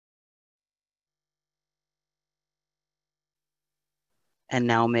And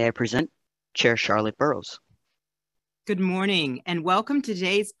now may I present Chair Charlotte Burrows. Good morning and welcome to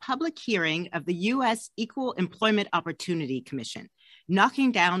today's public hearing of the U.S. Equal Employment Opportunity Commission,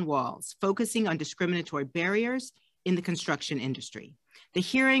 Knocking Down Walls, focusing on discriminatory barriers in the construction industry. The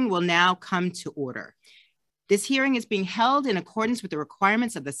hearing will now come to order. This hearing is being held in accordance with the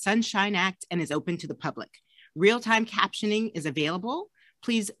requirements of the Sunshine Act and is open to the public. Real-time captioning is available.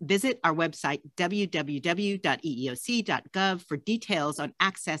 Please visit our website, www.eeoc.gov, for details on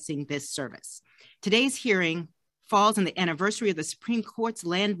accessing this service. Today's hearing falls on the anniversary of the Supreme Court's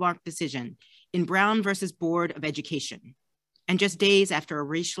landmark decision in Brown versus Board of Education, and just days after a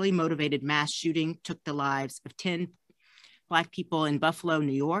racially motivated mass shooting took the lives of 10 Black people in Buffalo,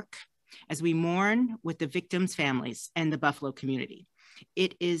 New York, as we mourn with the victims' families and the Buffalo community.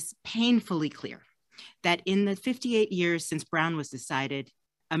 It is painfully clear that in the 58 years since Brown was decided,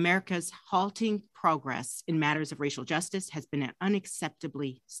 America's halting progress in matters of racial justice has been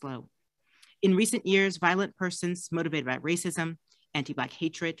unacceptably slow. In recent years, violent persons motivated by racism, anti-Black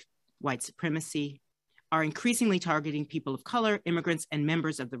hatred, white supremacy, are increasingly targeting people of color, immigrants, and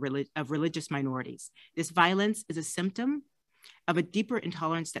members of religious minorities. This violence is a symptom of a deeper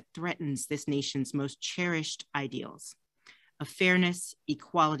intolerance that threatens this nation's most cherished ideals of fairness,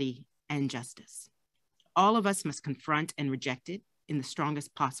 equality, and justice. All of us must confront and reject it in the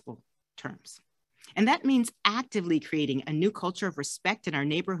strongest possible terms. And that means actively creating a new culture of respect in our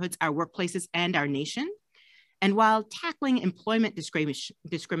neighborhoods, our workplaces, and our nation. And while tackling employment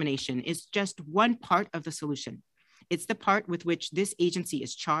discrimination is just one part of the solution, it's the part with which this agency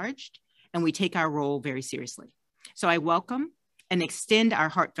is charged, and we take our role very seriously. So I welcome and extend our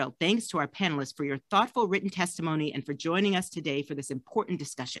heartfelt thanks to our panelists for your thoughtful written testimony and for joining us today for this important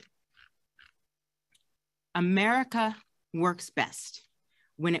discussion. America works best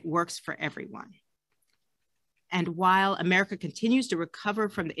when it works for everyone. And while America continues to recover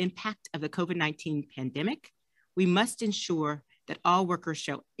from the impact of the COVID-19 pandemic, we must ensure that all workers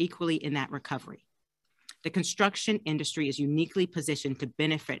show equally in that recovery. The construction industry is uniquely positioned to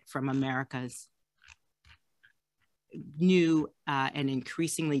benefit from America's new and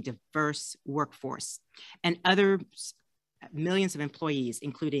increasingly diverse workforce and other millions of employees,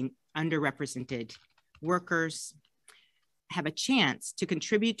 including underrepresented workers, have a chance to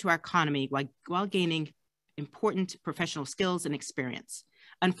contribute to our economy while gaining important professional skills and experience.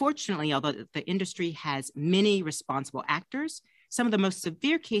 Unfortunately, although the industry has many responsible actors, some of the most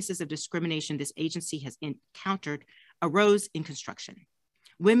severe cases of discrimination this agency has encountered arose in construction.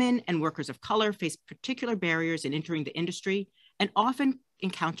 Women and workers of color face particular barriers in entering the industry and often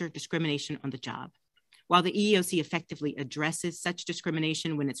encounter discrimination on the job. While the EEOC effectively addresses such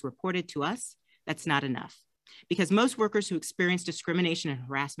discrimination when it's reported to us, that's not enough, because most workers who experience discrimination and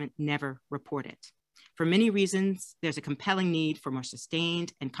harassment never report it. For many reasons, there's a compelling need for more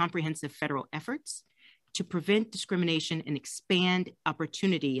sustained and comprehensive federal efforts to prevent discrimination and expand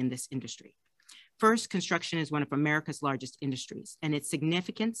opportunity in this industry. First, construction is one of America's largest industries, and its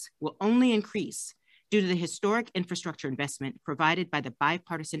significance will only increase due to the historic infrastructure investment provided by the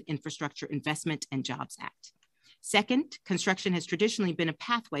Bipartisan Infrastructure Investment and Jobs Act. Second, construction has traditionally been a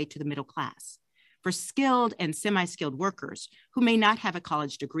pathway to the middle class. For skilled and semi-skilled workers who may not have a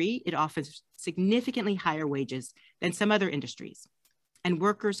college degree, it offers significantly higher wages than some other industries. And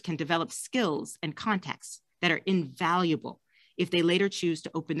workers can develop skills and contacts that are invaluable if they later choose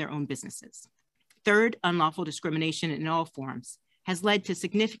to open their own businesses. Third, unlawful discrimination in all forms has led to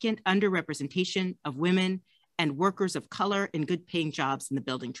significant underrepresentation of women and workers of color in good-paying jobs in the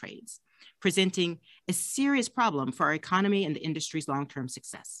building trades, presenting a serious problem for our economy and the industry's long-term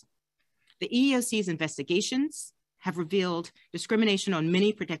success. The EEOC's investigations have revealed discrimination on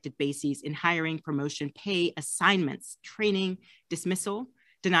many protected bases in hiring, promotion, pay, assignments, training, dismissal,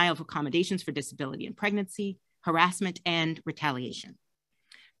 denial of accommodations for disability and pregnancy, harassment, and retaliation.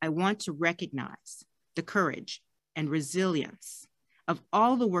 I want to recognize the courage and resilience of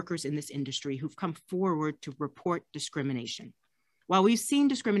all the workers in this industry who've come forward to report discrimination. While we've seen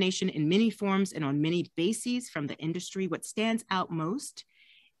discrimination in many forms and on many bases from the industry, what stands out most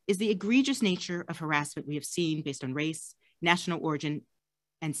is the egregious nature of harassment we have seen based on race, national origin,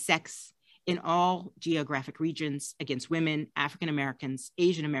 and sex in all geographic regions against women, African Americans,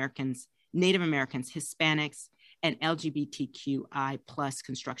 Asian Americans, Native Americans, Hispanics, and LGBTQI+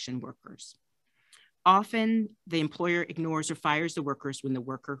 construction workers. Often, the employer ignores or fires the workers when the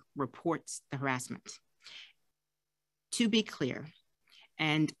worker reports the harassment. To be clear,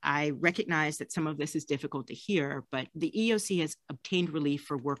 and I recognize that some of this is difficult to hear, but the EEOC has obtained relief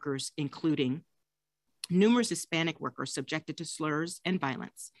for workers, including numerous Hispanic workers subjected to slurs and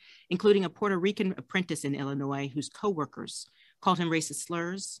violence, including a Puerto Rican apprentice in Illinois whose coworkers called him racist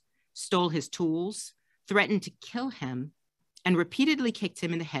slurs, stole his tools, threatened to kill him, and repeatedly kicked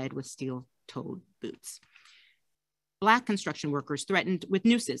him in the head with steel-toed boots. Black construction workers threatened with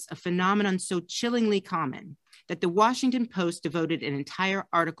nooses, a phenomenon so chillingly common that the Washington Post devoted an entire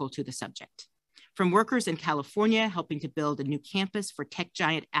article to the subject. From workers in California helping to build a new campus for tech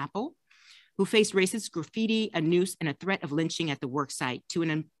giant Apple, who faced racist graffiti, a noose, and a threat of lynching at the work site, to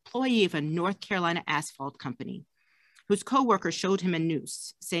an employee of a North Carolina asphalt company, whose coworker showed him a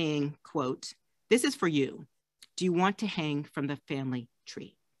noose, saying, quote, "This is for you. Do you want to hang from the family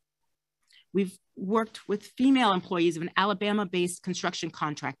tree?" We've worked with female employees of an Alabama-based construction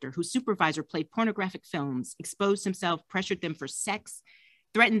contractor whose supervisor played pornographic films, exposed himself, pressured them for sex,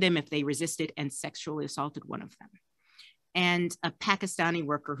 threatened them if they resisted, and sexually assaulted one of them. And a Pakistani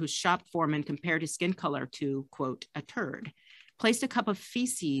worker whose shop foreman compared his skin color to, quote, "a turd," placed a cup of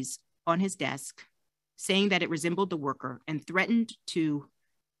feces on his desk, saying that it resembled the worker, and threatened to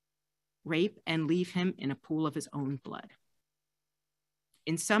rape and leave him in a pool of his own blood.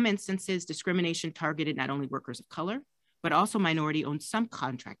 In some instances, discrimination targeted not only workers of color, but also minority-owned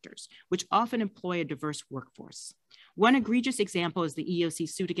subcontractors, which often employ a diverse workforce. One egregious example is the EEOC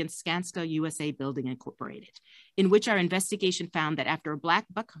suit against Skanska USA Building Incorporated, in which our investigation found that after a Black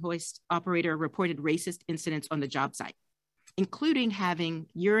buck hoist operator reported racist incidents on the job site, including having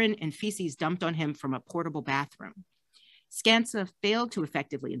urine and feces dumped on him from a portable bathroom, Skanska failed to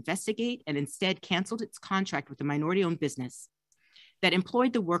effectively investigate and instead canceled its contract with the minority-owned business that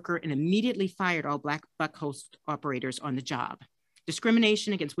employed the worker and immediately fired all Black buck hoist operators on the job.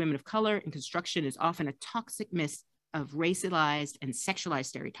 Discrimination against women of color in construction is often a toxic mix of racialized and sexualized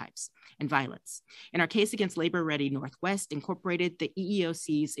stereotypes and violence. In our case against Labor Ready Northwest Incorporated, the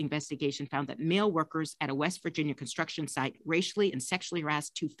EEOC's investigation found that male workers at a West Virginia construction site racially and sexually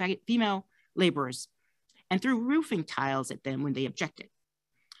harassed two female laborers and threw roofing tiles at them when they objected.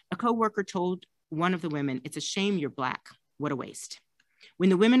 A co-worker told one of the women, "It's a shame you're Black. What a waste." When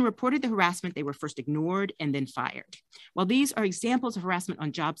the women reported the harassment, they were first ignored and then fired. While these are examples of harassment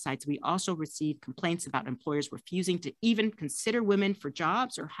on job sites, we also receive complaints about employers refusing to even consider women for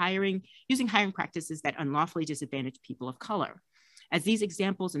jobs or using hiring practices that unlawfully disadvantage people of color. As these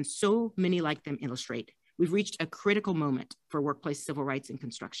examples and so many like them illustrate, we've reached a critical moment for workplace civil rights in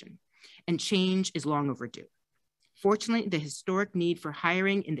construction, and change is long overdue. Fortunately, the historic need for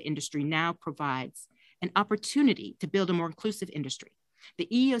hiring in the industry now provides an opportunity to build a more inclusive industry. The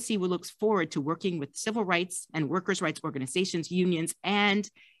EEOC will look forward to working with civil rights and workers' rights organizations, unions, and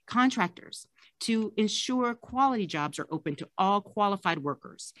contractors to ensure quality jobs are open to all qualified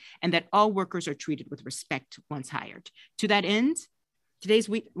workers and that all workers are treated with respect once hired. To that end, today's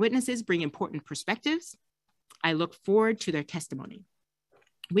witnesses bring important perspectives. I look forward to their testimony.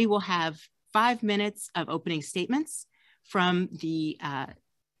 We will have 5 minutes of opening statements from the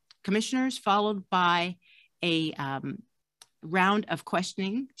commissioners, followed by a round of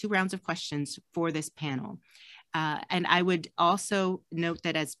questioning, 2 rounds of questions for this panel. And I would also note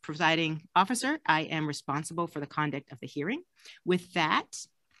that as presiding officer, I am responsible for the conduct of the hearing. With that,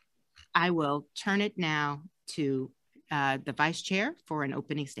 I will turn it now to the vice chair for an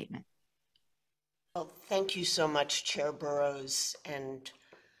opening statement. Well, thank you so much, Chair Burrows, and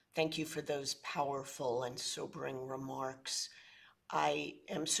thank you for those powerful and sobering remarks. I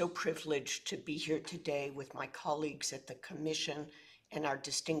am so privileged to be here today with my colleagues at the Commission and our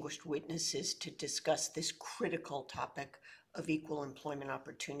distinguished witnesses to discuss this critical topic of equal employment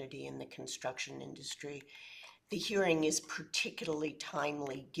opportunity in the construction industry. The hearing is particularly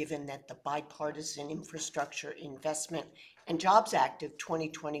timely given that the Bipartisan Infrastructure Investment and Jobs Act of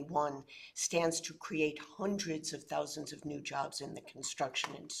 2021 stands to create hundreds of thousands of new jobs in the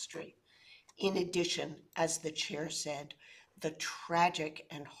construction industry. In addition, as the chair said, the tragic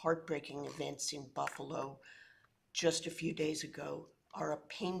and heartbreaking events in Buffalo just a few days ago are a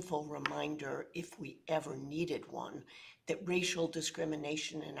painful reminder, if we ever needed one, that racial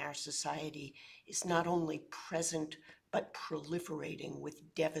discrimination in our society is not only present, but proliferating with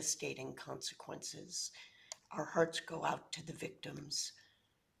devastating consequences. Our hearts go out to the victims.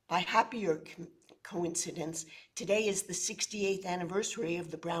 By happier coincidence, today is the 68th anniversary of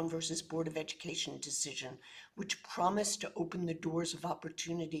the Brown versus Board of Education decision, which promised to open the doors of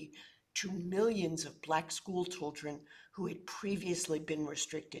opportunity to millions of Black school children who had previously been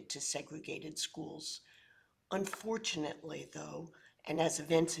restricted to segregated schools. Unfortunately, though, and as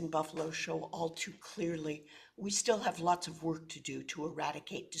events in Buffalo show all too clearly, we still have lots of work to do to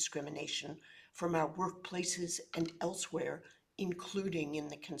eradicate discrimination from our workplaces and elsewhere, including in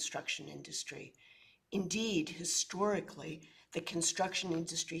the construction industry. Indeed, historically, the construction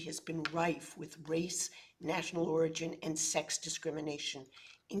industry has been rife with race, national origin, and sex discrimination,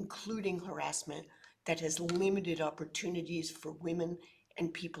 including harassment that has limited opportunities for women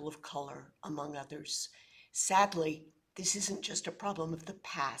and people of color, among others. Sadly, this isn't just a problem of the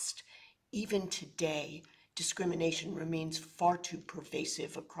past. Even today, discrimination remains far too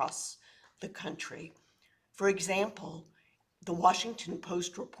pervasive across the country. For example, the Washington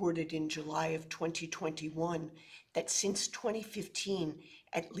Post reported in July of 2021 that since 2015,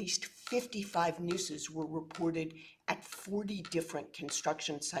 at least 55 nooses were reported at 40 different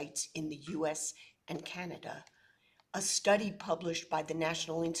construction sites in the US and Canada. A study published by the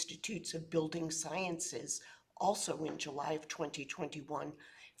National Institutes of Building Sciences, also in July of 2021,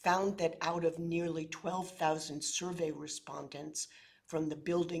 found that out of nearly 12,000 survey respondents from the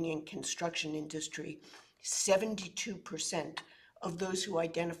building and construction industry, 72% of those who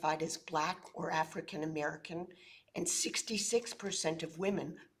identified as Black or African American and 66% of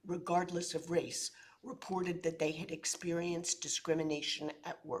women, regardless of race, reported that they had experienced discrimination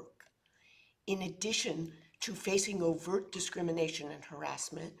at work. In addition to facing overt discrimination and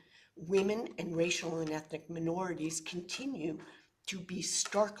harassment, women and racial and ethnic minorities continue to be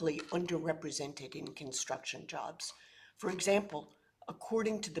starkly underrepresented in construction jobs. For example,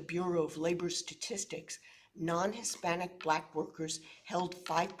 according to the Bureau of Labor Statistics, non-Hispanic Black workers held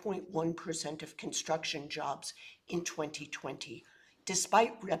 5.1% of construction jobs in 2020,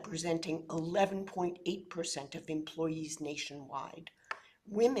 despite representing 11.8% of employees nationwide.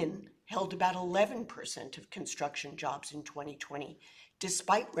 Women held about 11% of construction jobs in 2020,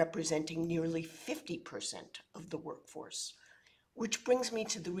 despite representing nearly 50% of the workforce. Which brings me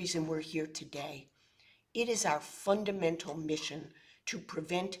to the reason we're here today. It is our fundamental mission to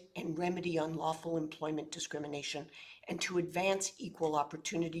prevent and remedy unlawful employment discrimination and to advance equal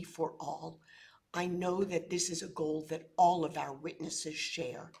opportunity for all. I know that this is a goal that all of our witnesses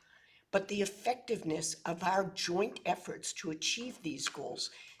share, but the effectiveness of our joint efforts to achieve these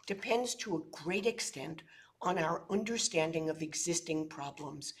goals depends to a great extent on our understanding of existing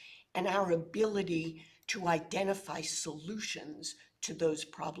problems and our ability to identify solutions to those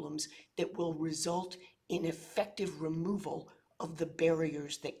problems that will result in effective removal of the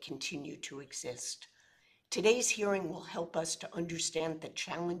barriers that continue to exist. Today's hearing will help us to understand the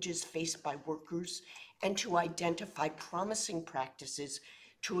challenges faced by workers and to identify promising practices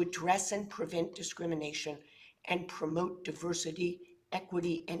to address and prevent discrimination and promote diversity,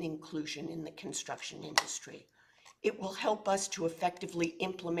 equity, and inclusion in the construction industry. It will help us to effectively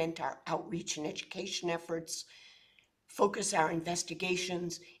implement our outreach and education efforts, focus our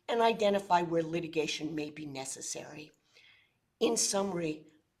investigations, and identify where litigation may be necessary. In summary,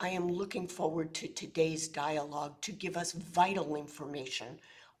 I am looking forward to today's dialogue to give us vital information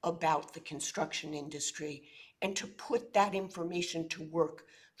about the construction industry and to put that information to work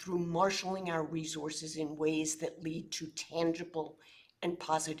through marshaling our resources in ways that lead to tangible and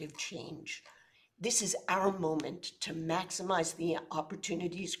positive change. This is our moment to maximize the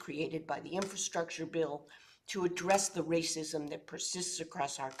opportunities created by the infrastructure bill, to address the racism that persists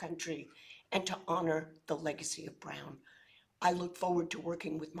across our country, and to honor the legacy of Brown. I look forward to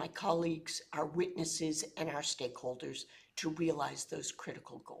working with my colleagues, our witnesses, and our stakeholders to realize those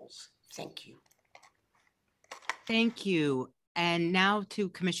critical goals. Thank you. Thank you. And now to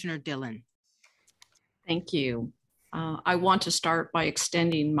Commissioner Dillon. Thank you. I want to start by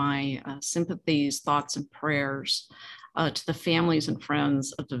extending my sympathies, thoughts, and prayers to the families and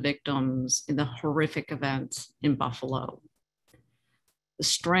friends of the victims in the horrific events in Buffalo. The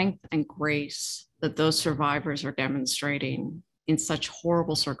strength and grace that those survivors are demonstrating in such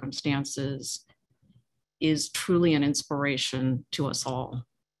horrible circumstances is truly an inspiration to us all.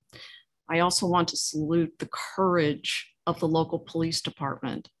 I also want to salute the courage of the local police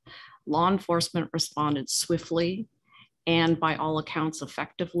department. Law enforcement responded swiftly and by all accounts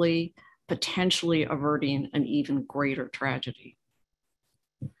effectively, potentially averting an even greater tragedy.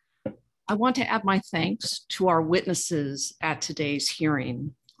 I want to add my thanks to our witnesses at today's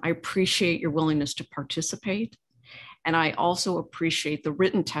hearing. I appreciate your willingness to participate, and I also appreciate the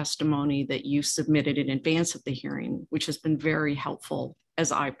written testimony that you submitted in advance of the hearing, which has been very helpful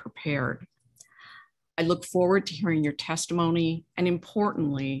as I prepared. I look forward to hearing your testimony and,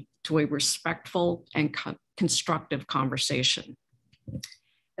 importantly, to a respectful and constructive conversation.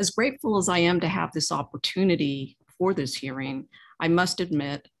 As grateful as I am to have this opportunity for this hearing, I must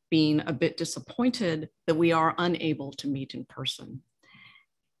admit being a bit disappointed that we are unable to meet in person.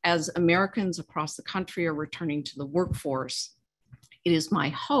 As Americans across the country are returning to the workforce, it is my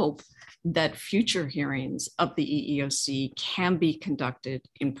hope that future hearings of the EEOC can be conducted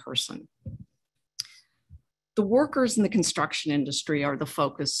in person. The workers in the construction industry are the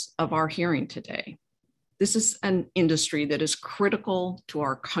focus of our hearing today. This is an industry that is critical to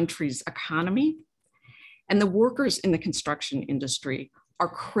our country's economy, and the workers in the construction industry are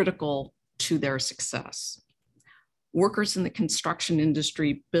critical to their success. Workers in the construction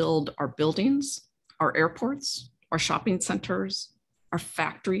industry build our buildings, our airports, our shopping centers, our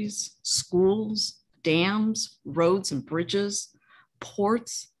factories, schools, dams, roads and bridges,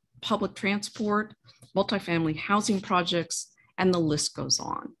 ports, public transport, multifamily housing projects, and the list goes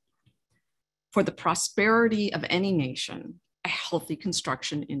on. For the prosperity of any nation, a healthy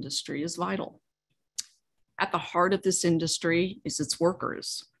construction industry is vital. At the heart of this industry is its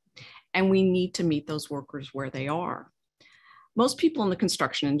workers, and we need to meet those workers where they are. Most people in the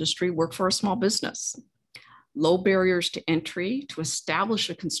construction industry work for a small business. Low barriers to entry to establish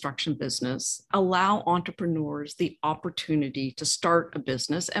a construction business allow entrepreneurs the opportunity to start a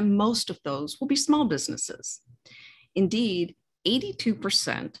business, and most of those will be small businesses. Indeed,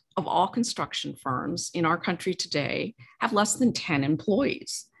 82% of all construction firms in our country today have less than 10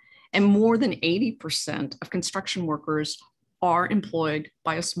 employees, and more than 80% of construction workers are employed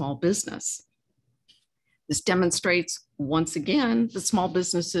by a small business. This demonstrates, once again, that small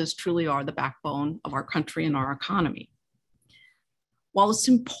businesses truly are the backbone of our country and our economy. While it's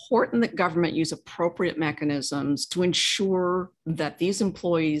important that government use appropriate mechanisms to ensure that these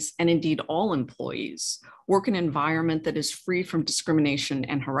employees, and indeed all employees, work in an environment that is free from discrimination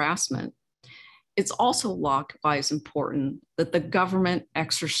and harassment, it's also likewise important that the government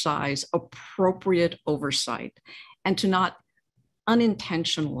exercise appropriate oversight and to not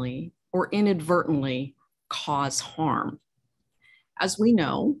unintentionally or inadvertently cause harm. As we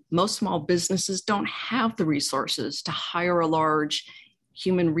know, most small businesses don't have the resources to hire a large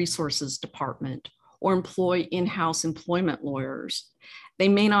human resources department or employ in-house employment lawyers. They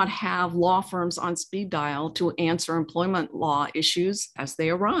may not have law firms on speed dial to answer employment law issues as they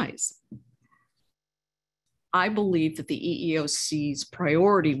arise. I believe that the EEOC's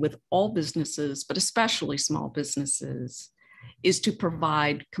priority with all businesses, but especially small businesses, is to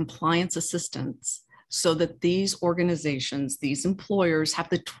provide compliance assistance so that these organizations, these employers, have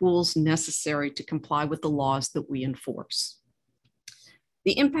the tools necessary to comply with the laws that we enforce.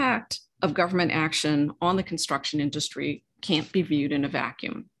 The impact of government action on the construction industry can't be viewed in a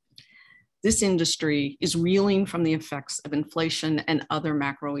vacuum. This industry is reeling from the effects of inflation and other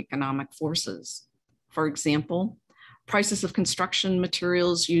macroeconomic forces. For example, prices of construction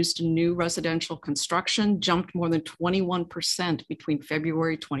materials used in new residential construction jumped more than 21% between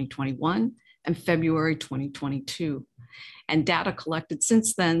February 2021 and February 2022. And data collected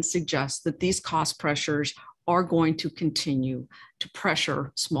since then suggests that these cost pressures are going to continue to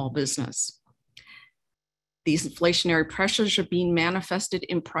pressure small business. These inflationary pressures are being manifested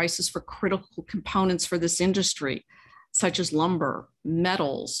in prices for critical components for this industry, such as lumber,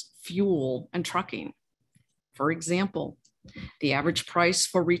 metals, fuel, and trucking. For example, the average price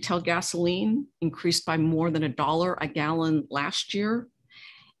for retail gasoline increased by more than $1 a gallon last year,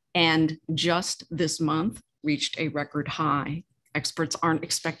 and just this month reached a record high. Experts aren't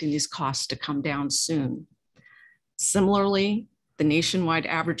expecting these costs to come down soon. Similarly, the nationwide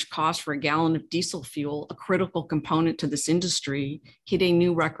average cost for a gallon of diesel fuel, a critical component to this industry, hit a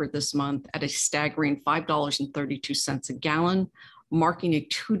new record this month at a staggering $5.32 a gallon, marking a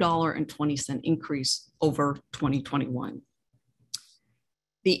 $2.20 increase over 2021.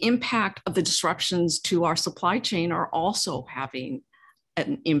 The impact of the disruptions to our supply chain are also having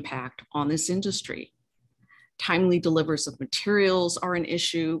an impact on this industry. Timely deliveries of materials are an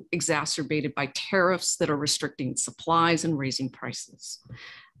issue exacerbated by tariffs that are restricting supplies and raising prices.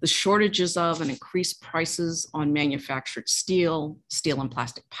 The shortages of and increased prices on manufactured steel, steel and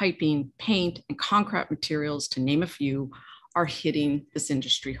plastic piping, paint, and concrete materials, to name a few, are hitting this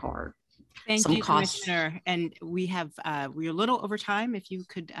industry hard. Thank you, Commissioner. And we're a little over time. If you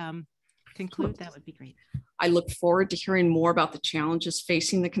could conclude, that would be great. I look forward to hearing more about the challenges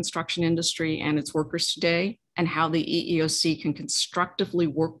facing the construction industry and its workers today, and how the EEOC can constructively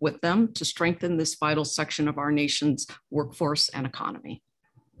work with them to strengthen this vital section of our nation's workforce and economy.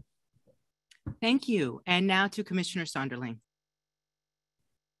 Thank you. And now to Commissioner Sonderling.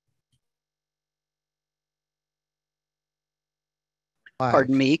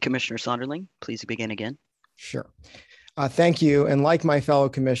 Pardon me, Commissioner Sonderling. Please begin again. Sure. Thank you. And like my fellow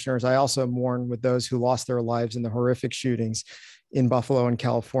commissioners, I also mourn with those who lost their lives in the horrific shootings in Buffalo and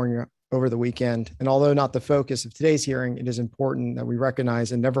California over the weekend. And although not the focus of today's hearing, it is important that we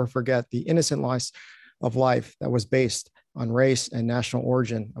recognize and never forget the innocent loss of life that was based on race and national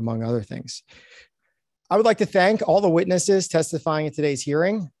origin, among other things. I would like to thank all the witnesses testifying at today's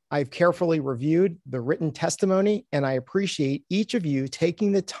hearing. I've carefully reviewed the written testimony, and I appreciate each of you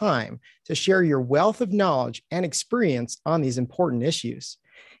taking the time to share your wealth of knowledge and experience on these important issues.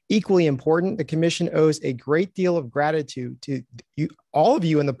 Equally important, the Commission owes a great deal of gratitude to all of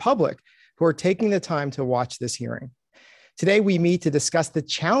you in the public who are taking the time to watch this hearing. Today, we meet to discuss the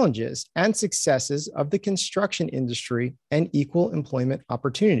challenges and successes of the construction industry and equal employment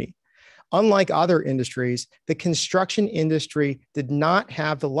opportunity. Unlike other industries, the construction industry did not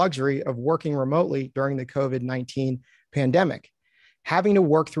have the luxury of working remotely during the COVID-19 pandemic, having to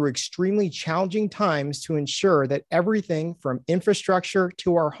work through extremely challenging times to ensure that everything from infrastructure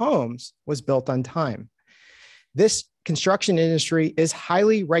to our homes was built on time. This construction industry is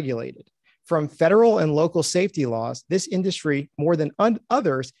highly regulated. From federal and local safety laws, this industry, more than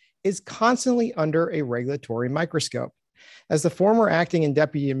others, is constantly under a regulatory microscope. As the former acting and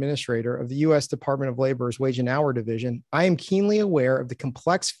deputy administrator of the U.S. Department of Labor's Wage and Hour Division, I am keenly aware of the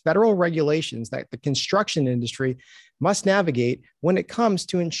complex federal regulations that the construction industry must navigate when it comes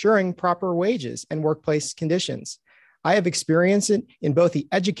to ensuring proper wages and workplace conditions. I have experienced it in both the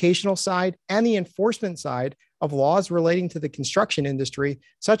educational side and the enforcement side of laws relating to the construction industry,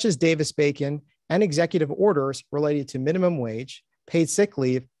 such as Davis-Bacon and executive orders related to minimum wage, paid sick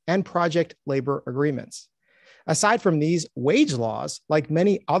leave, and project labor agreements. Aside from these wage laws, like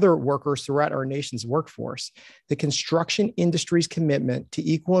many other workers throughout our nation's workforce, the construction industry's commitment to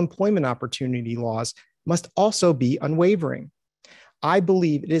equal employment opportunity laws must also be unwavering. I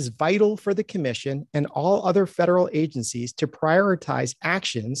believe it is vital for the Commission and all other federal agencies to prioritize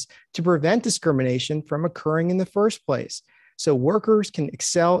actions to prevent discrimination from occurring in the first place, so workers can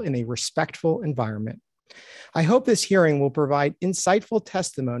excel in a respectful environment. I hope this hearing will provide insightful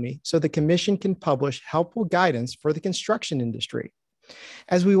testimony so the Commission can publish helpful guidance for the construction industry.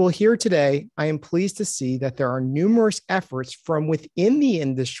 As we will hear today, I am pleased to see that there are numerous efforts from within the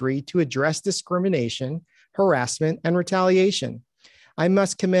industry to address discrimination, harassment, and retaliation. I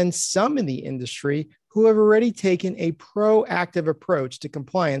must commend some in the industry who have already taken a proactive approach to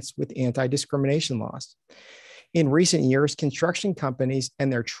compliance with anti-discrimination laws. In recent years, construction companies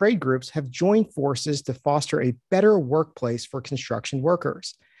and their trade groups have joined forces to foster a better workplace for construction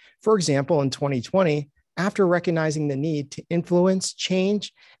workers. For example, in 2020, after recognizing the need to influence,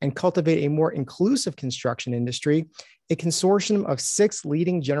 change, and cultivate a more inclusive construction industry, a consortium of 6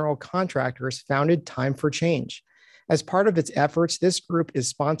 leading general contractors founded Time for Change. As part of its efforts, this group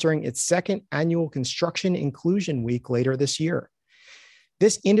is sponsoring its 2nd annual Construction Inclusion Week later this year.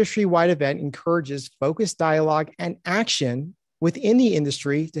 This industry-wide event encourages focused dialogue and action within the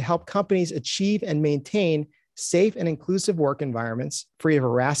industry to help companies achieve and maintain safe and inclusive work environments free of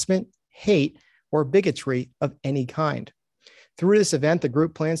harassment, hate, or bigotry of any kind. Through this event, the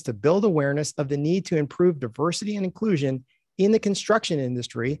group plans to build awareness of the need to improve diversity and inclusion in the construction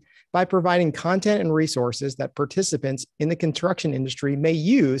industry by providing content and resources that participants in the construction industry may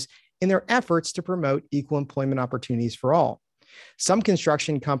use in their efforts to promote equal employment opportunities for all. Some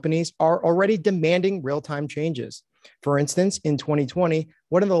construction companies are already demanding real-time changes. For instance, in 2020,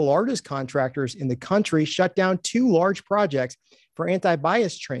 one of the largest contractors in the country shut down 2 large projects for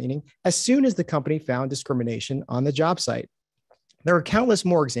anti-bias training as soon as the company found discrimination on the job site. There are countless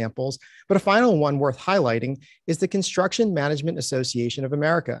more examples, but a final one worth highlighting is the Construction Management Association of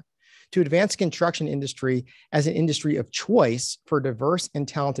America. To advance the construction industry as an industry of choice for diverse and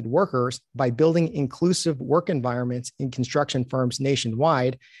talented workers by building inclusive work environments in construction firms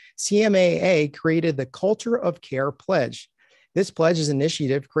nationwide, CMAA created the Culture of Care Pledge. This pledge is an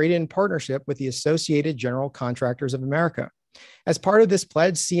initiative created in partnership with the Associated General Contractors of America. As part of this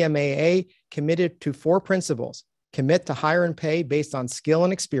pledge, CMAA committed to 4 principles: commit to hire and pay based on skill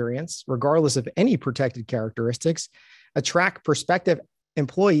and experience, regardless of any protected characteristics, attract prospective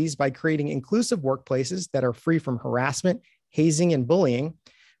employees by creating inclusive workplaces that are free from harassment, hazing, and bullying,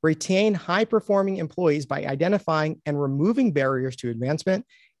 retain high-performing employees by identifying and removing barriers to advancement,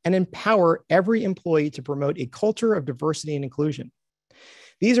 and empower every employee to promote a culture of diversity and inclusion.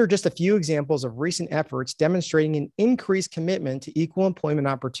 These are just a few examples of recent efforts demonstrating an increased commitment to equal employment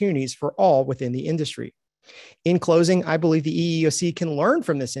opportunities for all within the industry. In closing, I believe the EEOC can learn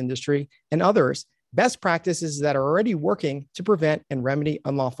from this industry and others best practices that are already working to prevent and remedy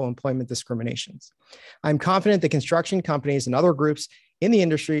unlawful employment discriminations. I'm confident that construction companies and other groups in the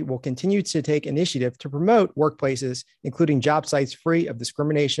industry will continue to take initiative to promote workplaces, including job sites free of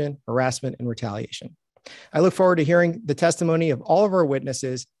discrimination, harassment, and retaliation. I look forward to hearing the testimony of all of our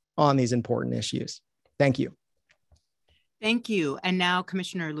witnesses on these important issues. Thank you. Thank you. And now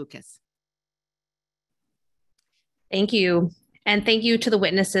Commissioner Lucas. Thank you. And thank you to the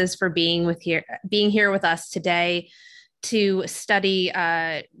witnesses for being here with us today to study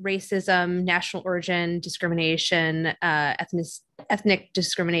racism, national origin discrimination, ethnic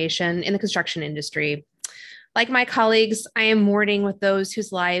discrimination in the construction industry. Like my colleagues, I am mourning with those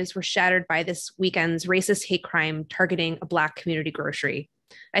whose lives were shattered by this weekend's racist hate crime targeting a Black community grocery.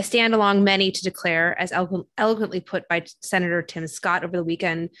 I stand along many to declare, as eloquently put by Senator Tim Scott over the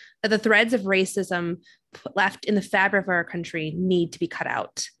weekend, that the threads of racism left in the fabric of our country need to be cut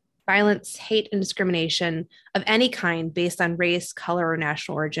out. Violence, hate, and discrimination of any kind based on race, color, or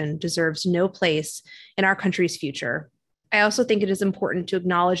national origin deserves no place in our country's future. I also think it is important to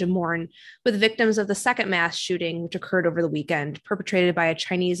acknowledge and mourn with victims of the second mass shooting, which occurred over the weekend, perpetrated by a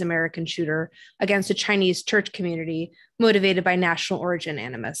Chinese American shooter against a Chinese church community motivated by national origin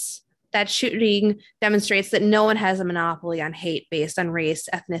animus. That shooting demonstrates that no one has a monopoly on hate based on race,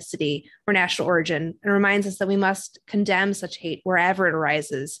 ethnicity, or national origin, and reminds us that we must condemn such hate wherever it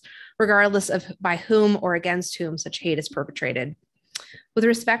arises, regardless of by whom or against whom such hate is perpetrated. With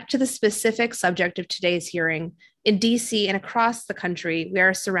respect to the specific subject of today's hearing, in DC and across the country, we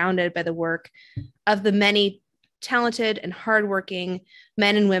are surrounded by the work of the many talented and hardworking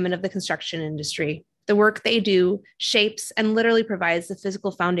men and women of the construction industry. The work they do shapes and literally provides the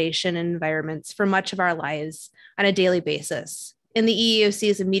physical foundation and environments for much of our lives on a daily basis. In the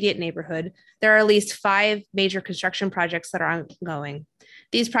EEOC's immediate neighborhood, there are at least 5 major construction projects that are ongoing.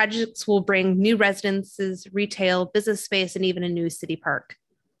 These projects will bring new residences, retail, business space, and even a new city park.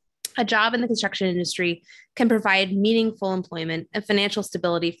 A job in the construction industry can provide meaningful employment and financial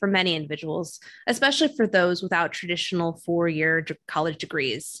stability for many individuals, especially for those without traditional 4-year college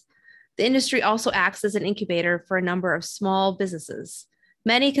degrees. The industry also acts as an incubator for a number of small businesses.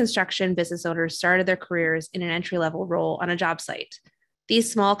 Many construction business owners started their careers in an entry-level role on a job site.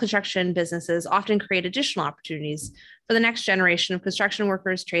 These small construction businesses often create additional opportunities for the next generation of construction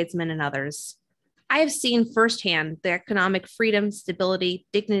workers, tradesmen, and others. I have seen firsthand the economic freedom, stability,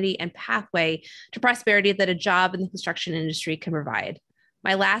 dignity, and pathway to prosperity that a job in the construction industry can provide.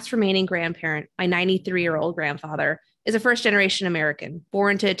 My last remaining grandparent, my 93-year-old grandfather, is a first-generation American,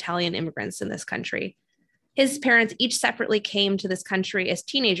 born to Italian immigrants in this country. His parents each separately came to this country as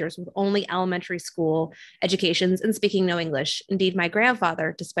teenagers with only elementary school educations and speaking no English. Indeed, my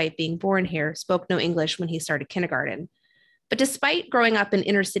grandfather, despite being born here, spoke no English when he started kindergarten. But despite growing up in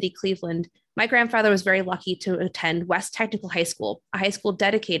inner city Cleveland, my grandfather was very lucky to attend West Technical High School, a high school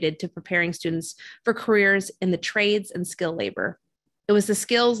dedicated to preparing students for careers in the trades and skilled labor. It was the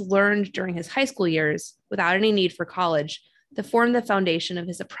skills learned during his high school years, without any need for college, that formed the foundation of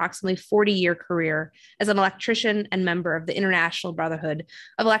his approximately 40-year career as an electrician and member of the International Brotherhood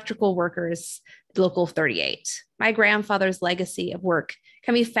of Electrical Workers, Local 38. My grandfather's legacy of work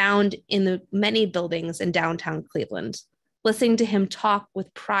can be found in the many buildings in downtown Cleveland. Listening to him talk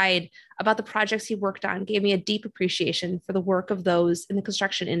with pride about the projects he worked on gave me a deep appreciation for the work of those in the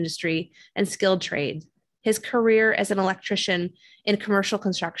construction industry and skilled trade. His career as an electrician in commercial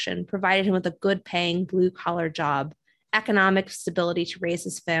construction provided him with a good-paying blue-collar job, economic stability to raise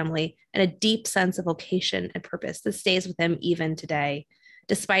his family, and a deep sense of vocation and purpose that stays with him even today.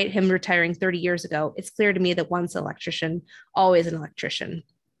 Despite him retiring 30 years ago, it's clear to me that once an electrician, always an electrician.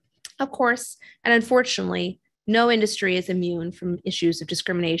 Of course, and unfortunately, no industry is immune from issues of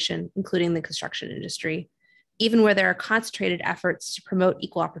discrimination, including the construction industry. Even where there are concentrated efforts to promote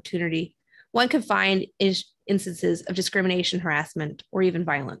equal opportunity, one can find instances of discrimination, harassment, or even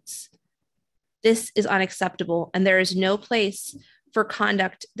violence. This is unacceptable, and there is no place for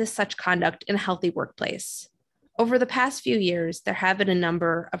such conduct in a healthy workplace. Over the past few years, there have been a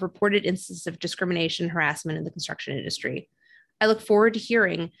number of reported instances of discrimination and harassment in the construction industry. I look forward to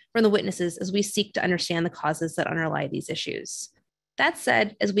hearing from the witnesses as we seek to understand the causes that underlie these issues. That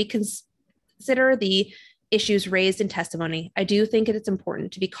said, as we consider the issues raised in testimony, I do think it's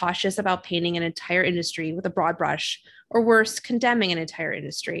important to be cautious about painting an entire industry with a broad brush, or worse, condemning an entire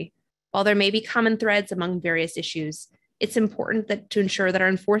industry. While there may be common threads among various issues, it's important to ensure that our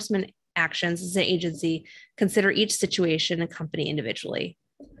enforcement actions as an agency consider each situation and company individually.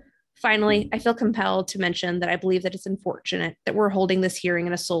 Finally, I feel compelled to mention that I believe that it's unfortunate that we're holding this hearing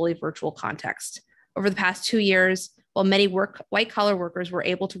in a solely virtual context. Over the past 2 years, while many white-collar workers were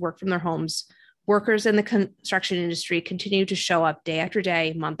able to work from their homes, workers in the construction industry continue to show up day after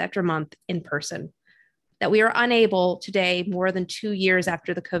day, month after month in person. That we are unable today, more than 2 years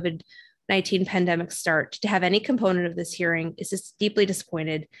after the COVID-19 pandemic start, to have any component of this hearing is just deeply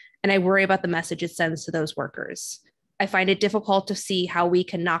disappointed, and I worry about the message it sends to those workers. I find it difficult to see how we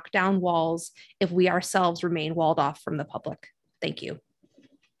can knock down walls if we ourselves remain walled off from the public. Thank you.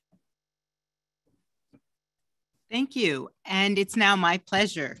 Thank you. And it's now my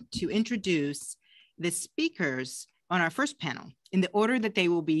pleasure to introduce the speakers on our first panel in the order that they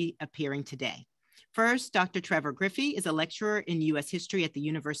will be appearing today. First, Dr. Trevor Griffey is a lecturer in U.S. history at the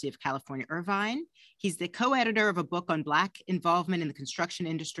University of California, Irvine. He's the co-editor of a book on Black involvement in the construction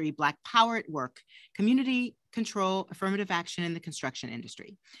industry, Black Power at Work, Community Control, Affirmative Action in the Construction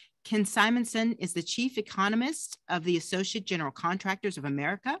Industry. Ken Simonson is the chief economist of the Associate General Contractors of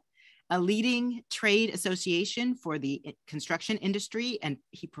America, a leading trade association for the construction industry, and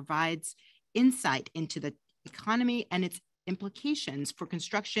he provides insight into the economy and its implications for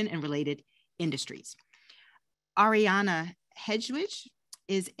construction and related industries. Ariana Hedgewich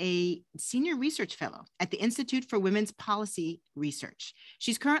is a senior research fellow at the Institute for Women's Policy Research.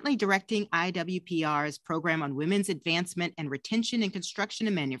 She's currently directing IWPR's program on women's advancement and retention in construction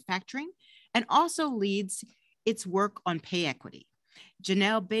and manufacturing, and also leads its work on pay equity.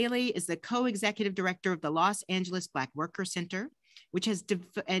 Janelle Bailey is the co-executive director of the Los Angeles Black Worker Center, which has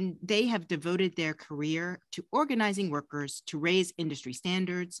and they have devoted their career to organizing workers to raise industry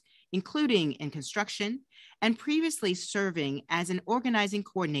standards, including in construction, and previously serving as an organizing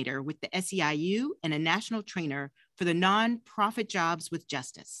coordinator with the SEIU and a national trainer for the nonprofit Jobs with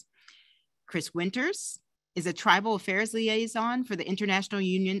Justice. Chris Winters is a tribal affairs liaison for the International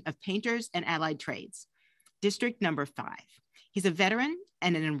Union of Painters and Allied Trades, District Number 5. He's a veteran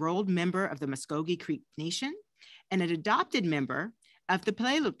and an enrolled member of the Muskogee Creek Nation and an adopted member of the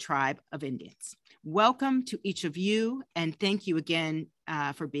Pelelic tribe of Indians. Welcome to each of you, and thank you again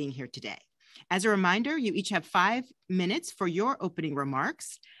for being here today. As a reminder, you each have 5 minutes for your opening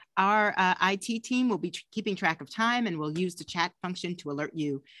remarks. Our IT team will be keeping track of time and will use the chat function to alert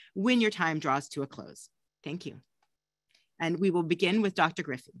you when your time draws to a close. Thank you. And we will begin with Dr.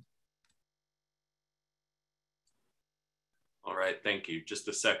 Griffey. All right, thank you. Just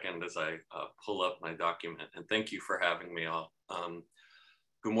a second as I pull up my document, and thank you for having me all.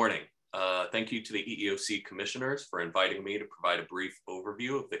 Good morning. Thank you to the EEOC commissioners for inviting me to provide a brief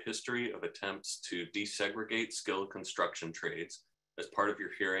overview of the history of attempts to desegregate skilled construction trades as part of your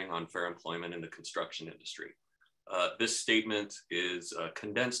hearing on fair employment in the construction industry. This statement is a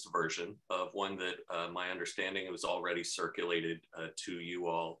condensed version of one that my understanding it was already circulated to you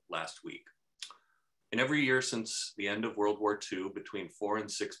all last week. In every year since the end of World War II, between 4 and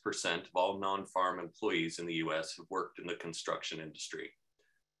 6% of all non-farm employees in the US have worked in the construction industry.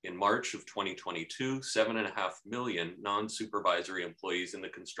 In March of 2022, 7.5 million non-supervisory employees in the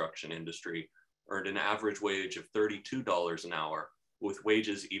construction industry earned an average wage of $32 an hour, with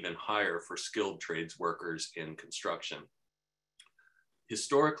wages even higher for skilled trades workers in construction.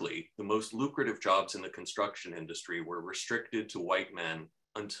 Historically, the most lucrative jobs in the construction industry were restricted to white men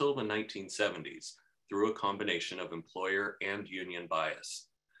until the 1970s through a combination of employer and union bias.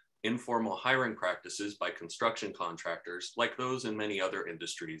 Informal hiring practices by construction contractors, like those in many other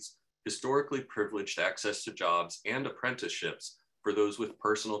industries, historically privileged access to jobs and apprenticeships for those with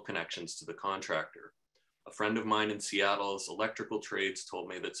personal connections to the contractor. A friend of mine in Seattle's electrical trades told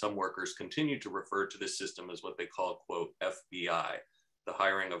me that some workers continue to refer to this system as what they call, quote, FBI, the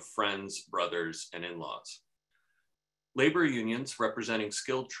hiring of friends, brothers, and in-laws. Labor unions representing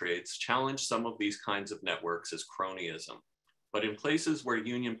skilled trades challenged some of these kinds of networks as cronyism. But in places where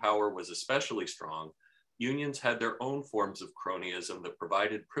union power was especially strong, unions had their own forms of cronyism that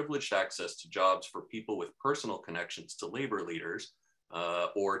provided privileged access to jobs for people with personal connections to labor leaders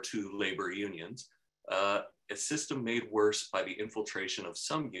or to labor unions, a system made worse by the infiltration of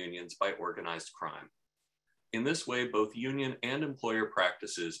some unions by organized crime. In this way, both union and employer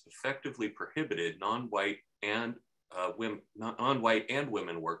practices effectively prohibited non-white and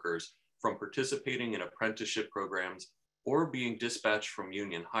women workers from participating in apprenticeship programs or being dispatched from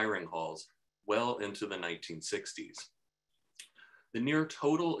union hiring halls well into the 1960s. The near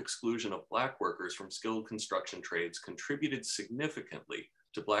total exclusion of Black workers from skilled construction trades contributed significantly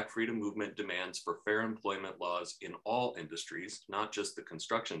to Black freedom movement demands for fair employment laws in all industries, not just the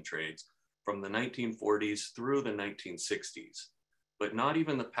construction trades, from the 1940s through the 1960s. But not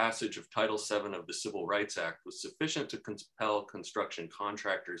even the passage of Title VII of the Civil Rights Act was sufficient to compel construction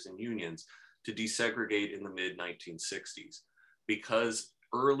contractors and unions to desegregate in the mid-1960s, because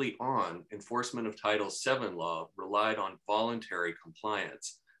early on, enforcement of Title VII law relied on voluntary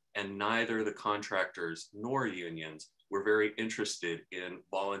compliance, and neither the contractors nor unions were very interested in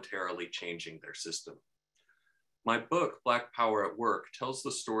voluntarily changing their system. My book, Black Power at Work, tells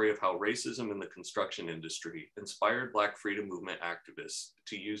the story of how racism in the construction industry inspired Black freedom movement activists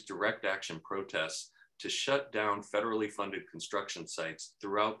to use direct action protests to shut down federally funded construction sites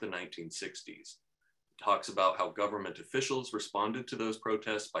throughout the 1960s. It talks about how government officials responded to those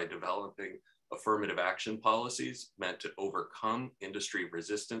protests by developing affirmative action policies meant to overcome industry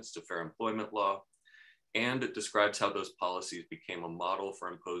resistance to fair employment law. and it describes how those policies became a model for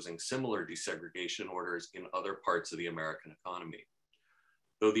imposing similar desegregation orders in other parts of the American economy.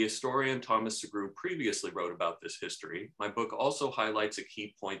 Though the historian Thomas Segru previously wrote about this history, my book also highlights a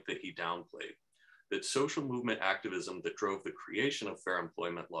key point that he downplayed, that social movement activism that drove the creation of fair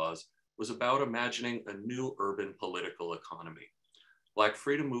employment laws was about imagining a new urban political economy. Black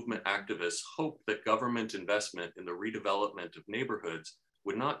freedom movement activists hoped that government investment in the redevelopment of neighborhoods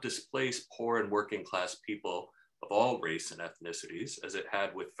would not displace poor and working class people of all race and ethnicities, as it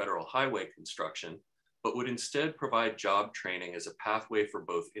had with federal highway construction, but would instead provide job training as a pathway for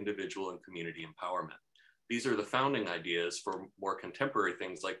both individual and community empowerment. These are the founding ideas for more contemporary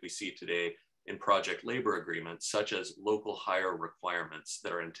things like we see today in project labor agreements, such as local hire requirements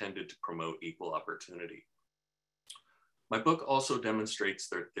that are intended to promote equal opportunity. My book also demonstrates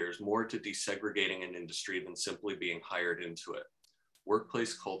that there's more to desegregating an industry than simply being hired into it.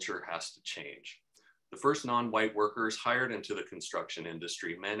 Workplace culture has to change. The first non-white workers hired into the construction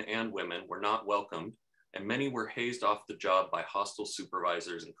industry, men and women, were not welcomed, and many were hazed off the job by hostile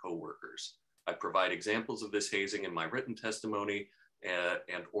supervisors and co-workers. I provide examples of this hazing in my written testimony,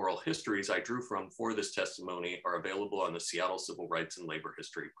 and oral histories I drew from for this testimony are available on the Seattle Civil Rights and Labor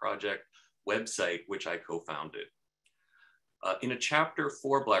History Project website, which I co-founded. In a chapter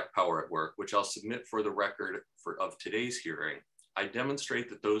for Black Power at Work, which I'll submit for the record of today's hearing, I demonstrate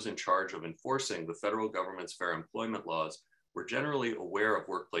that those in charge of enforcing the federal government's fair employment laws were generally aware of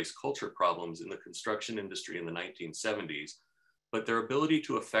workplace culture problems in the construction industry in the 1970s, but their ability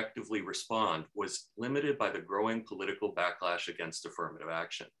to effectively respond was limited by the growing political backlash against affirmative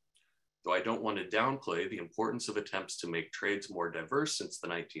action. Though I don't want to downplay the importance of attempts to make trades more diverse since the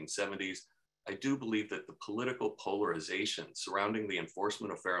 1970s, I do believe that the political polarization surrounding the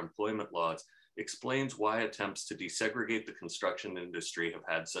enforcement of fair employment laws explains why attempts to desegregate the construction industry have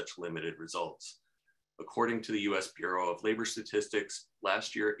had such limited results. According to the US Bureau of Labor Statistics,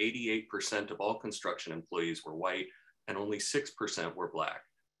 last year, 88% of all construction employees were white and only 6% were Black,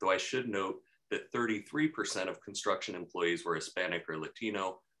 though I should note that 33% of construction employees were Hispanic or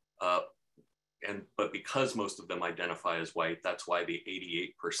Latino, but because most of them identify as white, that's why the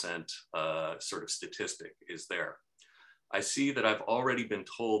 88% sort of statistic is there. I see that I've already been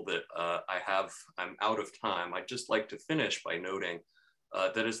told that I'm out of time. I'd just like to finish by noting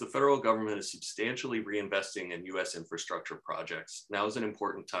that as the federal government is substantially reinvesting in US infrastructure projects, now is an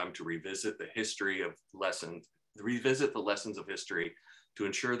important time to revisit the lessons of history to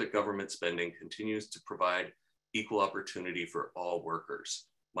ensure that government spending continues to provide equal opportunity for all workers.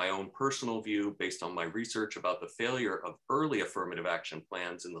 My own personal view, based on my research about the failure of early affirmative action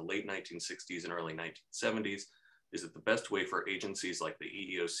plans in the late 1960s and early 1970s, is that the best way for agencies like the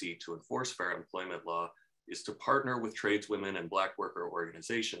EEOC to enforce fair employment law is to partner with tradeswomen and Black worker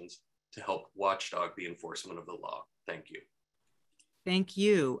organizations to help watchdog the enforcement of the law. Thank you. Thank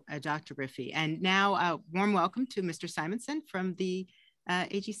you, Dr. Riffey. And now a warm welcome to Mr. Simonson from the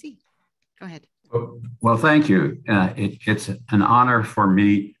AGC. Go ahead. Well, thank you. It's an honor for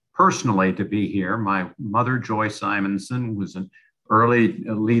me personally to be here. My mother, Joy Simonson, was an early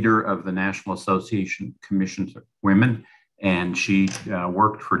leader of the National Association Commissions of Women, and she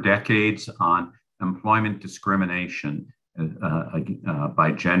worked for decades on employment discrimination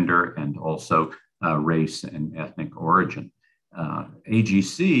by gender and also race and ethnic origin.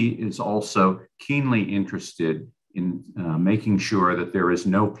 AGC is also keenly interested in making sure that there is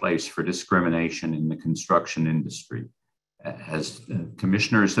no place for discrimination in the construction industry. As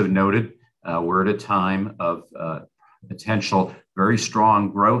commissioners have noted, we're at a time of potential very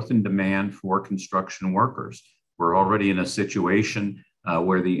strong growth and demand for construction workers. We're already in a situation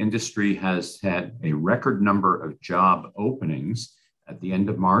where the industry has had a record number of job openings. At the end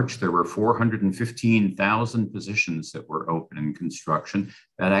of March, there were 415,000 positions that were open in construction.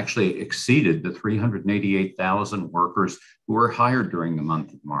 That actually exceeded the 388,000 workers who were hired during the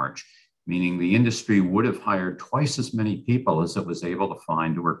month of March, meaning the industry would have hired twice as many people as it was able to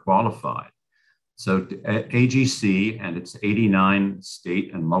find who were qualified. So AGC and its 89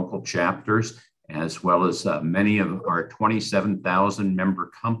 state and local chapters, as well as many of our 27,000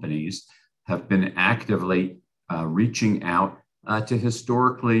 member companies, have been actively reaching out to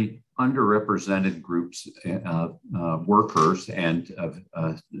historically underrepresented groups of workers and of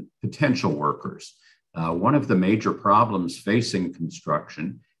potential workers. One of the major problems facing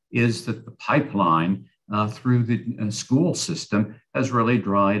construction is that the pipeline through the school system has really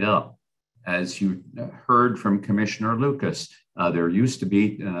dried up. As you heard from Commissioner Lucas, there used to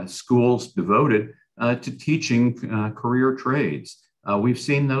be schools devoted to teaching career trades. We've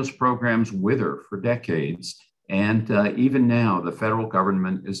seen those programs wither for decades. And even now, the federal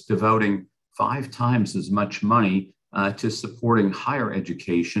government is devoting 5 times as much money to supporting higher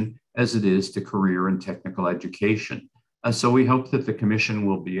education as it is to career and technical education. So we hope that the Commission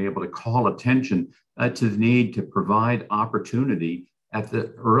will be able to call attention to the need to provide opportunity at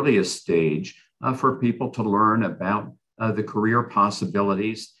the earliest stage for people to learn about the career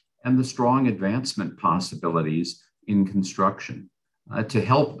possibilities and the strong advancement possibilities in construction. To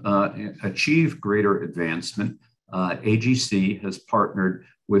help achieve greater advancement, AGC has partnered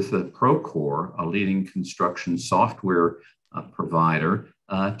with the Procore, a leading construction software provider,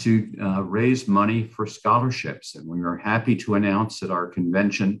 to raise money for scholarships. And we were happy to announce at our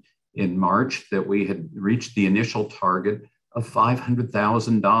convention in March that we had reached the initial target of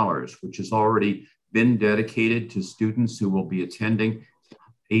 $500,000, which has already been dedicated to students who will be attending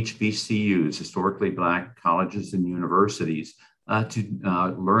HBCUs, historically Black colleges and universities, to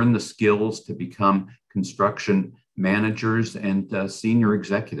learn the skills to become construction managers and senior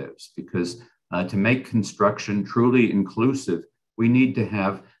executives. Because to make construction truly inclusive, we need to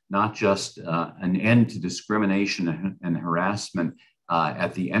have not just an end to discrimination and harassment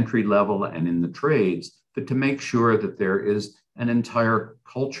at the entry level and in the trades, but to make sure that there is an entire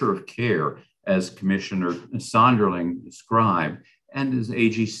culture of care, as Commissioner Sonderling described, and as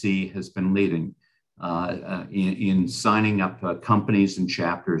AGC has been leading in signing up companies and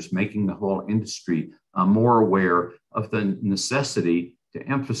chapters, making the whole industry more aware of the necessity to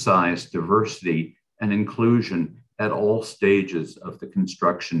emphasize diversity and inclusion at all stages of the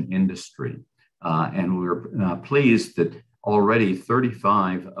construction industry. And we're pleased that already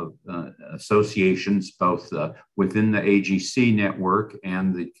 35 of associations, both within the AGC network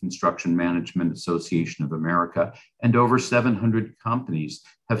and the Construction Management Association of America, and over 700 companies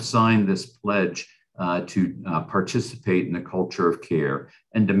have signed this pledge to participate in a culture of care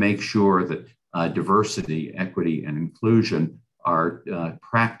and to make sure that diversity, equity, and inclusion are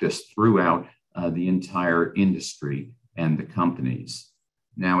practiced throughout the entire industry and the companies.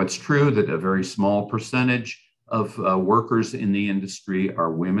 Now, it's true that a very small percentage of workers in the industry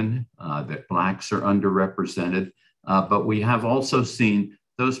are women, that Blacks are underrepresented, but we have also seen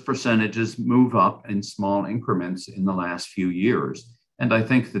those percentages move up in small increments in the last few years. And I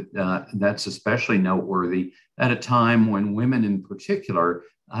think that that's especially noteworthy at a time when women in particular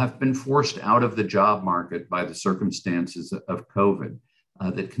have been forced out of the job market by the circumstances of COVID,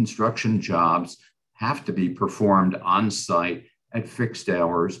 that construction jobs have to be performed on site at fixed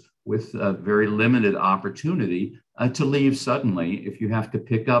hours with a very limited opportunity to leave suddenly if you have to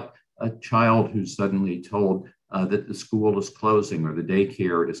pick up a child who's suddenly told that the school is closing or the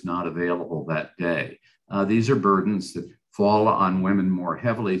daycare is not available that day. These are burdens that fall on women more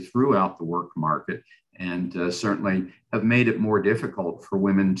heavily throughout the work market and certainly have made it more difficult for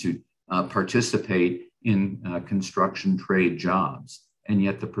women to participate in construction trade jobs. And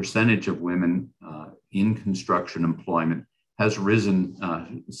yet the percentage of women in construction employment has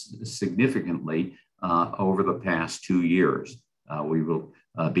risen significantly over the past 2 years. We will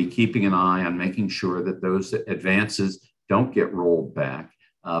be keeping an eye on making sure that those advances don't get rolled back.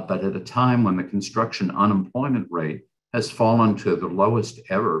 But at a time when the construction unemployment rate has fallen to the lowest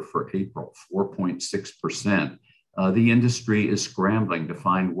ever for April, 4.6%, the industry is scrambling to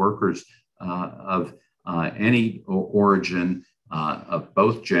find workers of any origin, of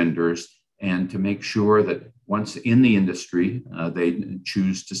both genders, and to make sure that once in the industry, they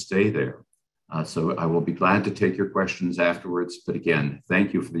choose to stay there. So I will be glad to take your questions afterwards. But again,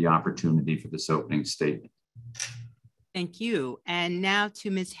 thank you for the opportunity for this opening statement. Thank you. And now to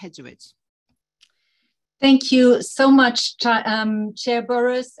Ms. Hedgewitz. Thank you so much, Chair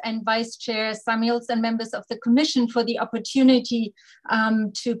Burrows and Vice Chair Samuels and members of the Commission for the opportunity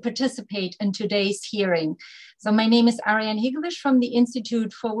to participate in today's hearing. So my name is Ariane Higelish from the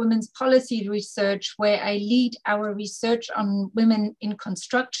Institute for Women's Policy Research, where I lead our research on women in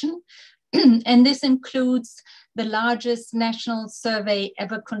construction. And this includes the largest national survey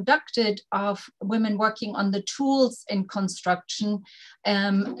ever conducted of women working on the tools in construction,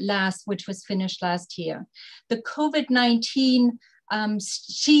 which was finished last year. The COVID-19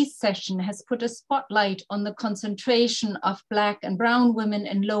 She session has put a spotlight on the concentration of Black and Brown women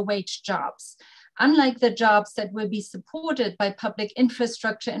in low-wage jobs. Unlike the jobs that will be supported by public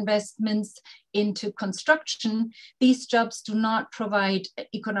infrastructure investments into construction, these jobs do not provide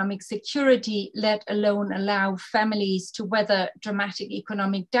economic security, let alone allow families to weather dramatic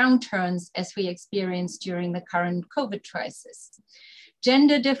economic downturns as we experienced during the current COVID crisis.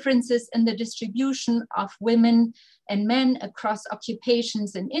 Gender differences in the distribution of women and men across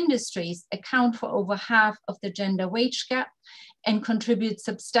occupations and industries account for over half of the gender wage gap and contribute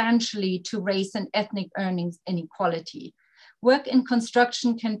substantially to race and ethnic earnings inequality. Work in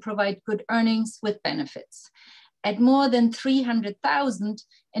construction can provide good earnings with benefits. At more than 300,000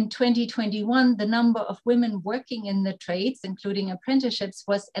 in 2021, the number of women working in the trades, including apprenticeships,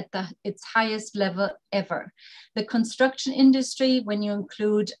 was at its highest level ever. The construction industry, when you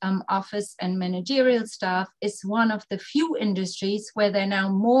include office and managerial staff, is one of the few industries where there are now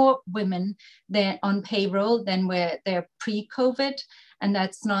more women there on payroll than where they're pre-COVID. And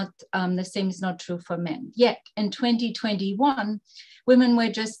that's not, the same is not true for men. Yet in 2021, women were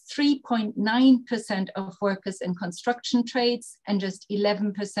just 3.9% of workers in construction trades and just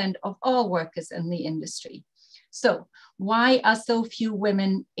 11% of all workers in the industry. So why are so few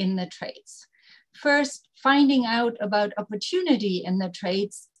women in the trades? First, finding out about opportunity in the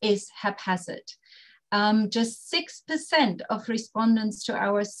trades is haphazard. Just 6% of respondents to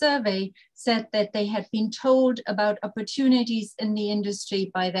our survey said that they had been told about opportunities in the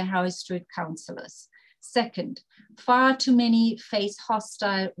industry by their high street counselors. Second, far too many face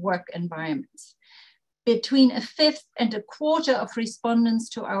hostile work environments. Between a fifth and a quarter of respondents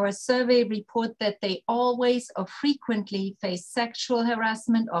to our survey report that they always or frequently face sexual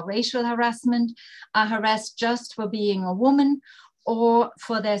harassment or racial harassment, are harassed just for being a woman, or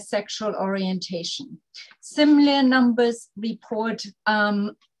for their sexual orientation. Similar numbers report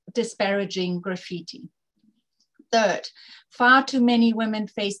disparaging graffiti. Third, far too many women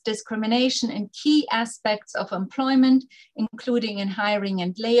face discrimination in key aspects of employment, including in hiring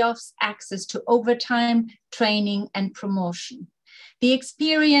and layoffs, access to overtime, training, and promotion. The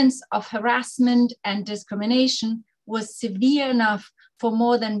experience of harassment and discrimination was severe enough for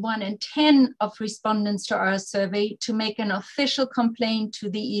more than 1 in 10 of respondents to our survey to make an official complaint to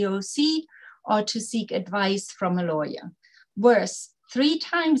the EEOC or to seek advice from a lawyer. Worse, 3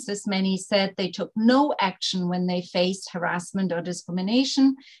 times as many said they took no action when they faced harassment or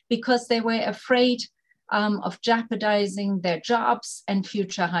discrimination because they were afraid of jeopardizing their jobs and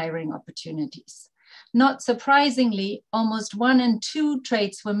future hiring opportunities. Not surprisingly, almost 1 in 2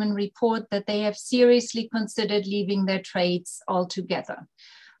 tradeswomen report that they have seriously considered leaving their trades altogether.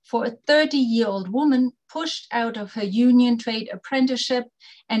 For a 30-year-old woman pushed out of her union trade apprenticeship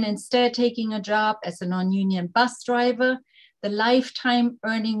and instead taking a job as a non-union bus driver, the lifetime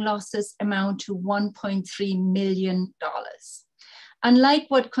earning losses amount to $1.3 million. Unlike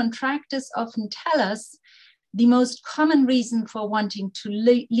what contractors often tell us, the most common reason for wanting to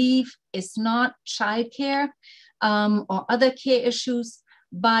leave is not childcare or other care issues,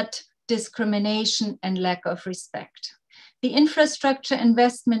 but discrimination and lack of respect. The Infrastructure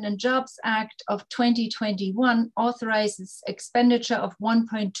Investment and Jobs Act of 2021 authorizes expenditure of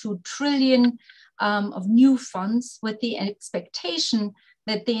 1.2 trillion of new funds with the expectation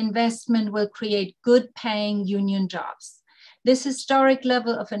that the investment will create good paying union jobs. This historic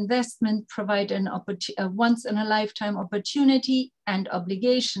level of investment provides a once in a lifetime opportunity and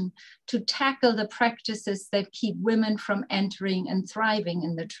obligation to tackle the practices that keep women from entering and thriving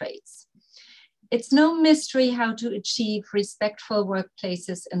in the trades. It's no mystery how to achieve respectful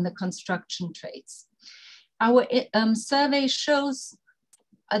workplaces in the construction trades. Our survey shows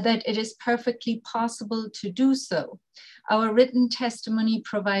that it is perfectly possible to do so. Our written testimony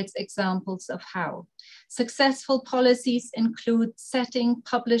provides examples of how. Successful policies include setting,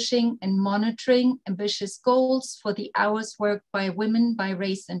 publishing, and monitoring ambitious goals for the hours worked by women by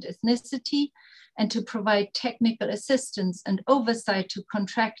race and ethnicity, and to provide technical assistance and oversight to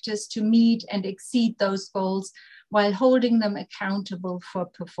contractors to meet and exceed those goals while holding them accountable for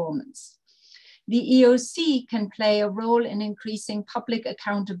performance. The EEOC can play a role in increasing public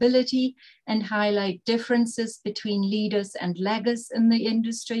accountability and highlight differences between leaders and laggers in the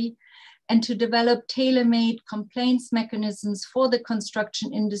industry, and to develop tailor-made complaints mechanisms for the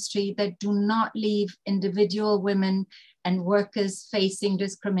construction industry that do not leave individual women and workers facing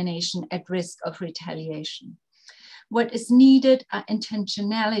discrimination at risk of retaliation. What is needed are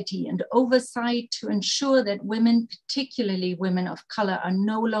intentionality and oversight to ensure that women, particularly women of color, are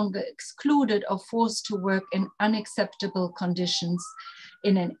no longer excluded or forced to work in unacceptable conditions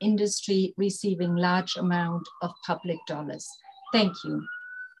in an industry receiving large amount of public dollars. Thank you.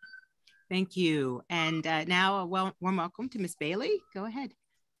 Thank you. And now a warm welcome to Ms. Bailey. Go ahead.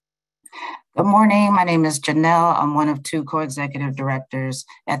 Good morning. My name is Janelle. I'm one of 2 co-executive directors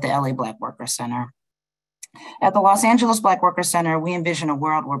at the LA Black Worker Center. At the Los Angeles Black Worker Center, we envision a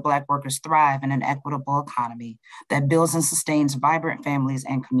world where Black workers thrive in an equitable economy that builds and sustains vibrant families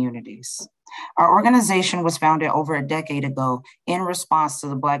and communities. Our organization was founded over a decade ago in response to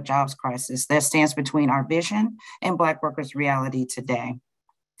the Black jobs crisis that stands between our vision and Black workers' reality today.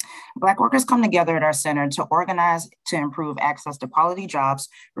 Black workers come together at our center to organize to improve access to quality jobs,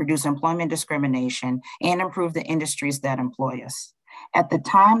 reduce employment discrimination, and improve the industries that employ us. At the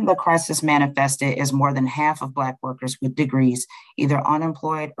time the crisis manifested as more than half of Black workers with degrees either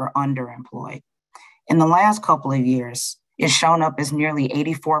unemployed or underemployed. In the last couple of years, it's shown up as nearly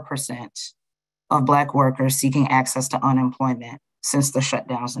 84% of Black workers seeking access to unemployment since the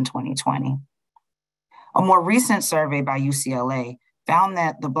shutdowns in 2020. A more recent survey by UCLA found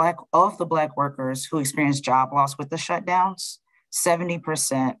that the Black workers who experienced job loss with the shutdowns,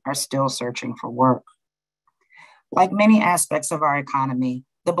 70% are still searching for work. Like many aspects of our economy,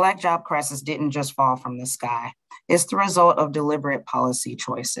 the Black job crisis didn't just fall from the sky. It's the result of deliberate policy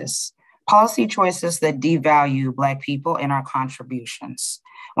choices that devalue Black people and our contributions.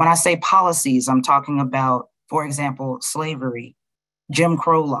 When I say policies, I'm talking about, for example, slavery, Jim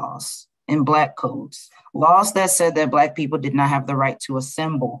Crow laws, and Black codes, laws that said that Black people did not have the right to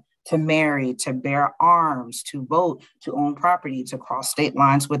assemble, to marry, to bear arms, to vote, to own property, to cross state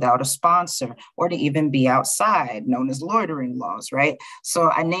lines without a sponsor, or to even be outside, known as loitering laws, right?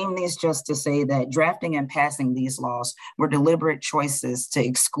 So I name these just to say that drafting and passing these laws were deliberate choices to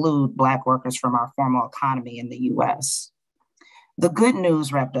exclude Black workers from our formal economy in the US. The good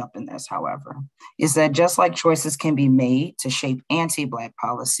news wrapped up in this, however, is that just like choices can be made to shape anti-Black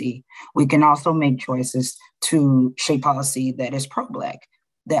policy, we can also make choices to shape policy that is pro-Black,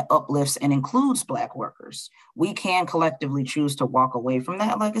 that uplifts and includes Black workers. We can collectively choose to walk away from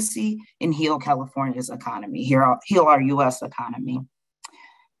that legacy and heal California's economy, heal our US economy.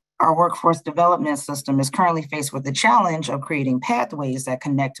 Our workforce development system is currently faced with the challenge of creating pathways that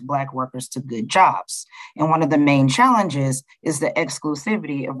connect Black workers to good jobs. And one of the main challenges is the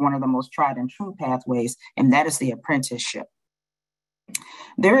exclusivity of one of the most tried and true pathways, and that is the apprenticeship.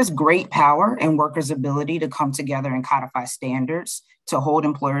 There is great power in workers' ability to come together and codify standards, to hold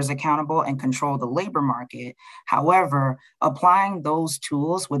employers accountable and control the labor market. However, applying those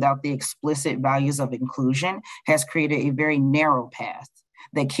tools without the explicit values of inclusion has created a very narrow path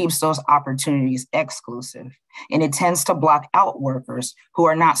that keeps those opportunities exclusive. And it tends to block out workers who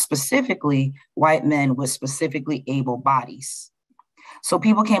are not specifically white men with specifically able bodies. So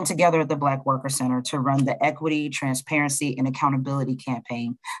people came together at the Black Worker Center to run the Equity, Transparency, and Accountability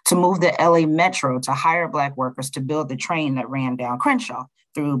campaign to move the LA Metro to hire Black workers to build the train that ran down Crenshaw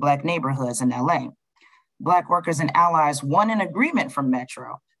through Black neighborhoods in LA. Black workers and allies won an agreement from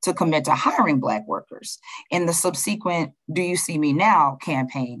Metro to commit to hiring Black workers. And the subsequent Do You See Me Now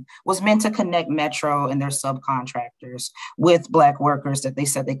campaign was meant to connect Metro and their subcontractors with Black workers that they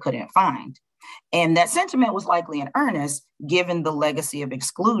said they couldn't find. And that sentiment was likely in earnest, given the legacy of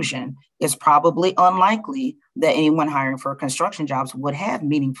exclusion. It's probably unlikely that anyone hiring for construction jobs would have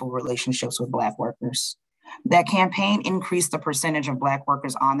meaningful relationships with Black workers. That campaign increased the percentage of Black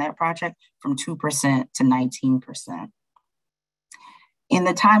workers on that project from 2% to 19%. In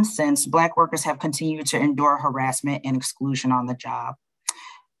the time since, Black workers have continued to endure harassment and exclusion on the job.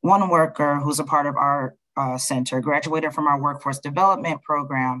 One worker who's a part of our center graduated from our workforce development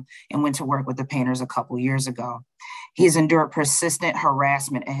program and went to work with the painters a couple years ago. He has endured persistent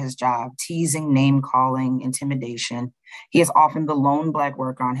harassment at his job, teasing, name calling, intimidation. He is often the lone Black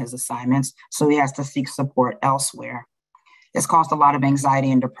worker on his assignments, so he has to seek support elsewhere. It's caused a lot of anxiety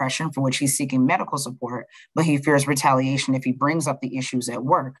and depression, for which he's seeking medical support, but he fears retaliation if he brings up the issues at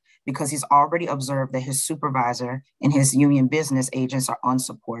work because he's already observed that his supervisor and his union business agents are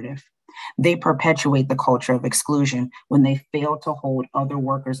unsupportive. They perpetuate the culture of exclusion when they fail to hold other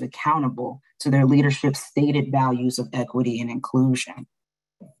workers accountable to their leadership's stated values of equity and inclusion.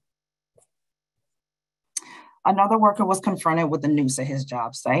 Another worker was confronted with a noose at his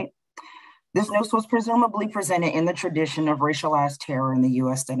job site. This noose was presumably presented in the tradition of racialized terror in the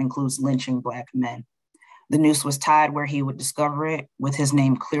US that includes lynching Black men. The noose was tied where he would discover it with his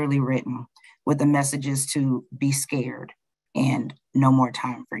name clearly written, with the messages to be scared and no more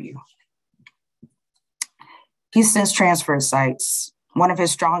time for you. He's since transferred sites. One of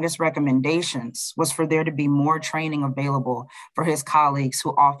his strongest recommendations was for there to be more training available for his colleagues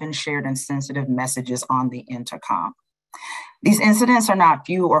who often shared insensitive messages on the intercom. These incidents are not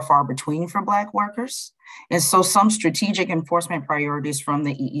few or far between for Black workers, and so some strategic enforcement priorities from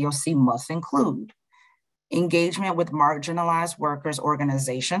the EEOC must include engagement with marginalized workers'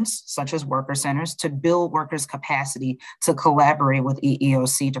 organizations, such as worker centers, to build workers' capacity to collaborate with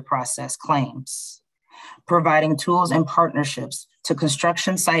EEOC to process claims, providing tools and partnerships to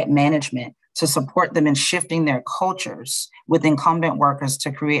construction site management to support them in shifting their cultures with incumbent workers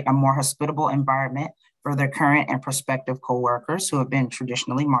to create a more hospitable environment for their current and prospective coworkers who have been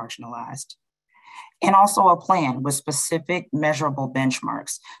traditionally marginalized. and also a plan with specific measurable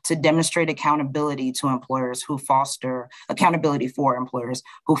benchmarks to demonstrate accountability for employers who foster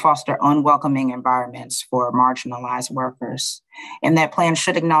unwelcoming environments for marginalized workers. And that plan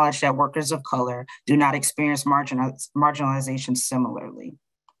should acknowledge that workers of color do not experience marginalization similarly.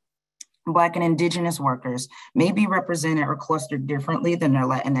 Black and Indigenous workers may be represented or clustered differently than their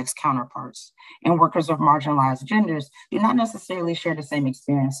Latinx counterparts, and workers of marginalized genders do not necessarily share the same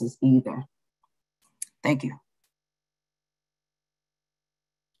experiences either. Thank you.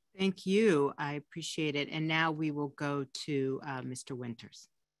 Thank you. I appreciate it. And now we will go to Mr. Winters.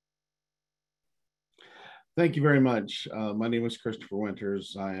 Thank you very much. My name is Christopher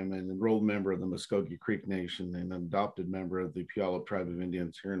Winters. I am an enrolled member of the Muskogee Creek Nation and an adopted member of the Puyallup Tribe of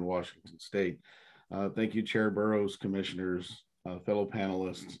Indians here in Washington State. Thank you, Chair Burrows, commissioners, fellow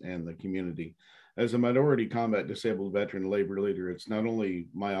panelists, and the community. As a minority combat disabled veteran labor leader, it's not only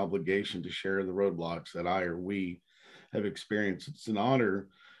my obligation to share the roadblocks that I or we have experienced, it's an honor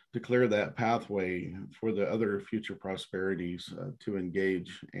to clear that pathway for the other future prosperities to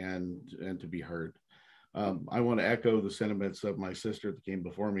engage and to be heard. I want to echo the sentiments of my sister that came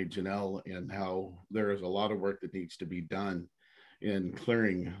before me, Janelle, and how there is a lot of work that needs to be done in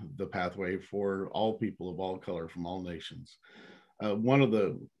clearing the pathway for all people of all color from all nations. One of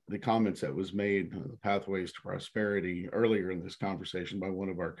the comments that was made, the pathways to prosperity, earlier in this conversation by one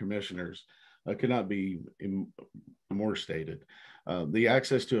of our commissioners, could not be more stated. The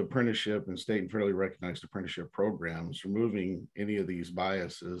access to apprenticeship and state and federally recognized apprenticeship programs, removing any of these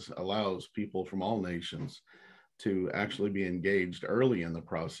biases, allows people from all nations to actually be engaged early in the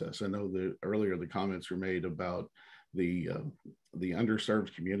process. I know that earlier the comments were made about the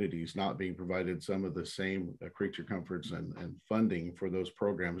underserved communities not being provided some of the same creature comforts and funding for those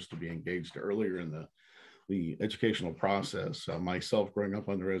programs to be engaged earlier in the educational process. Myself growing up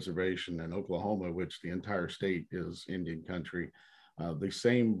on the reservation in Oklahoma, which the entire state is Indian country, the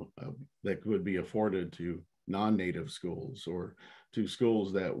same that would be afforded to non-native schools or to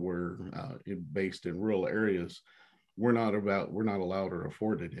schools that were based in rural areas, we're not allowed or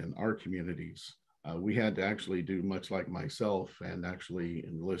afforded in our communities. We had to actually do much like myself and actually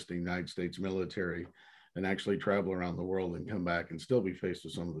enlist the United States military and actually travel around the world and come back and still be faced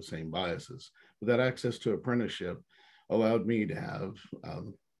with some of the same biases. But that access to apprenticeship allowed me to have,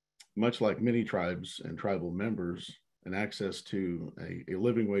 much like many tribes and tribal members, an access to a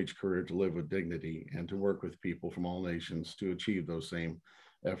living wage career to live with dignity and to work with people from all nations to achieve those same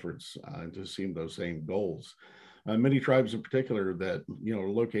efforts and to achieve those same goals. Many tribes in particular that are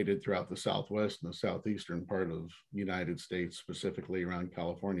located throughout the Southwest and the Southeastern part of the United States, specifically around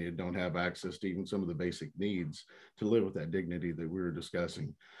California, don't have access to even some of the basic needs to live with that dignity that we were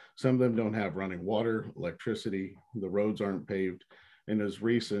discussing. Some of them don't have running water, electricity, the roads aren't paved. And as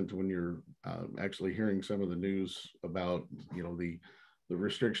recent, when you're actually hearing some of the news about, the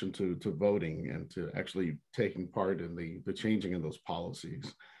restriction to voting and to actually taking part in the changing of those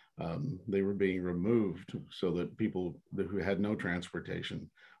policies, they were being removed so that people who had no transportation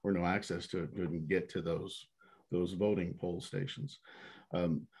or no access to it couldn't get to those voting poll stations.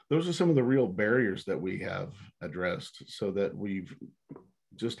 Those are some of the real barriers that we have addressed so that we've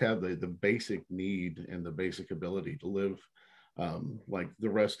just have the basic need and the basic ability to live like the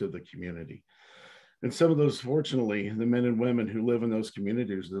rest of the community. And some of those, fortunately, the men and women who live in those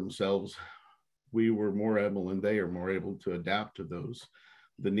communities themselves, we were more able and they are more able to adapt to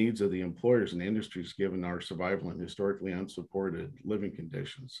the needs of the employers and the industries given our survival and historically unsupported living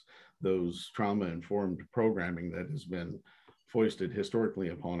conditions, those trauma-informed programming that has been foisted historically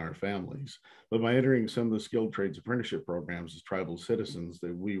upon our families. But by entering some of the skilled trades apprenticeship programs as tribal citizens,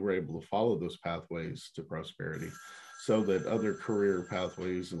 that we were able to follow those pathways to prosperity so that other career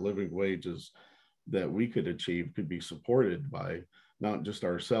pathways and living wages that we could achieve could be supported by not just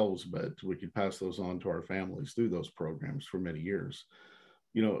ourselves, but we could pass those on to our families through those programs for many years.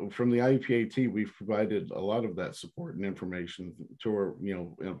 From the IUPAT, we've provided a lot of that support and information to our,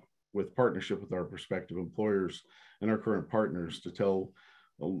 with partnership with our prospective employers and our current partners to tell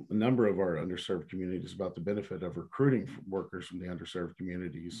a number of our underserved communities about the benefit of recruiting workers from the underserved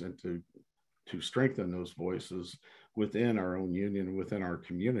communities and to strengthen those voices within our own union, within our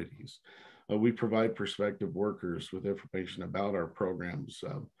communities. We provide prospective workers with information about our programs.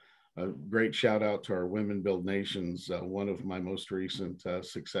 A great shout out to our Women Build Nations. One of my most recent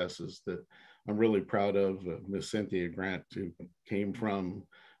successes that I'm really proud of, Miss Cynthia Grant, who came from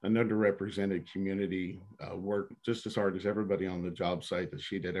an underrepresented community, worked just as hard as everybody on the job site that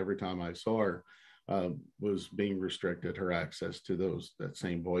she did. Every time I saw her, was being restricted her access to that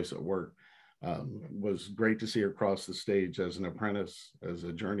same voice at work. Was great to see her cross the stage as an apprentice, as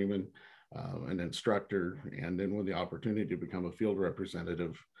a journeyman, an instructor, and then with the opportunity to become a field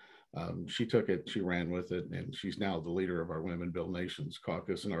representative, she took it, she ran with it, and she's now the leader of our Women Build Nations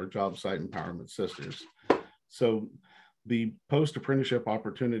caucus and our job site empowerment sisters. So the post-apprenticeship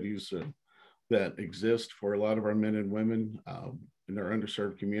opportunities that exist for a lot of our men and women in our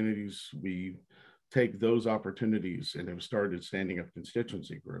underserved communities, we take those opportunities and have started standing up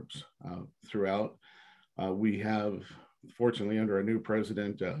constituency groups throughout. We have, fortunately, under our new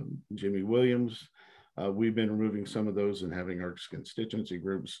president, Jimmy Williams, we've been removing some of those and having our constituency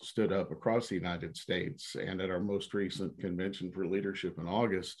groups stood up across the United States. And at our most recent convention for leadership in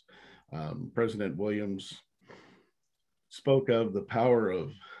August, President Williams spoke of the power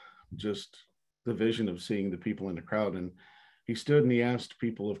of just the vision of seeing the people in the crowd. And he stood and he asked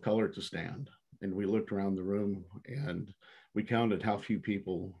people of color to stand. And we looked around the room and we counted how few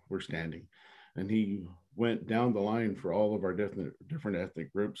people were standing. And he went down the line for all of our different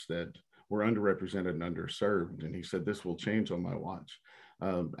ethnic groups that were underrepresented and underserved. And he said, this will change on my watch.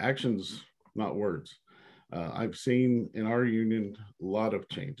 Actions, not words. I've seen in our union a lot of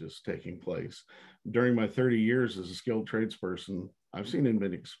changes taking place. During my 30 years as a skilled tradesperson, I've seen and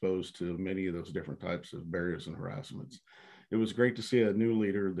been exposed to many of those different types of barriers and harassments. It was great to see a new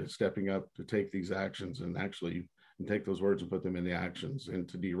leader that's stepping up to take these actions and actually take those words and put them into actions and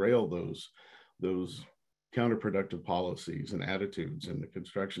to derail those counterproductive policies and attitudes in the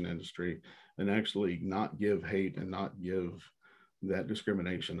construction industry and actually not give hate and not give that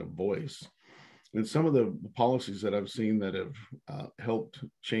discrimination a voice. And some of the policies that I've seen that have helped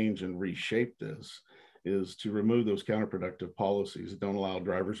change and reshape this is to remove those counterproductive policies that don't allow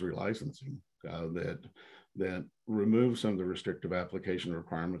driver's relicensing, that remove some of the restrictive application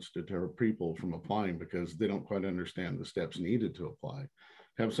requirements to deter people from applying because they don't quite understand the steps needed to apply.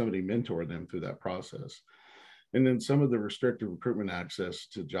 Have somebody mentor them through that process. And then some of the restrictive recruitment access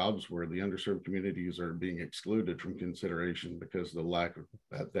to jobs where the underserved communities are being excluded from consideration because of the lack of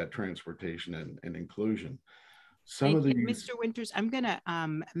that transportation and inclusion. Mr. Winters, I'm gonna,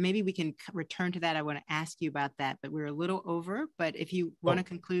 maybe we can return to that. I wanna ask you about that, but we're a little over, but if you wanna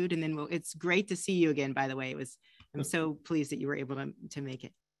conclude and then it's great to see you again, by the way. I'm so pleased that you were able to make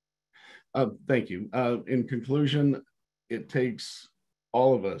it. Thank you. In conclusion, it takes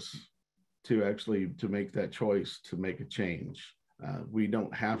all of us to make that choice, to make a change. We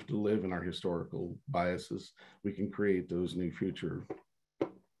don't have to live in our historical biases. We can create those new future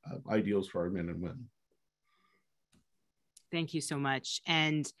ideals for our men and women. Thank you so much.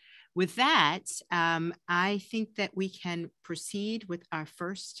 And with that, I think that we can proceed with our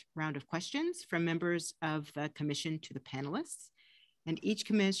first round of questions from members of the commission to the panelists. And each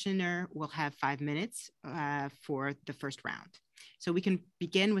commissioner will have 5 minutes for the first round. So we can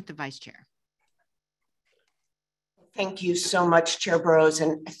begin with the vice chair. Thank you so much, Chair Burrows,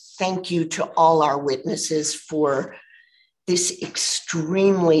 and thank you to all our witnesses for this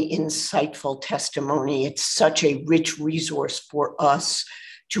extremely insightful testimony. It's such a rich resource for us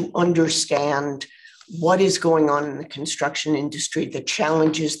to understand what is going on in the construction industry, the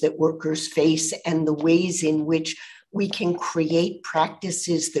challenges that workers face, and the ways in which we can create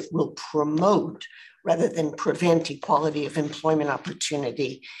practices that will promote rather than prevent equality of employment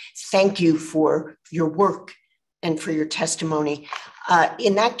opportunity. Thank you for your work and for your testimony.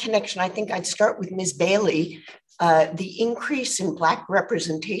 In that connection, I think I'd start with Ms. Bailey. The increase in Black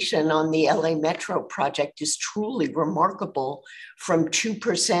representation on the LA Metro project is truly remarkable, from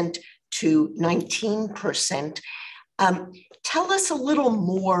 2% to 19%. Tell us a little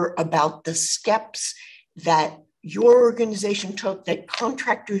more about the steps that your organization took, that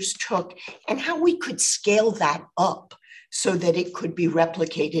contractors took, and how we could scale that up so that it could be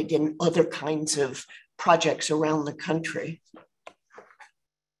replicated in other kinds of projects around the country.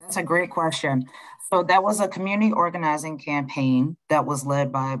 That's a great question. So that was a community organizing campaign that was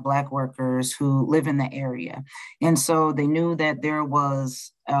led by Black workers who live in the area. And so they knew that there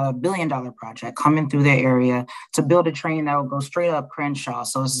was a $1 billion project coming through their area to build a train that would go straight up Crenshaw.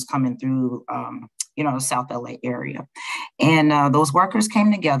 So this is coming through, the South LA area. And those workers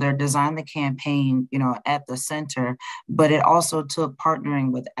came together, designed the campaign, at the center, but it also took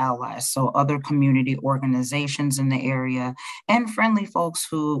partnering with allies. So other community organizations in the area and friendly folks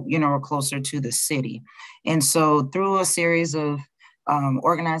who, were closer to the city. And so through a series of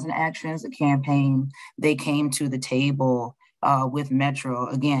organizing actions, a campaign, they came to the table with Metro,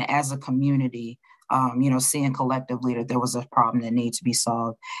 again, as a community, seeing collectively that there was a problem that needed to be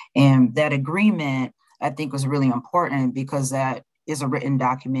solved. And that agreement, I think, was really important because that is a written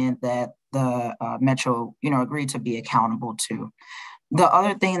document that the Metro, agreed to be accountable to. The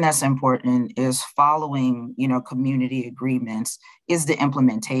other thing that's important is following, community agreements is the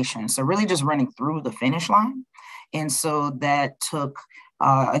implementation. So really just running through the finish line. And so that took,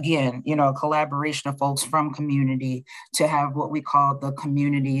 again, a collaboration of folks from community to have what we call the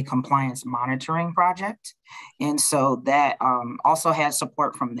Community Compliance Monitoring Project. And so that also had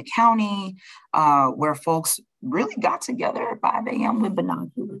support from the county, where folks really got together at 5 a.m. with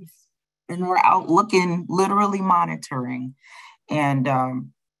binoculars and we're out looking, literally monitoring. And,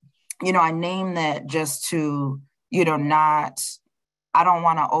 I name that just to, I don't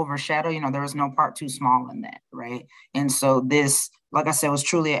want to overshadow, there was no part too small in that, right? And so this, like I said, was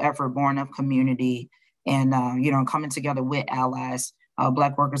truly an effort born of community and, coming together with allies.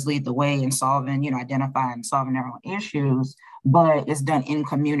 Black workers lead the way in solving, identifying and solving their own issues, but it's done in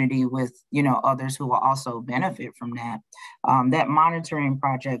community with, others who will also benefit from that. That monitoring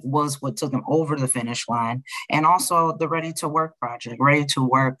project was what took them over the finish line. And also the Ready to Work project. Ready to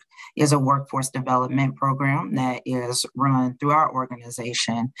Work is a workforce development program that is run through our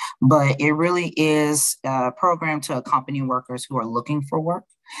organization, but it really is a program to accompany workers who are looking for work.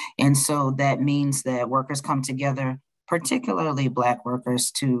 And so that means that workers come together, particularly Black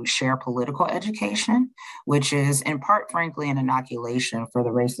workers, to share political education, which is in part, frankly, an inoculation for the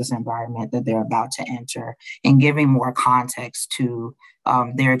racist environment that they're about to enter and giving more context to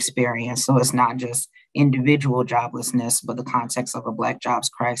their experience. So it's not just individual joblessness, but the context of a Black jobs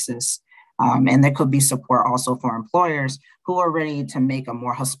crisis. And there could be support also for employers who are ready to make a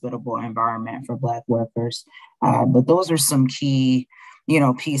more hospitable environment for Black workers. But those are some key,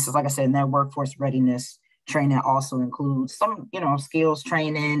 pieces. Like I said, in that workforce readiness training also includes some, skills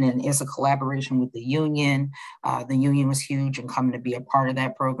training, and it's a collaboration with the union. The union was huge in coming to be a part of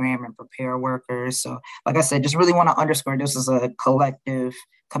that program and prepare workers. So like I said, just really want to underscore this is a collective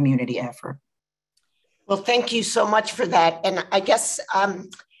community effort. Well, thank you so much for that. And I guess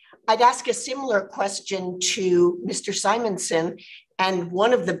I'd ask a similar question to Mr. Simonson. And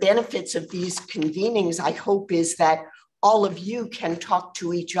one of the benefits of these convenings, I hope, is that all of you can talk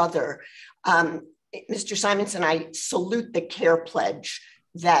to each other. Mr. Simonson, I salute the care pledge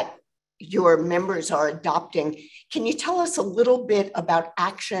that your members are adopting. Can you tell us a little bit about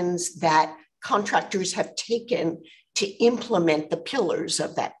actions that contractors have taken to implement the pillars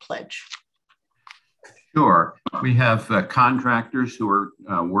of that pledge? Sure. We have contractors who are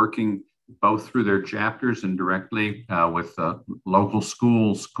working both through their chapters and directly with local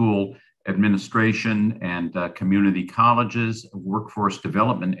schools, school administration, and community colleges, workforce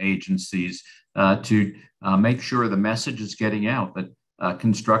development agencies to make sure the message is getting out that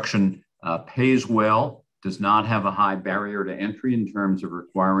construction pays well, does not have a high barrier to entry in terms of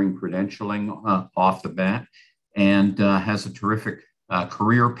requiring credentialing off the bat, and has a terrific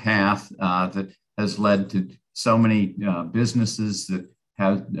career path that has led to so many businesses that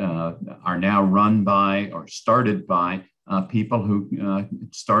are now run by or started by people who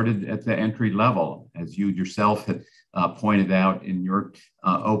started at the entry level, as you yourself had pointed out in your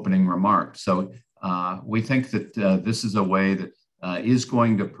opening remarks. So we think that this is a way that is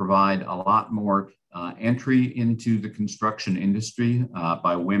going to provide a lot more entry into the construction industry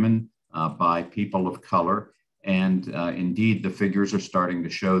by women, by people of color. And indeed, the figures are starting to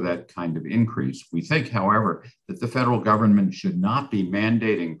show that kind of increase. We think, however, that the federal government should not be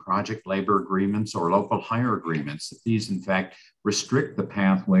mandating project labor agreements or local hire agreements, that these, in fact, restrict the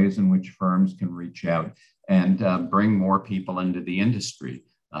pathways in which firms can reach out and bring more people into the industry.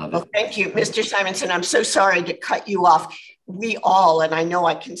 Well, thank you, Mr. Simonson. I'm so sorry to cut you off. We all, and I know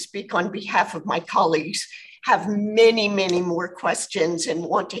I can speak on behalf of my colleagues, have many, many more questions and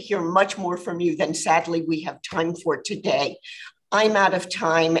want to hear much more from you than sadly we have time for today. I'm out of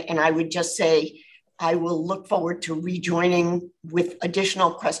time, and I would just say I will look forward to rejoining with additional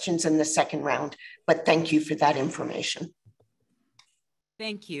questions in the second round, but thank you for that information.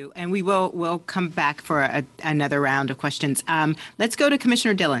 Thank you, and we'll come back for another round of questions. Let's go to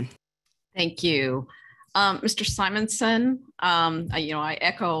Commissioner Dillon. Thank you. Mr. Simonson, I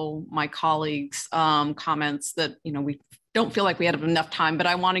echo my colleagues' comments that, we don't feel like we had enough time, but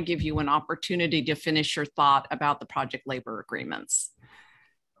I want to give you an opportunity to finish your thought about the project labor agreements.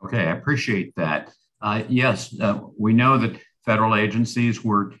 Okay, I appreciate that. Yes, we know that federal agencies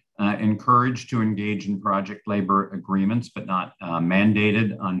were encouraged to engage in project labor agreements, but not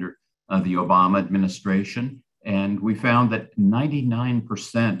mandated under the Obama administration. And we found that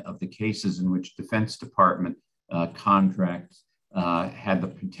 99% of the cases in which Defense Department contracts had the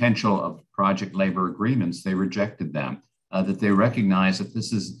potential of project labor agreements, they rejected them, that they recognize that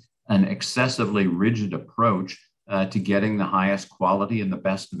this is an excessively rigid approach to getting the highest quality and the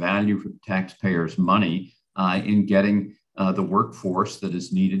best value for the taxpayers' money in getting the workforce that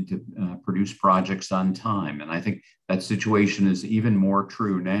is needed to produce projects on time. And I think that situation is even more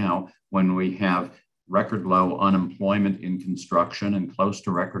true now when we have record low unemployment in construction and close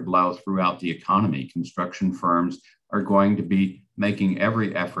to record low throughout the economy. Construction firms are going to be making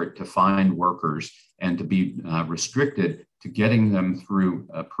every effort to find workers and to be restricted to getting them through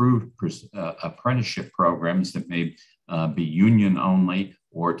approved apprenticeship programs that may be union only,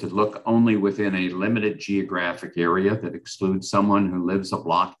 or to look only within a limited geographic area that excludes someone who lives a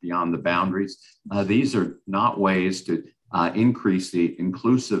block beyond the boundaries. These are not ways to increase the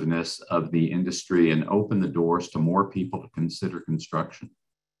inclusiveness of the industry and open the doors to more people to consider construction.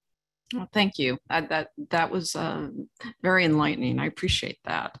 Well, thank you. That was very enlightening. I appreciate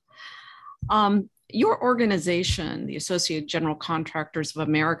that. Your organization, the Associated General Contractors of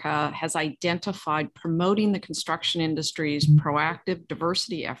America, has identified promoting the construction industry's proactive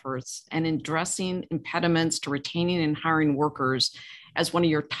diversity efforts and addressing impediments to retaining and hiring workers as one of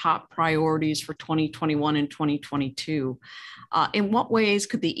your top priorities for 2021 and 2022. In what ways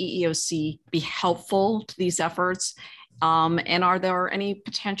could the EEOC be helpful to these efforts? And are there any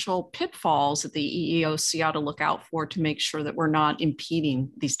potential pitfalls that the EEOC ought to look out for to make sure that we're not impeding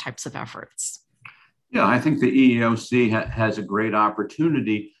these types of efforts? Yeah, I think the EEOC has a great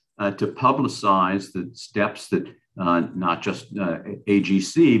opportunity to publicize the steps that not just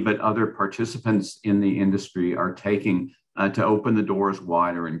AGC, but other participants in the industry are taking to open the doors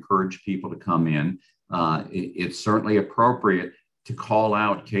wider, encourage people to come in. It's certainly appropriate to call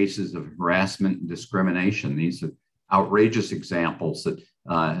out cases of harassment and discrimination. These are outrageous examples that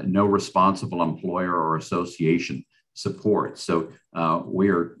no responsible employer or association supports. So we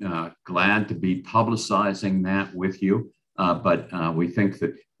are glad to be publicizing that with you, but we think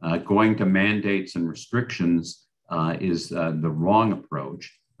that going to mandates and restrictions is the wrong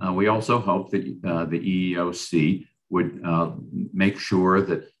approach. We also hope that the EEOC would make sure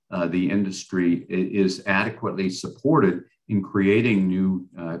that the industry is adequately supported in creating new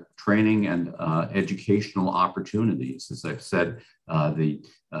training and educational opportunities. As I've said, the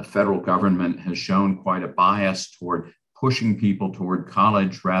federal government has shown quite a bias toward pushing people toward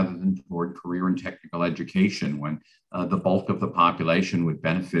college rather than toward career and technical education, when the bulk of the population would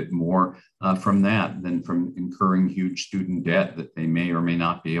benefit more from that than from incurring huge student debt that they may or may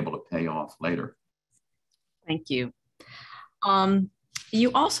not be able to pay off later. Thank you.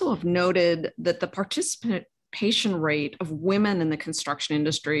 You also have noted that the participation rate of women in the construction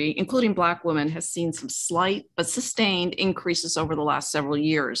industry, including Black women, has seen some slight but sustained increases over the last several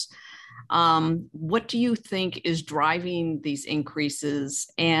years. What do you think is driving these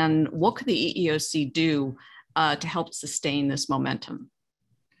increases, and what could the EEOC do to help sustain this momentum?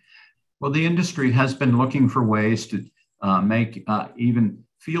 Well, the industry has been looking for ways to make even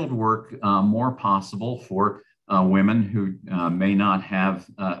field work more possible for women who may not have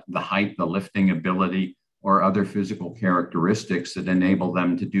the height, the lifting ability, or other physical characteristics that enable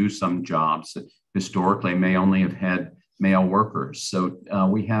them to do some jobs that historically may only have had male workers. So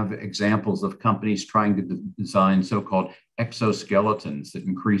we have examples of companies trying to design so-called exoskeletons that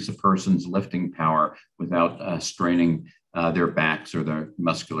increase a person's lifting power without straining their backs or their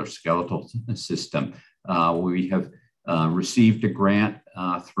musculoskeletal system. We have received a grant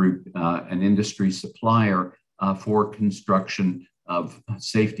through an industry supplier for construction of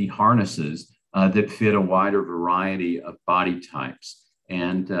safety harnesses that fit a wider variety of body types,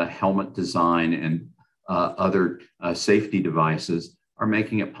 and helmet design and other safety devices are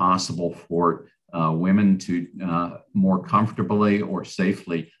making it possible for women to more comfortably or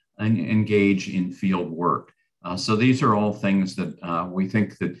safely engage in field work. So these are all things that we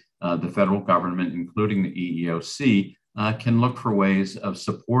think that the federal government, including the EEOC, can look for ways of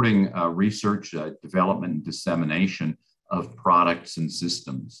supporting research, development, and dissemination of products and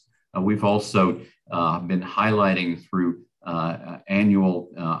systems. We've also been highlighting through annual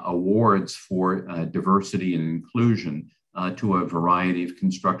awards for diversity and inclusion to a variety of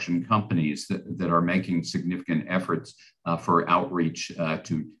construction companies that are making significant efforts for outreach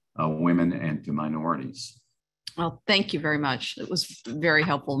to women and to minorities. Well, thank you very much. It was very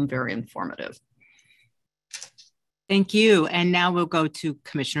helpful and very informative. Thank you. And now we'll go to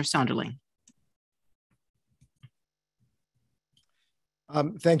Commissioner Sonderling.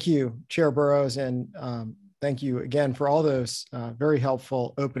 Thank you, Chair Burrows, and thank you again for all those very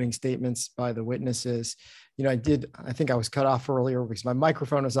helpful opening statements by the witnesses. You know, I think I was cut off earlier because my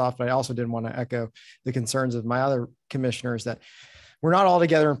microphone was off, but I also didn't want to echo the concerns of my other commissioners that we're not all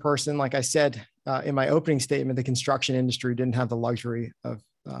together in person. Like I said in my opening statement, the construction industry didn't have the luxury of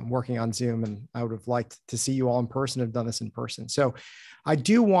working on Zoom, and I would have liked to see you all in person, have done this in person. So I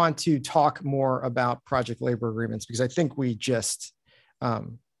do want to talk more about project labor agreements, because I think we just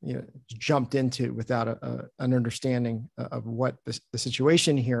jumped into without an understanding of what the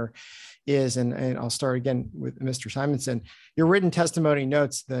situation here is. And I'll start again with Mr. Simonson. Your written testimony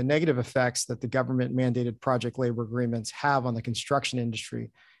notes the negative effects that the government mandated project labor agreements have on the construction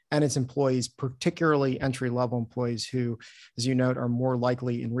industry and its employees, particularly entry-level employees who, as you note, are more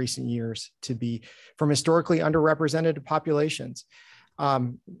likely in recent years to be from historically underrepresented populations.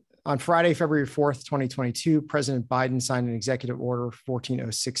 On Friday, February 4th, 2022, President Biden signed an executive order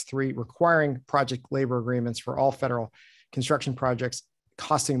 14063 requiring project labor agreements for all federal construction projects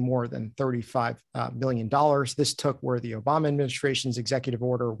costing more than $35 billion. This took where the Obama administration's executive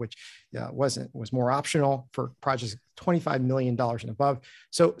order, which was more optional for projects $25 million and above.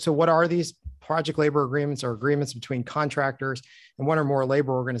 So what are these? Project labor agreements are agreements between contractors and one or more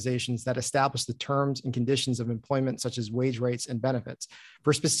labor organizations that establish the terms and conditions of employment, such as wage rates and benefits,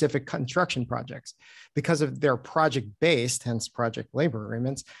 for specific construction projects. Because of their project-based, hence project labor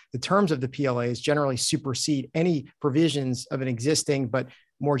agreements, the terms of the PLAs generally supersede any provisions of an existing, but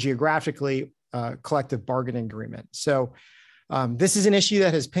more geographically, collective bargaining agreement. So this is an issue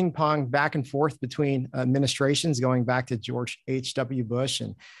that has ping-ponged back and forth between administrations, going back to George H.W. Bush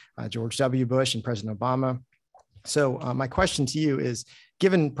and George W. Bush and President Obama. So my question to you is,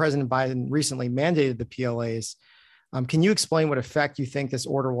 given President Biden recently mandated the PLAs, can you explain what effect you think this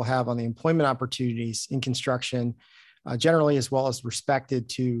order will have on the employment opportunities in construction generally, as well as respected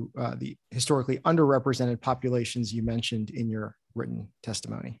to the historically underrepresented populations you mentioned in your written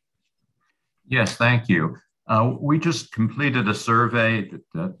testimony? Yes, thank you. We just completed a survey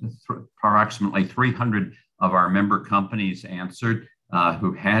that approximately 300 of our member companies answered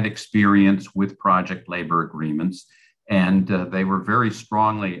who had experience with project labor agreements, and they were very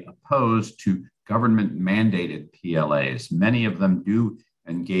strongly opposed to government mandated PLAs. Many of them do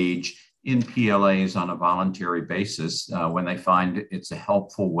engage in PLAs on a voluntary basis when they find it's a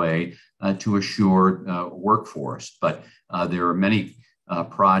helpful way to assure workforce. But there are many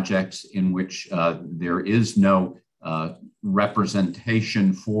projects in which there is no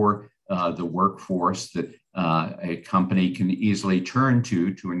representation for the workforce that a company can easily turn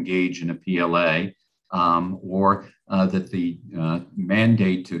to engage in a PLA, or that the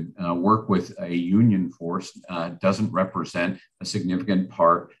mandate to work with a union force doesn't represent a significant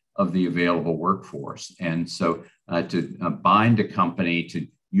part of the available workforce. And so to bind a company to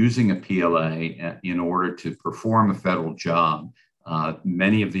using a PLA in order to perform a federal job,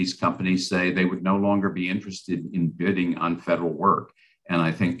 many of these companies say they would no longer be interested in bidding on federal work. And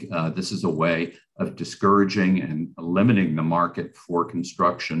I think this is a way of discouraging and limiting the market for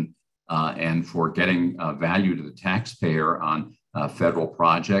construction and for getting value to the taxpayer on federal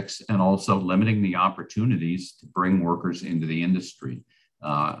projects, and also limiting the opportunities to bring workers into the industry.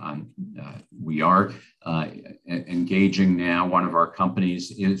 We are engaging now. One of our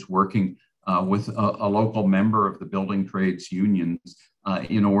companies is working with a local member of the building trades unions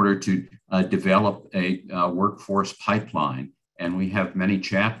in order to develop a workforce pipeline. And we have many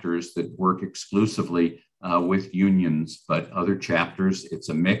chapters that work exclusively with unions, but other chapters, it's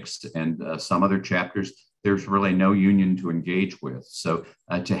a mix, and some other chapters, there's really no union to engage with. So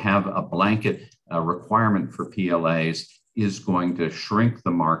to have a blanket requirement for PLAs is going to shrink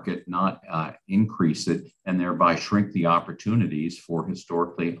the market, not increase it, and thereby shrink the opportunities for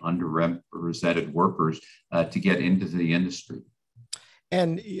historically underrepresented workers to get into the industry.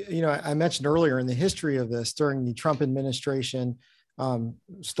 And, you know, I mentioned earlier in the history of this, during the Trump administration,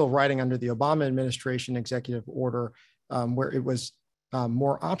 still writing under the Obama administration executive order, where it was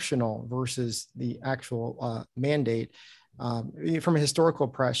more optional versus the actual mandate. From a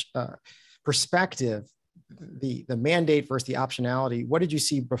historical perspective, the mandate versus the optionality, what did you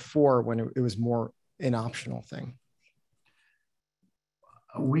see before when it was more an optional thing?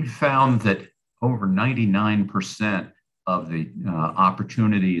 We found that over 99% of the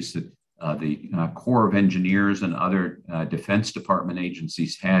opportunities that the Corps of Engineers and other Defense Department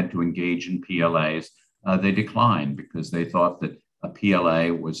agencies had to engage in PLAs, they declined because they thought that a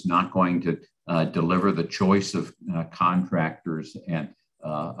PLA was not going to deliver the choice of contractors and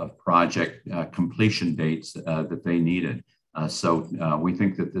of project completion dates that they needed. So we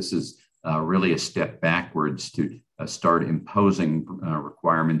think that this is really a step backwards to start imposing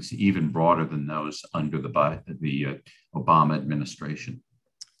requirements even broader than those under the Obama administration.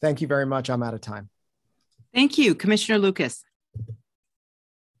 Thank you very much. I'm out of time. Thank you, Commissioner Lucas.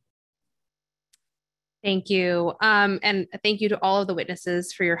 Thank you. And thank you to all of the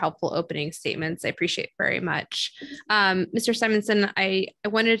witnesses for your helpful opening statements. I appreciate it very much. Mr. Simonson, I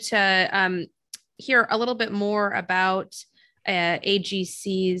wanted to hear a little bit more about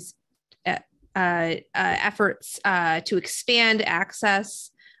AGC's efforts to expand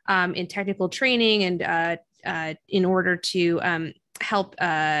access in technical training and in order to help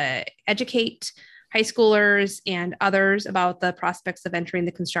educate high schoolers and others about the prospects of entering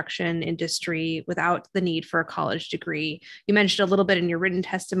the construction industry without the need for a college degree. You mentioned a little bit in your written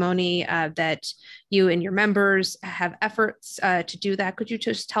testimony that you and your members have efforts to do that. Could you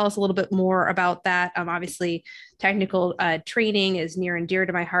just tell us a little bit more about that? Obviously, technical training is near and dear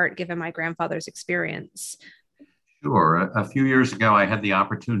to my heart, given my grandfather's experience. Sure. A few years ago, I had the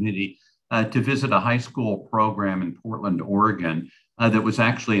opportunity to visit a high school program in Portland, Oregon, that was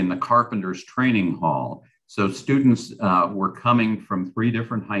actually in the Carpenters Training Hall. So students were coming from 3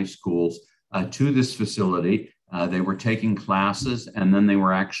 different high schools to this facility. They were taking classes, and then they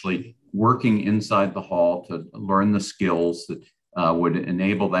were actually working inside the hall to learn the skills that would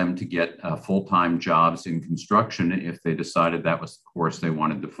enable them to get full-time jobs in construction if they decided that was the course they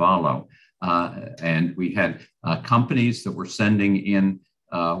wanted to follow. And we had companies that were sending in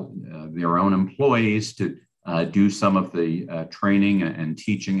their own employees to do some of the training and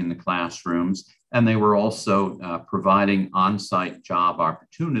teaching in the classrooms. And they were also providing on-site job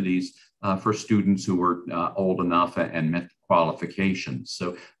opportunities for students who were old enough and met the qualifications.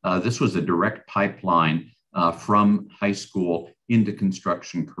 So this was a direct pipeline from high school into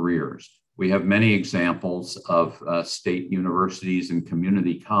construction careers. We have many examples of state universities and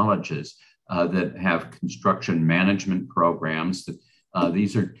community colleges that have construction management programs.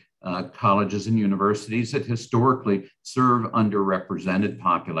 These are colleges and universities that historically serve underrepresented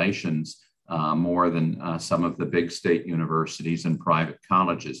populations more than some of the big state universities and private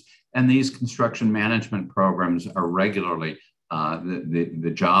colleges. And these construction management programs are regularly,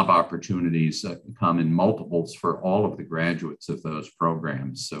 the job opportunities come in multiples for all of the graduates of those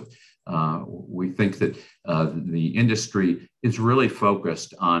programs. So we think that the industry is really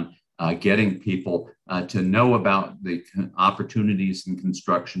focused on getting people to know about the opportunities in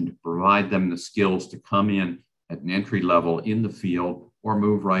construction, to provide them the skills to come in at an entry level in the field or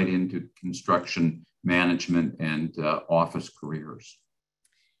move right into construction management and office careers.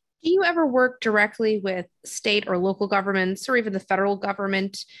 Do you ever work directly with state or local governments or even the federal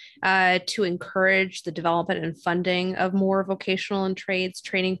government to encourage the development and funding of more vocational and trades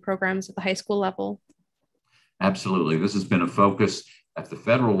training programs at the high school level? Absolutely. This has been a focus at the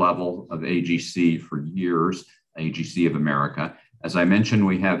federal level of AGC for years, AGC of America. As I mentioned,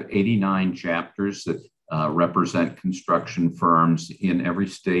 we have 89 chapters that represent construction firms in every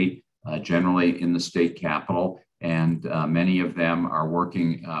state, generally in the state capital. And many of them are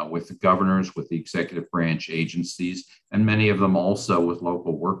working with the governors, with the executive branch agencies, and many of them also with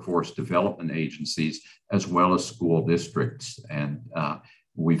local workforce development agencies, as well as school districts. And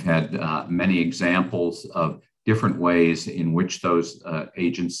we've had many examples of different ways in which those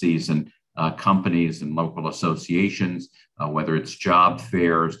agencies and companies and local associations, whether it's job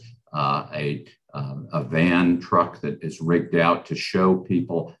fairs, a van truck that is rigged out to show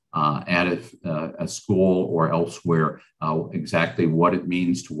people at a school or elsewhere exactly what it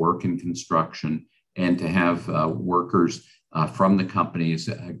means to work in construction, and to have workers from the companies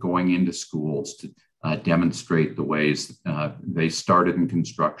going into schools to demonstrate the ways they started in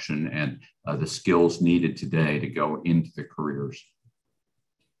construction and the skills needed today to go into the careers.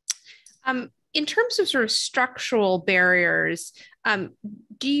 In terms of sort of structural barriers, are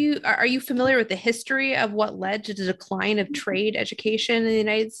you familiar with the history of what led to the decline of trade education in the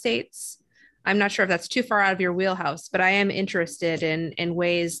United States? I'm not sure if that's too far out of your wheelhouse, but I am interested in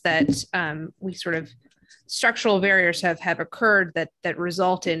ways that structural barriers have occurred that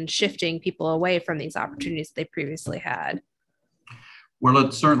result in shifting people away from these opportunities they previously had. Well,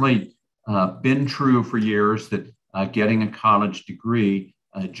 it's certainly been true for years that getting a college degree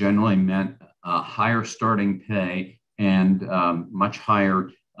generally meant higher starting pay and much higher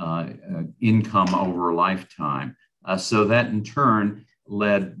income over a lifetime. So that in turn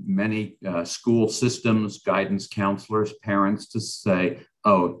led many school systems, guidance counselors, parents to say,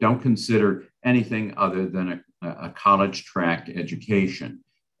 oh, don't consider anything other than a college track education.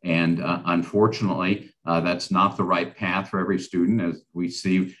 And unfortunately, that's not the right path for every student, as we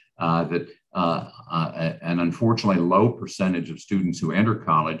see that an unfortunately low percentage of students who enter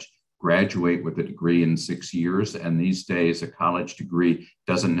college graduate with a degree in 6 years. And these days, a college degree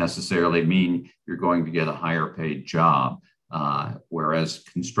doesn't necessarily mean you're going to get a higher paid job. Whereas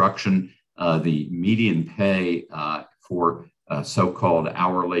construction, the median pay for so-called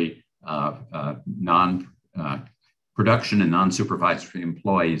hourly non-production and non-supervisory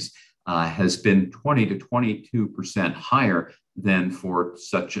employees has been 20 to 22% higher than for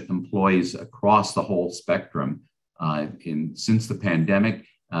such employees across the whole spectrum. Since the pandemic,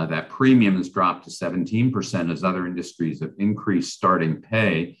 that premium has dropped to 17% as other industries have increased starting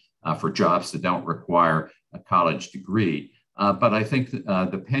pay for jobs that don't require a college degree. But I think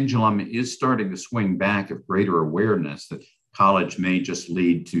the pendulum is starting to swing back of greater awareness that college may just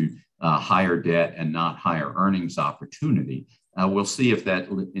lead to higher debt and not higher earnings opportunity. We'll see if that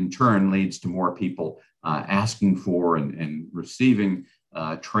in turn leads to more people asking for and receiving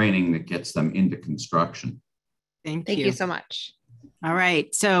training that gets them into construction. Thank you so much. All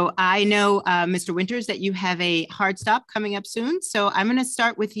right. So I know, Mr. Winters, that you have a hard stop coming up soon. So I'm going to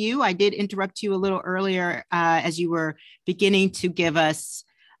start with you. I did interrupt you a little earlier as you were beginning to give us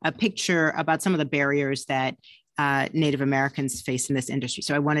a picture about some of the barriers that Native Americans face in this industry.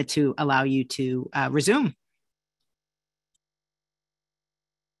 So I wanted to allow you to resume.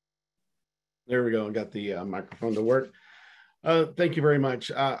 There we go. I got the microphone to work. Thank you very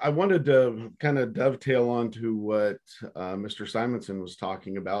much. I wanted to kind of dovetail onto what Mr. Simonson was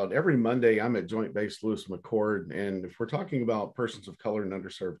talking about. Every Monday, I'm at Joint Base Lewis McChord, and if we're talking about persons of color and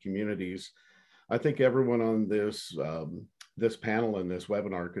underserved communities, I think everyone on this this panel and this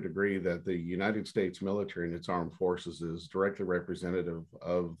webinar could agree that the United States military and its armed forces is directly representative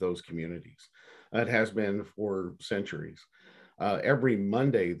of those communities. It has been for centuries. Every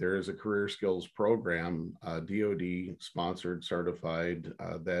Monday, there is a career skills program, DoD sponsored, certified,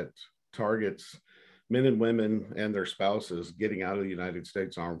 that targets men and women and their spouses getting out of the United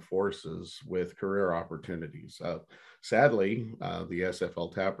States Armed Forces with career opportunities. Sadly, the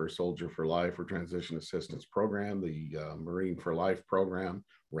SFL TAPR Soldier for Life or Transition Assistance Program, the Marine for Life program,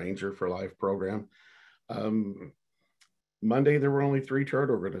 Ranger for Life program, Monday, there were only 3 chart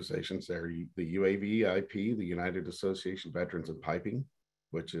organizations there, the UAVIP, the United Association of Veterans in Piping,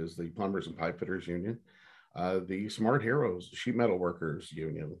 which is the Plumbers and Pipe Fitters Union, the Smart Heroes Sheet Metal Workers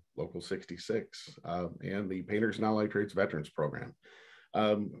Union, Local 66, and the Painters and Allied Trades Veterans Program.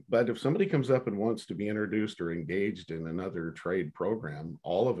 But if somebody comes up and wants to be introduced or engaged in another trade program,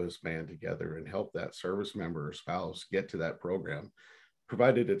 all of us band together and help that service member or spouse get to that program,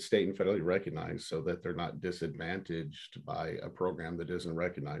 provided it's state and federally recognized so that they're not disadvantaged by a program that isn't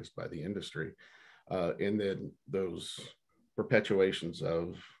recognized by the industry. And then those perpetuations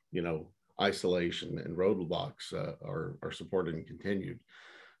of, isolation and roadblocks are supported and continued.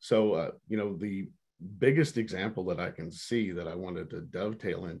 So, the biggest example that I can see that I wanted to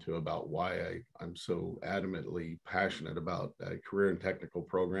dovetail into about why I'm so adamantly passionate about career and technical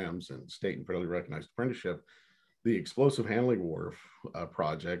programs and state and federally recognized apprenticeship, the Explosive Handling Wharf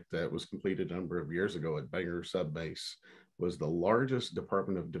project that was completed a number of years ago at Bangor Sub Base was the largest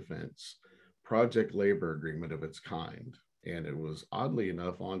Department of Defense project labor agreement of its kind. And it was oddly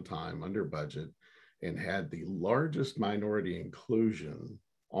enough on time, under budget, and had the largest minority inclusion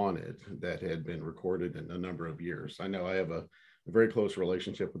on it that had been recorded in a number of years. I know I have a very close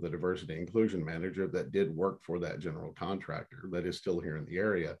relationship with the diversity inclusion manager that did work for that general contractor that is still here in the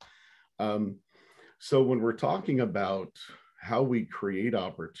area. So when we're talking about how we create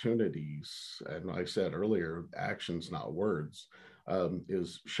opportunities, and I said earlier, actions, not words,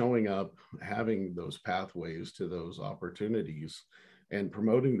 is showing up, having those pathways to those opportunities and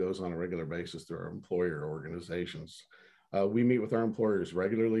promoting those on a regular basis through our employer organizations. We meet with our employers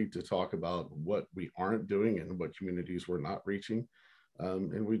regularly to talk about what we aren't doing and what communities we're not reaching.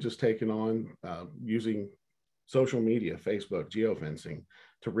 And we've just taken on using social media, Facebook, geofencing,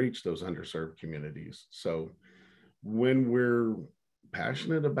 to reach those underserved communities. So when we're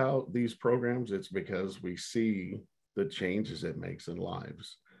passionate about these programs, it's because we see the changes it makes in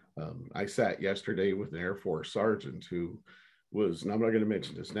lives. I sat yesterday with an Air Force sergeant who was, and I'm not going to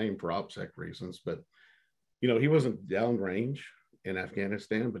mention his name for OPSEC reasons, but he wasn't downrange in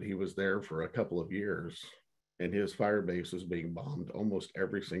Afghanistan, but he was there for a couple of years and his fire base was being bombed almost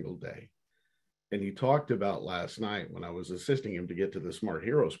every single day. And he talked about last night when I was assisting him to get to the Smart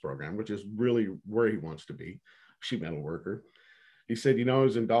Heroes program, which is really where he wants to be, sheet metal worker. He said, I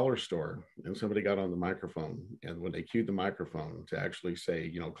was in dollar store and somebody got on the microphone. And when they cued the microphone to actually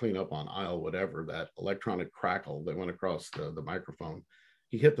say, clean up on aisle, whatever, that electronic crackle that went across the microphone,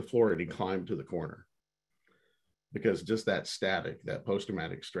 he hit the floor and he climbed to the corner. Because just that static, that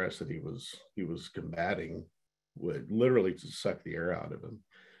post-traumatic stress that he was combating would literally just suck the air out of him.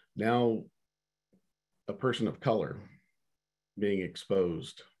 Now, a person of color being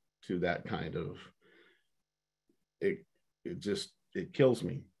exposed to that kind of, it kills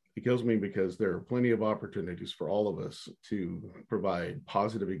me. It kills me because there are plenty of opportunities for all of us to provide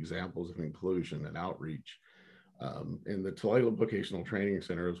positive examples of inclusion and outreach. And the Tulalip Vocational Training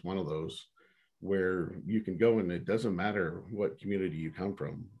Center is one of those where you can go, and it doesn't matter what community you come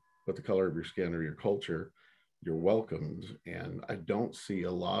from, what the color of your skin or your culture, you're welcomed. And I don't see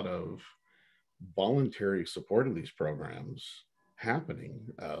a lot of voluntary support of these programs happening.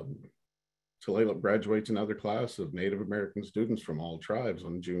 Tulalip graduates another class of Native American students from all tribes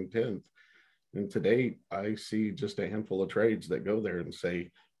on June 10th. And to date, I see just a handful of trades that go there and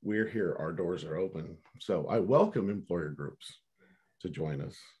say, we're here, our doors are open. So I welcome employer groups to join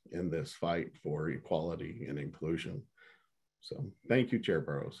us in this fight for equality and inclusion. So thank you, Chair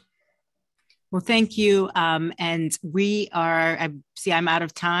Burrows. Well, thank you. And we are, I see I'm out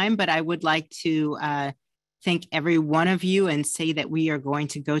of time, but I would like to thank every one of you and say that we are going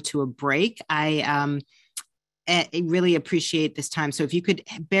to go to a break. I really appreciate this time. So if you could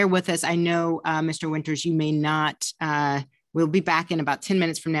bear with us, I know, Mr. Winters, you may not, we'll be back in about 10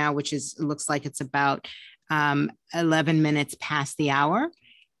 minutes from now, which is, it looks like it's about 11 minutes past the hour.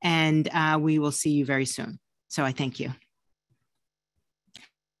 And we will see you very soon. So I thank you.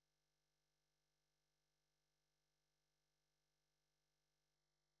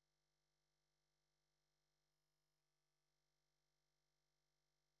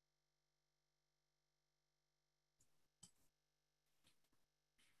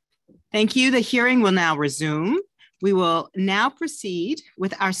 Thank you. The hearing will now resume. We will now proceed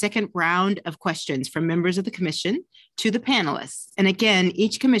with our second round of questions from members of the commission to the panelists. And again,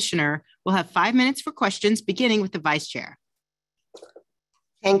 each commissioner will have 5 minutes for questions, beginning with the vice chair.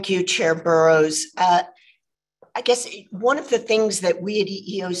 Thank you, Chair Burrows. I guess one of the things that we at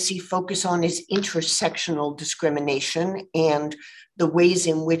EEOC focus on is intersectional discrimination and the ways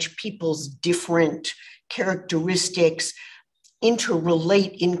in which people's different characteristics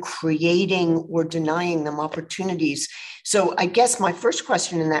interrelate in creating or denying them opportunities. So I guess my first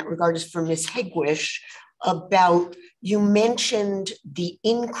question in that regard is for Ms. Hegwish about, you mentioned the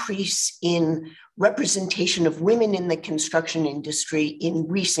increase in representation of women in the construction industry in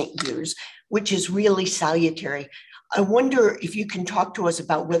recent years, which is really salutary. I wonder if you can talk to us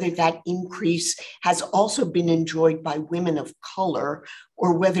about whether that increase has also been enjoyed by women of color,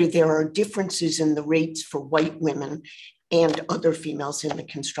 or whether there are differences in the rates for white women and other females in the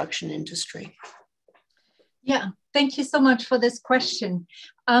construction industry. Yeah, thank you so much for this question.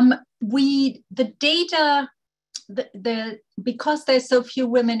 The data, because there's so few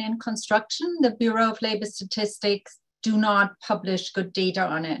women in construction, the Bureau of Labor Statistics do not publish good data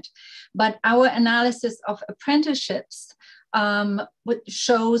on it. But our analysis of apprenticeships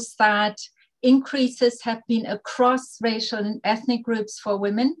shows that increases have been across racial and ethnic groups for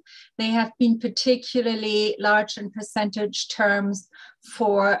women. They have been particularly large in percentage terms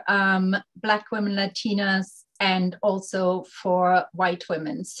for Black women, Latinas, and also for white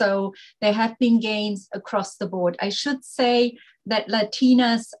women. So there have been gains across the board. I should say that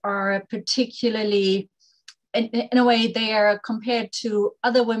Latinas are particularly, in a way, they are, compared to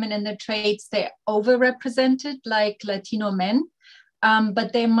other women in the trades, they're overrepresented like Latino men.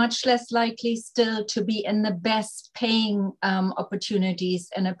 But they're much less likely still to be in the best paying opportunities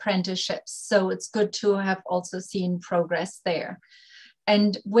and apprenticeships. So it's good to have also seen progress there.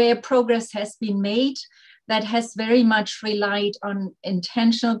 And where progress has been made, that has very much relied on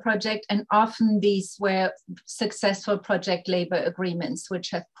intentional project, and often these were successful project labor agreements, which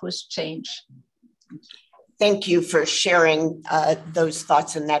have pushed change. Thank you for sharing those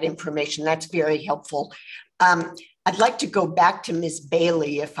thoughts and that information. That's very helpful. I'd like to go back to Ms.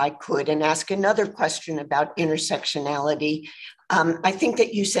 Bailey, if I could, and ask another question about intersectionality. I think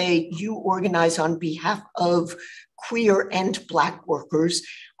that you say you organize on behalf of queer and Black workers.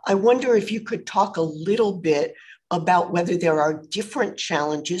 I wonder if you could talk a little bit about whether there are different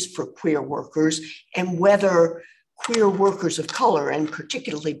challenges for queer workers, and whether queer workers of color, and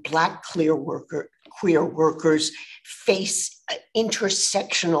particularly Black queer workers, face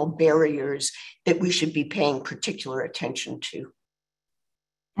intersectional barriers that we should be paying particular attention to.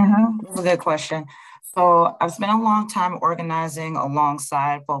 That's a good question. So I've spent a long time organizing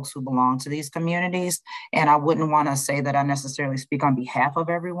alongside folks who belong to these communities, and I wouldn't want to say that I necessarily speak on behalf of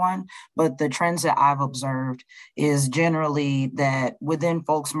everyone, but the trends that I've observed is generally that within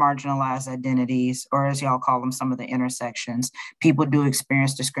folks' marginalized identities, or as y'all call them, some of the intersections, people do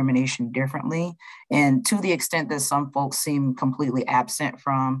experience discrimination differently. And to the extent that some folks seem completely absent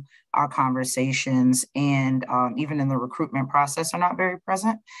from our conversations and even in the recruitment process are not very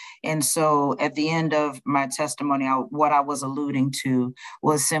present. And so at the end of my testimony, what I was alluding to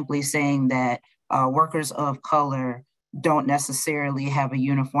was simply saying that workers of color don't necessarily have a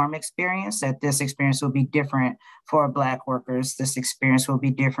uniform experience, that this experience will be different for Black workers, this experience will be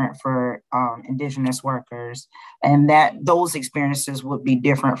different for Indigenous workers, and that those experiences would be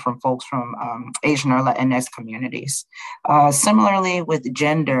different from folks from Asian or Latinx communities. Similarly with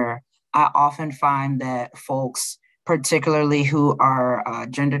gender, I often find that folks, particularly who are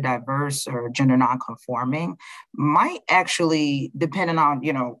gender diverse or gender non-conforming, might actually, depending on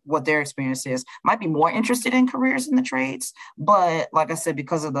what their experience is, might be more interested in careers in the trades. But like I said,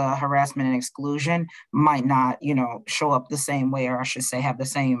 because of the harassment and exclusion, might not show up the same way, or I should say have the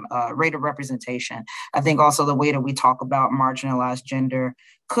same rate of representation. I think also the way that we talk about marginalized gender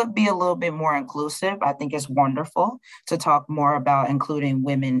could be a little bit more inclusive. I think it's wonderful to talk more about including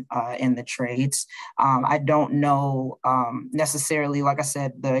women in the trades. I don't know necessarily, like I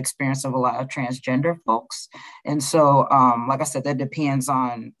said, the experience of a lot of transgender folks. And so, like I said, that depends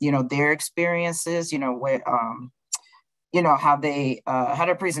on, their experiences, how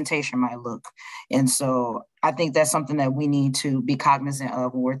their presentation might look. And so I think that's something that we need to be cognizant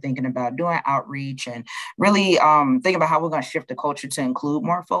of when we're thinking about doing outreach and really thinking about how we're going to shift the culture to include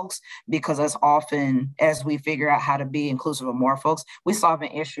more folks, because as often as we figure out how to be inclusive of more folks, we're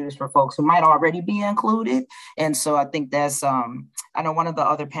solving issues for folks who might already be included. And so I think that's, I know one of the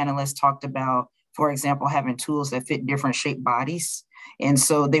other panelists talked about, for example, having tools that fit different shaped bodies. And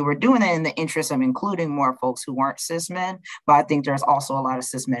so they were doing it in the interest of including more folks who weren't cis men, but I think there's also a lot of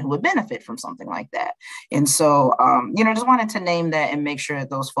cis men who would benefit from something like that. And so, just wanted to name that and make sure that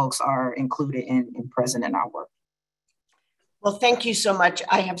those folks are included and present in our work. Well, thank you so much.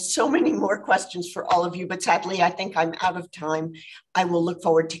 I have so many more questions for all of you, but sadly, I think I'm out of time. I will look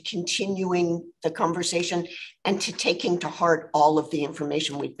forward to continuing the conversation and to taking to heart all of the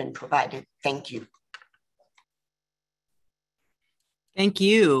information we've been provided. Thank you. Thank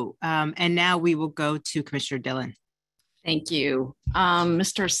you. And now we will go to Commissioner Dillon. Thank you.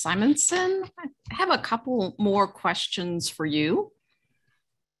 Mr. Simonson, I have a couple more questions for you.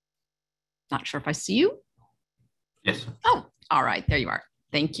 Not sure if I see you. Yes. Oh, all right. There you are.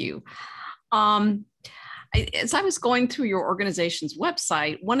 Thank you. As I was going through your organization's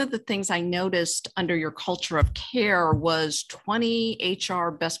website, one of the things I noticed under your culture of care was 20 HR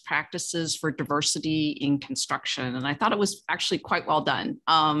best practices for diversity in construction. And I thought it was actually quite well done,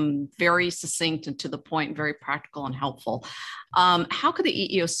 very succinct and to the point, very practical and helpful. How could the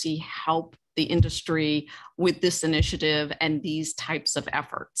EEOC help the industry with this initiative and these types of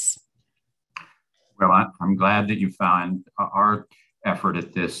efforts? Well, I'm glad that you found our effort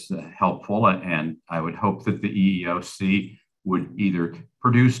at this helpful, and I would hope that the EEOC would either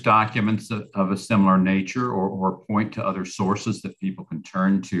produce documents of a similar nature or point to other sources that people can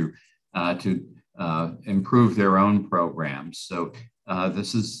turn to improve their own programs. So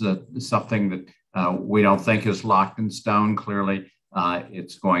this is something that we don't think is locked in stone. Clearly,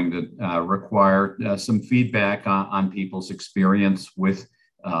 it's going to require some feedback on people's experience with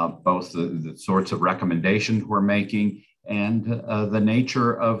both the sorts of recommendations we're making and the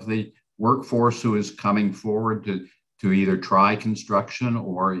nature of the workforce who is coming forward to either try construction,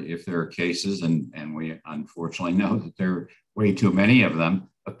 or if there are cases, and we unfortunately know that there are way too many of them,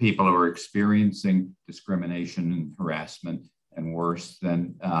 of people who are experiencing discrimination and harassment and worse,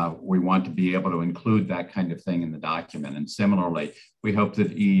 then we want to be able to include that kind of thing in the document. And similarly, we hope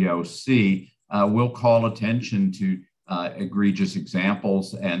that EEOC will call attention to egregious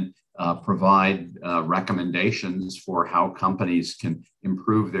examples and provide recommendations for how companies can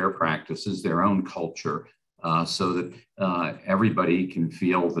improve their practices, their own culture, so that everybody can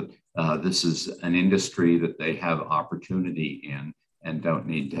feel that this is an industry that they have opportunity in and don't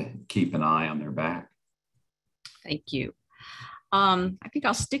need to keep an eye on their back. Thank you. I think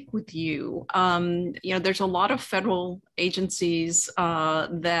I'll stick with you. There's a lot of federal agencies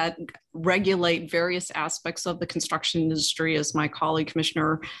that regulate various aspects of the construction industry, as my colleague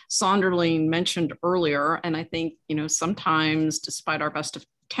Commissioner Sonderling mentioned earlier. And I think, sometimes, despite our best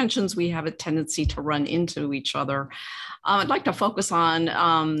intentions, we have a tendency to run into each other. I'd like to focus on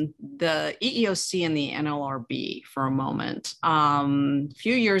the EEOC and the NLRB for a moment. A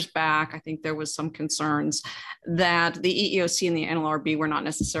few years back, I think there was some concerns that the EEOC and the NLRB were not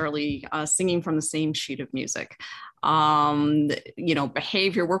necessarily singing from the same sheet of music.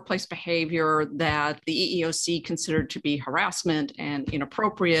 Workplace behavior that the EEOC considered to be harassment and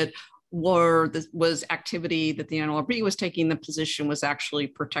inappropriate was activity that the NLRB was taking the position was actually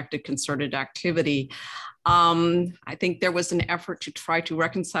protected concerted activity. I think there was an effort to try to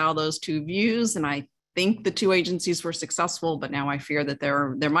reconcile those two views, and I think the two agencies were successful, but now I fear that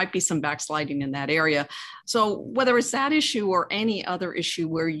there might be some backsliding in that area. So whether it's that issue or any other issue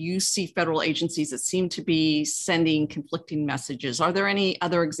where you see federal agencies that seem to be sending conflicting messages, are there any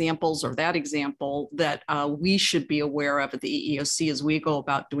other examples or that example that we should be aware of at the EEOC as we go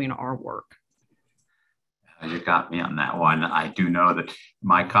about doing our work? You got me on that one. I do know that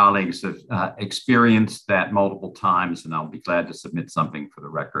my colleagues have experienced that multiple times, and I'll be glad to submit something for the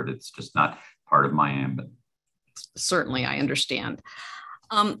record. It's just not part of my ambit. Certainly, I understand.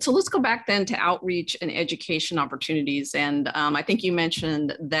 So let's go back then to outreach and education opportunities. And I think you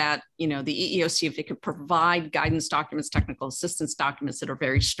mentioned that, the EEOC, if they could provide guidance documents, technical assistance documents that are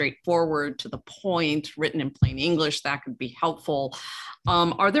very straightforward, to the point, written in plain English, that could be helpful.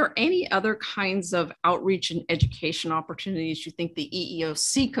 Are there any other kinds of outreach and education opportunities you think the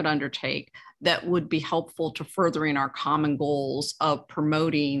EEOC could undertake that would be helpful to furthering our common goals of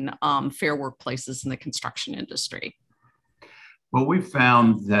promoting fair workplaces in the construction industry? Well, we've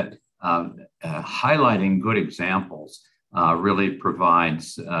found that highlighting good examples really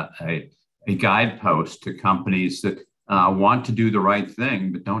provides a guidepost to companies that want to do the right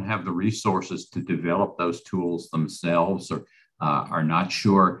thing, but don't have the resources to develop those tools themselves, or are not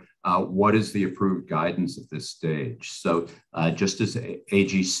sure what is the approved guidance at this stage. So just as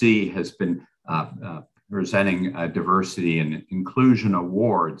AGC has been presenting diversity and inclusion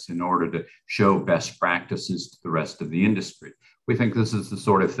awards in order to show best practices to the rest of the industry, we think this is the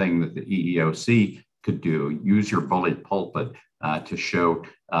sort of thing that the EEOC could do. Use your bullet pulpit to show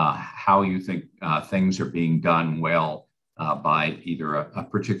how you think things are being done well by either a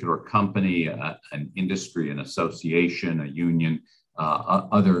particular company, an industry, an association, a union,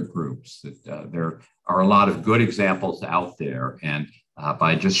 other groups. There are a lot of good examples out there, and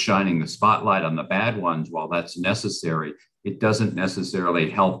by just shining the spotlight on the bad ones, while that's necessary, it doesn't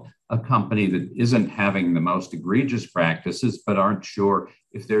necessarily help a company that isn't having the most egregious practices, but aren't sure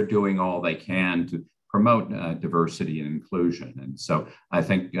if they're doing all they can to promote diversity and inclusion. And so I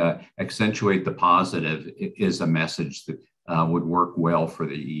think accentuate the positive is a message that would work well for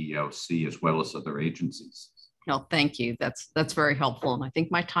the EEOC as well as other agencies. No, thank you. That's very helpful. And I think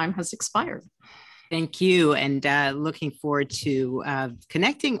my time has expired. Thank you, and looking forward to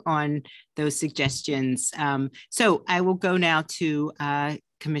connecting on those suggestions. So I will go now to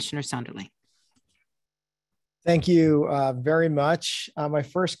Commissioner Sonderling. Thank you very much. My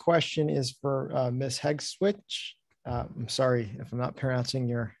first question is for Ms. Hegswich. I'm sorry if I'm not pronouncing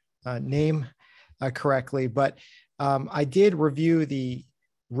your name correctly, but I did review the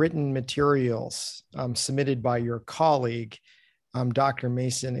written materials submitted by your colleague, Dr.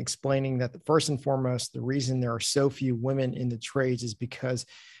 Mason, explaining that first and foremost, the reason there are so few women in the trades is because,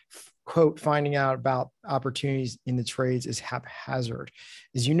 quote, finding out about opportunities in the trades is haphazard.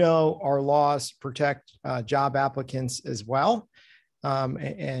 As you know, our laws protect job applicants as well.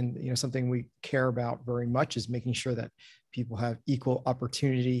 And something we care about very much is making sure that people have equal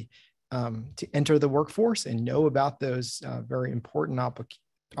opportunity to enter the workforce and know about those very important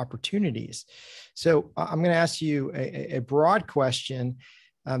opportunities. So I'm going to ask you a broad question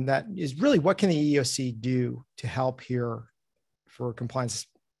that is really, what can the EEOC do to help here for compliance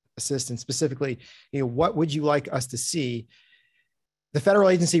assistance? Specifically, what would you like us to see the federal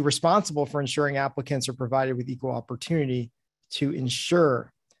agency responsible for ensuring applicants are provided with equal opportunity to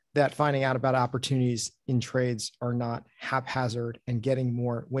ensure that finding out about opportunities in trades are not haphazard and getting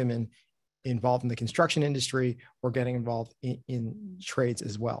more women involved in the construction industry or getting involved in trades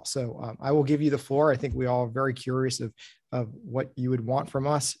as well. So I will give you the floor. I think we all are very curious of what you would want from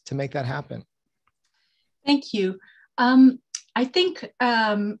us to make that happen. Thank you. I think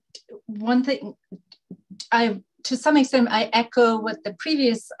one thing, to some extent, I echo what the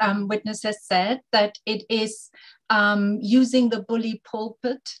previous witness has said, that it is using the bully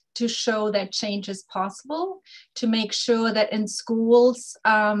pulpit to show that change is possible, to make sure that in schools,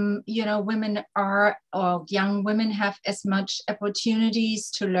 women are, or young women have as much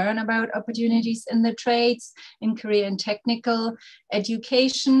opportunities to learn about opportunities in the trades, in career and technical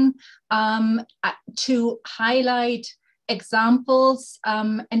education, to highlight examples.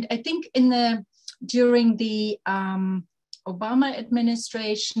 And I think during the Obama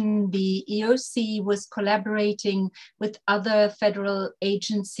administration, the EEOC was collaborating with other federal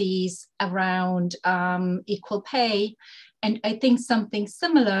agencies around equal pay. And I think something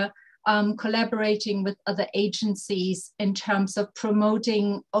similar, collaborating with other agencies in terms of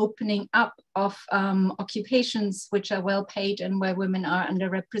promoting opening up of occupations which are well paid and where women are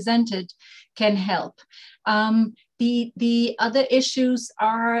underrepresented, can help. The other issues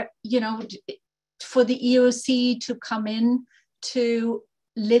are, for the EEOC to come in to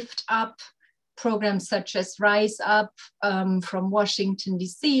lift up programs such as Rise Up from Washington,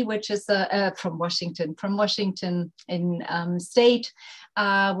 D.C., which is from Washington in state,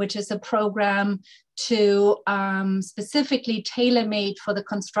 which is a program to specifically tailor-made for the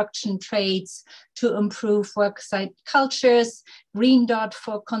construction trades to improve worksite cultures, Green Dot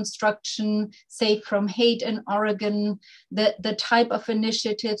for construction, Safe from Hate in Oregon, the type of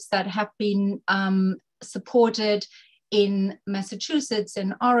initiatives that have been supported in Massachusetts,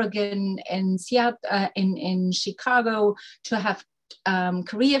 in Oregon, in Seattle, in Chicago, to have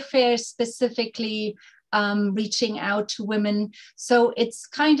career fairs specifically reaching out to women. So it's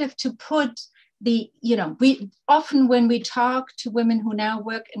kind of to put we often, when we talk to women who now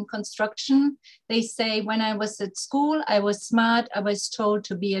work in construction, they say, when I was at school, I was smart, I was told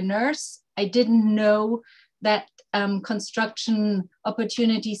to be a nurse. I didn't know that construction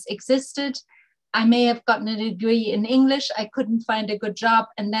opportunities existed. I may have gotten a degree in English, I couldn't find a good job,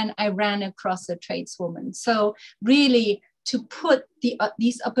 and then I ran across a tradeswoman. So really, to put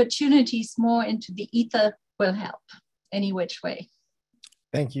these opportunities more into the ether will help any which way.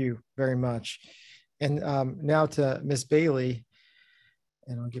 Thank you very much. And now to Ms. Bailey,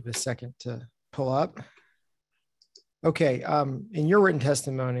 and I'll give it a second to pull up. Okay, in your written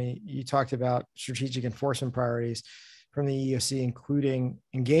testimony, you talked about strategic enforcement priorities from the EEOC, including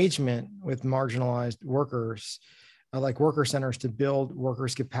engagement with marginalized workers, like worker centers, to build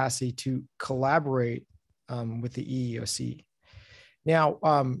workers' capacity to collaborate with the EEOC. Now,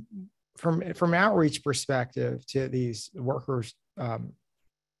 from outreach perspective to these workers'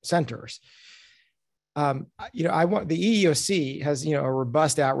 centers, I want the EEOC has a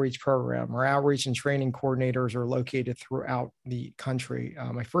robust outreach program. Our outreach and training coordinators are located throughout the country.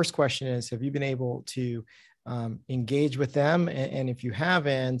 My first question is, have you been able to engage with them? And if you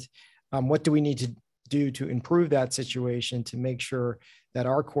haven't, what do we need to do to improve that situation to make sure that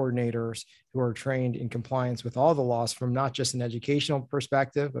our coordinators who are trained in compliance with all the laws, from not just an educational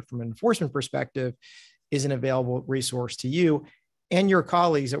perspective, but from an enforcement perspective, is an available resource to you and your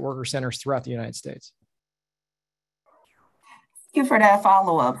colleagues at worker centers throughout the United States? Thank you for that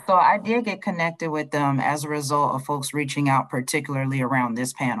follow-up. So I did get connected with them as a result of folks reaching out, particularly around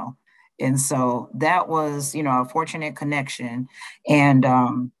this panel. And so that was, a fortunate connection. And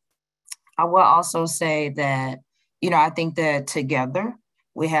I will also say that, I think that together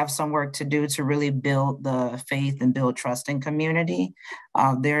we have some work to do to really build the faith and build trust in community.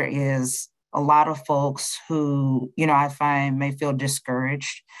 There is a lot of folks who, I find may feel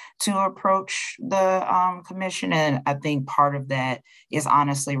discouraged to approach the commission. And I think part of that is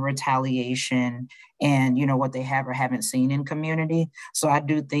honestly retaliation and, what they have or haven't seen in community. So I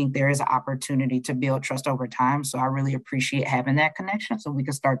do think there is an opportunity to build trust over time. So I really appreciate having that connection so we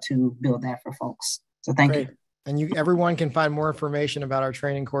can start to build that for folks. So thank you. And everyone can find more information about our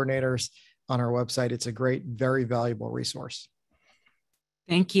training coordinators on our website. It's a great, very valuable resource.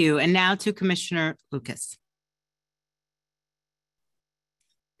 Thank you. And now to Commissioner Lucas.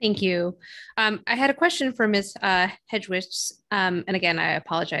 Thank you. I had a question for Ms. Hedgewich. And again, I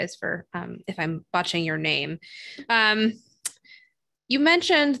apologize for if I'm botching your name. You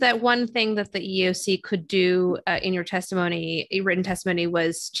mentioned that one thing that the EEOC could do in your testimony, a written testimony,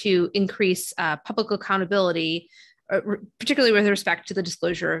 was to increase public accountability, particularly with respect to the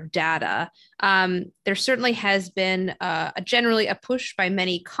disclosure of data. There certainly has been generally a push by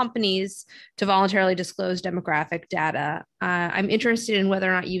many companies to voluntarily disclose demographic data. I'm interested in whether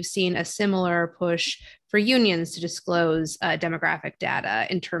or not you've seen a similar push for unions to disclose demographic data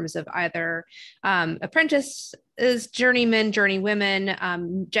in terms of either apprentices, journeymen,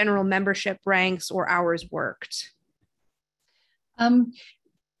 journeywomen, general membership ranks, or hours worked.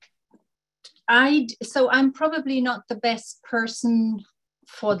 So I'm probably not the best person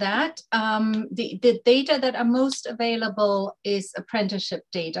for that. The data that are most available is apprenticeship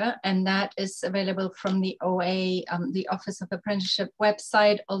data, and that is available from the OA, the Office of Apprenticeship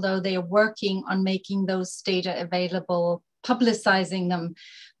website, although they are working on making those data available, publicizing them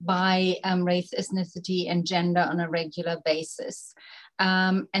by race, ethnicity, and gender on a regular basis.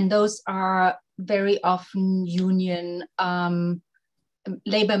 And those are very often union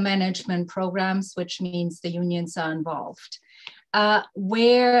labor management programs, which means the unions are involved.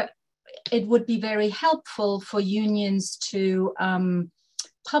 Where it would be very helpful for unions to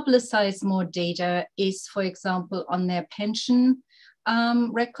publicize more data is, for example, on their pension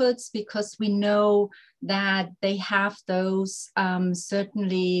records, because we know that they have those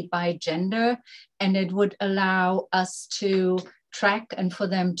certainly by gender, and it would allow us to track and for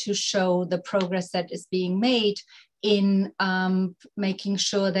them to show the progress that is being made in making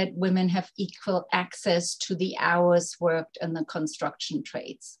sure that women have equal access to the hours worked in the construction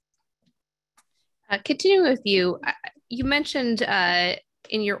trades. Continuing with you, you mentioned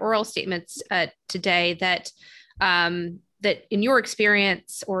in your oral statements today that that in your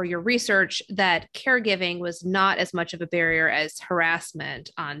experience or your research that caregiving was not as much of a barrier as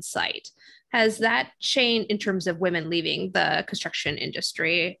harassment on site. Has that changed in terms of women leaving the construction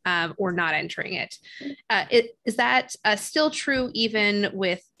industry or not entering it? Is that still true even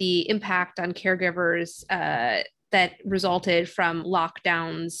with the impact on caregivers that resulted from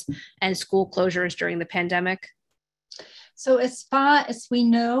lockdowns and school closures during the pandemic? So as far as we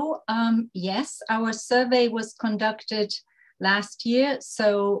know, yes, our survey was conducted last year.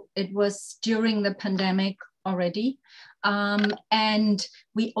 So it was during the pandemic already. And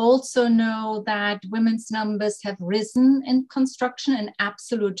we also know that women's numbers have risen in construction. In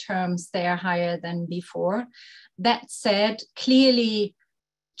absolute terms, they are higher than before. That said, clearly,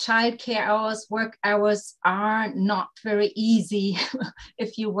 childcare hours, work hours are not very easy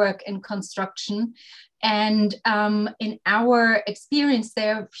if you work in construction. And in our experience,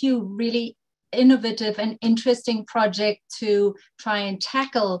 there are a few really innovative and interesting projects to try and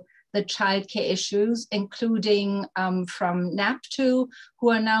tackle the childcare issues, including from NAPTO, who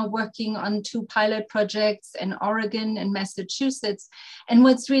are now working on 2 pilot projects in Oregon and Massachusetts. And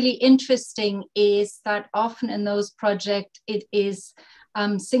what's really interesting is that often in those projects, it is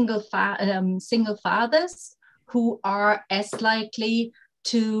single fathers who are as likely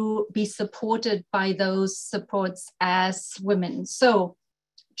to be supported by those supports as women. So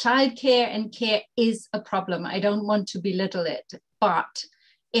childcare and care is a problem. I don't want to belittle it, but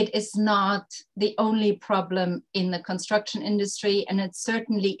it is not the only problem in the construction industry, and it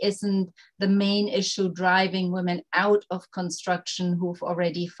certainly isn't the main issue driving women out of construction who've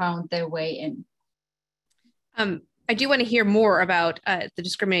already found their way in. I do want to hear more about the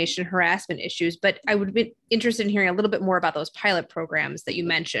discrimination and harassment issues, but I would be interested in hearing a little bit more about those pilot programs that you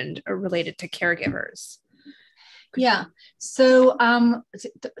mentioned related to caregivers. Yeah, so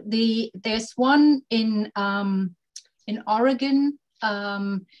there's one in Oregon.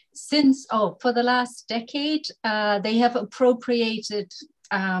 For the last decade, they have appropriated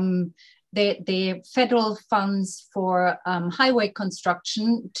the federal funds for highway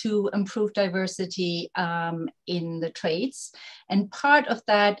construction to improve diversity in the trades. And part of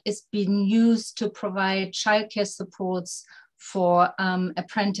that is being used to provide childcare supports for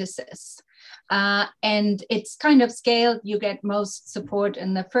apprentices. And it's kind of scaled. You get most support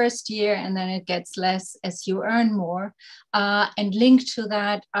in the first year, and then it gets less as you earn more. And linked to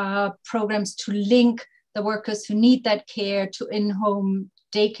that are programs to link the workers who need that care to in-home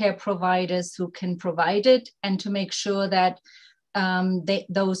daycare providers who can provide it, and to make sure that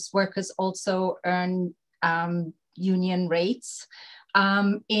those workers also earn union rates.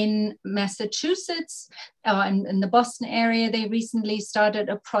 In Massachusetts, in the Boston area, they recently started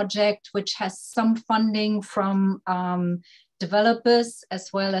a project which has some funding from developers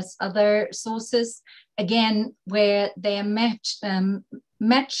as well as other sources, again, where they are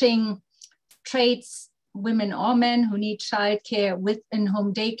matching trades, women or men who need childcare with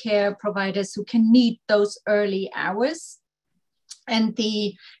in-home daycare providers who can meet those early hours. And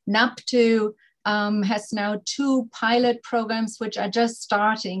the NAPTO has now 2 pilot programs which are just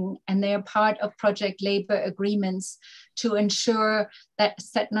starting, and they are part of project labor agreements to ensure that a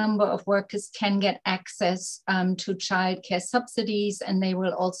set number of workers can get access to childcare subsidies, and they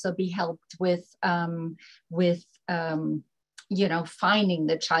will also be helped with finding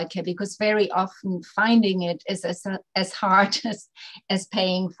the childcare, because very often finding it is as hard as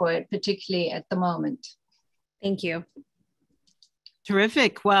paying for it, particularly at the moment. Thank you.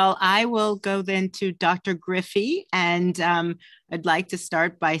 Terrific. Well, I will go then to Dr. Griffey, and I'd like to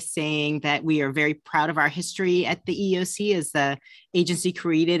start by saying that we are very proud of our history at the EEOC as the agency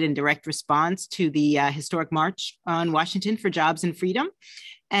created in direct response to the historic March on Washington for Jobs and Freedom.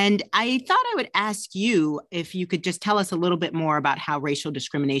 And I thought I would ask you if you could just tell us a little bit more about how racial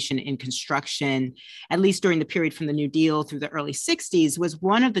discrimination in construction, at least during the period from the New Deal through the early 60s, was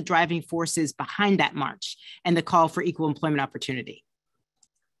one of the driving forces behind that march and the call for equal employment opportunity.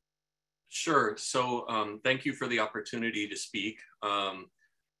 Sure. So thank you for the opportunity to speak. The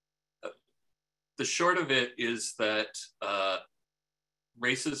short of it is that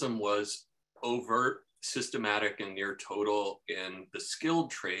racism was overt, systematic, and near total in the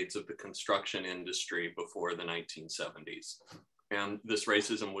skilled trades of the construction industry before the 1970s. And this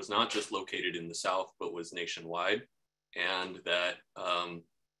racism was not just located in the South, but was nationwide. And that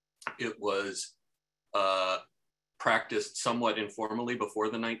it was practiced somewhat informally before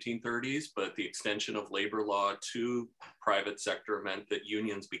the 1930s, but the extension of labor law to private sector meant that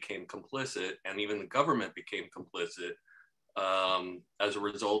unions became complicit, and even the government became complicit as a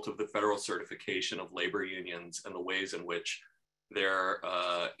result of the federal certification of labor unions and the ways in which their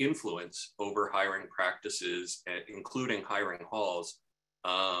influence over hiring practices, including hiring halls,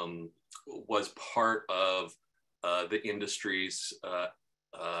 was part of the industry's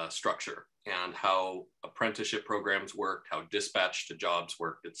structure and how apprenticeship programs worked, how dispatch to jobs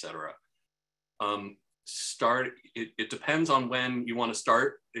worked, et cetera. It depends on when you want to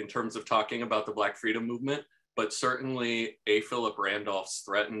start in terms of talking about the Black Freedom Movement, but certainly A. Philip Randolph's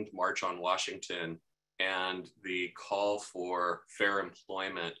threatened March on Washington and the call for fair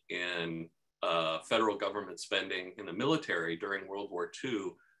employment in federal government spending in the military during World War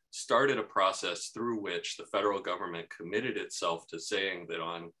II started a process through which the federal government committed itself to saying that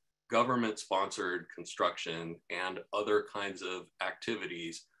on government-sponsored construction and other kinds of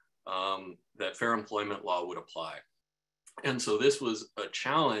activities, that fair employment law would apply. And so this was a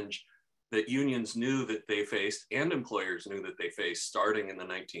challenge that unions knew that they faced and employers knew that they faced starting in the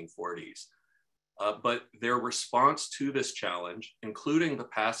 1940s. But their response to this challenge, including the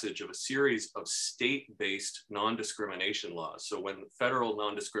passage of a series of state-based non-discrimination laws. So when federal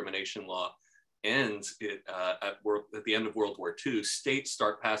non-discrimination law ends at the end of World War II, states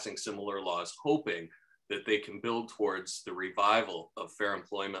start passing similar laws, hoping that they can build towards the revival of fair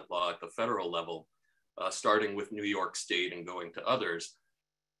employment law at the federal level, starting with New York State and going to others.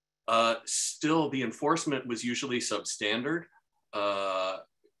 Still, the enforcement was usually substandard.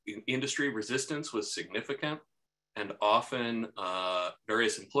 Industry resistance was significant, and often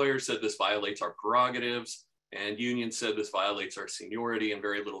various employers said this violates our prerogatives, and unions said this violates our seniority, and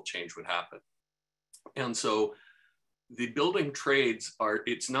very little change would happen. And so the building trades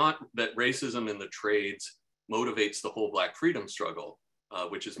it's not that racism in the trades motivates the whole Black freedom struggle,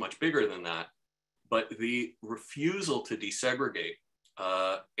 which is much bigger than that, but the refusal to desegregate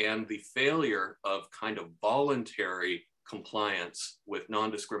and the failure of kind of voluntary compliance with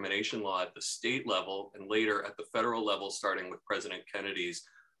non-discrimination law at the state level and later at the federal level, starting with President Kennedy's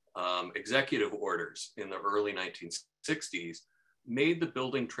executive orders in the early 1960s, made the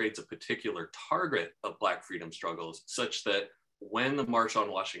building trades a particular target of Black freedom struggles, such that when the March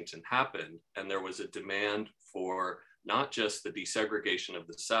on Washington happened and there was a demand for not just the desegregation of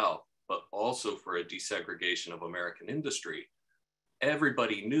the South, but also for a desegregation of American industry,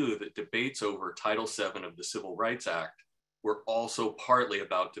 everybody knew that debates over Title VII of the Civil Rights Act were also partly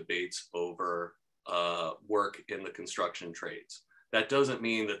about debates over work in the construction trades. That doesn't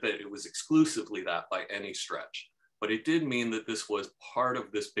mean that it was exclusively that by any stretch, but it did mean that this was part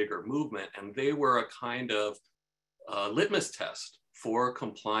of this bigger movement, and they were a kind of litmus test for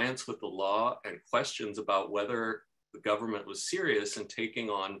compliance with the law and questions about whether the government was serious in taking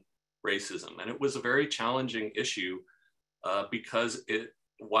on racism. And it was a very challenging issue because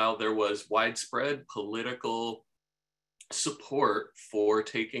while there was widespread political support for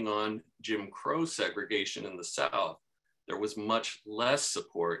taking on Jim Crow segregation in the South, there was much less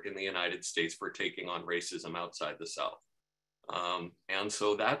support in the United States for taking on racism outside the South. And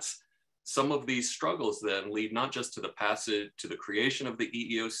so that's some of these struggles then lead not just to the passage, to the creation of the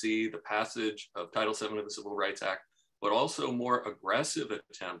EEOC, the passage of Title VII of the Civil Rights Act, but also more aggressive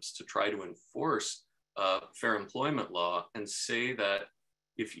attempts to try to enforce fair employment law and say that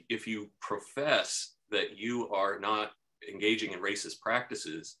if you profess that you are not engaging in racist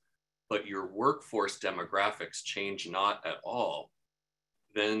practices, but your workforce demographics change not at all,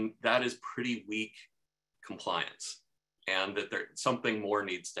 then that is pretty weak compliance, and that something more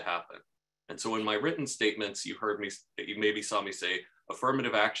needs to happen. And so in my written statements, you maybe saw me say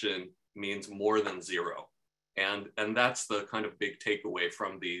affirmative action means more than zero. And that's the kind of big takeaway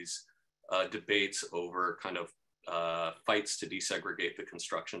from these debates over kind of fights to desegregate the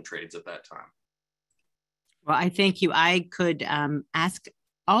construction trades at that time. Well, I thank you. I could ask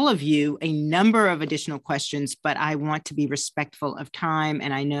all of you a number of additional questions, but I want to be respectful of time.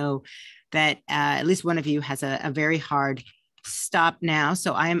 And I know that at least one of you has a very hard stop now.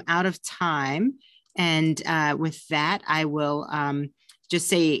 So I am out of time. And with that, I will just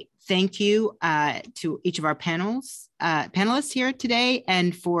say thank you to each of our panelists here today,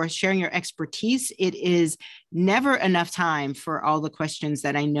 and for sharing your expertise. It is never enough time for all the questions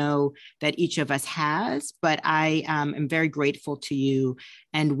that I know that each of us has, but I am very grateful to you,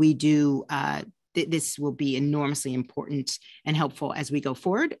 and we do, this will be enormously important and helpful as we go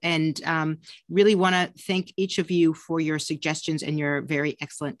forward. And really want to thank each of you for your suggestions and your very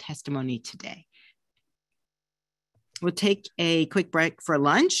excellent testimony today. We'll take a quick break for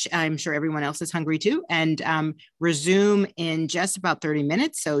lunch. I'm sure everyone else is hungry too, and resume in just about 30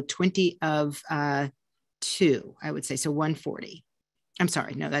 minutes. So 20 of 2, I would say. So 1:40. I'm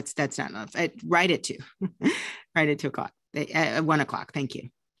sorry, no, that's not enough. Right at 2, right at 2 o'clock. At 1 o'clock, thank you.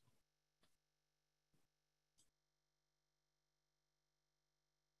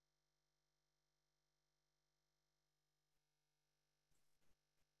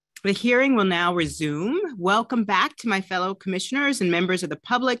 The hearing will now resume. Welcome back to my fellow commissioners and members of the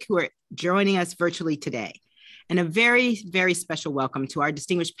public who are joining us virtually today. And a very, very special welcome to our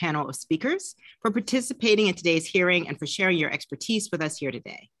distinguished panel of speakers for participating in today's hearing and for sharing your expertise with us here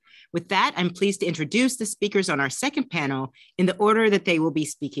today. With that, I'm pleased to introduce the speakers on our second panel in the order that they will be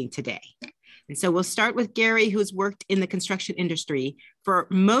speaking today. And so we'll start with Gary, who's worked in the construction industry for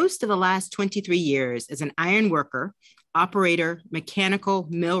most of the last 23 years as an iron worker, operator, mechanical,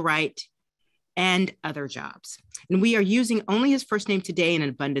 millwright, and other jobs. And we are using only his first name today in an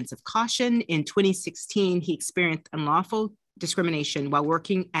abundance of caution. In 2016, he experienced unlawful discrimination while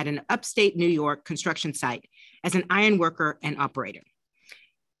working at an upstate New York construction site as an iron worker and operator.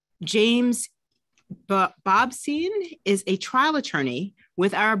 James Bobstein is a trial attorney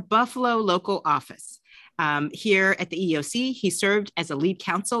with our Buffalo local office. Here at the EEOC, he served as a lead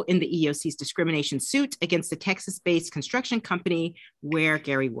counsel in the EEOC's discrimination suit against the Texas-based construction company where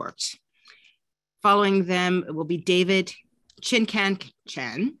Gary worked. Following them will be David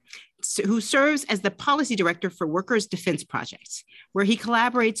Chin-Can-Chan, who serves as the policy director for Workers' Defense Projects, where he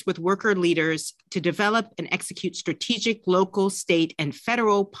collaborates with worker leaders to develop and execute strategic local, state, and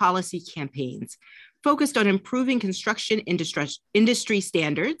federal policy campaigns focused on improving construction industry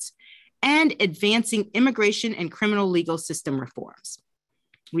standards and advancing immigration and criminal legal system reforms.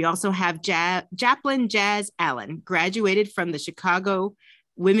 We also have Japlin Jazz Allen, graduated from the Chicago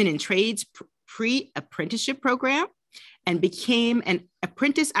Women in Trades pre-apprenticeship program and became an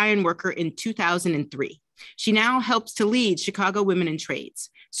apprentice iron worker in 2003. She now helps to lead Chicago Women in Trades,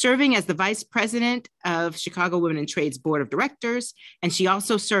 serving as the vice president of Chicago Women in Trades Board of Directors, and she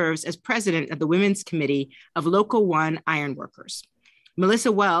also serves as president of the Women's Committee of Local 1 Iron Workers.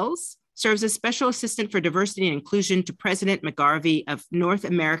 Melissa Wells serves as special assistant for diversity and inclusion to President McGarvey of North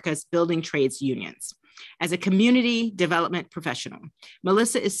America's Building Trades Unions. As a community development professional,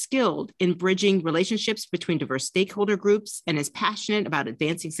 Melissa is skilled in bridging relationships between diverse stakeholder groups and is passionate about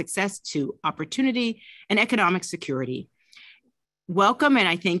advancing success to opportunity and economic security. Welcome, and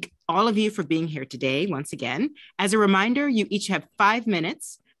I thank all of you for being here today once again. As a reminder, you each have 5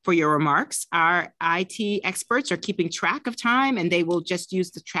 minutes for your remarks. Our IT experts are keeping track of time, and they will just use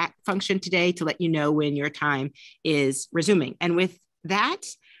the track function today to let you know when your time is resuming. And with that,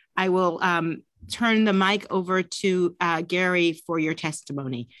 I will turn the mic over to Gary for your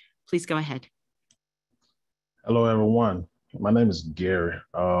testimony. Please go ahead. Hello, everyone. My name is Gary.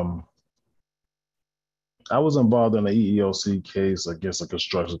 I was involved in an EEOC case against a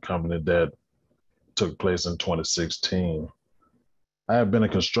construction company that took place in 2016. I have been in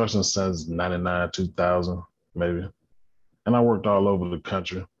construction since 99, 2000, maybe. And I worked all over the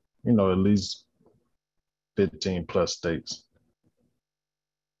country, you know, at least 15 plus states.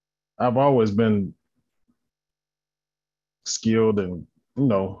 I've always been skilled and, you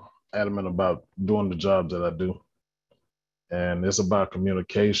know, adamant about doing the job that I do. And it's about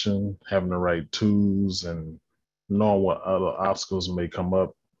communication, having the right tools and knowing what other obstacles may come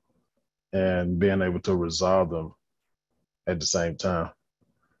up and being able to resolve them at the same time.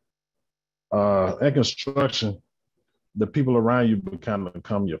 In construction, the people around you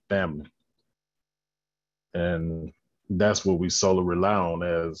become your family. And that's what we solely rely on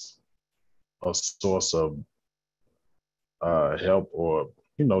as a source of help or,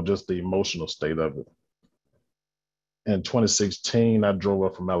 you know, just the emotional state of it. In 2016, I drove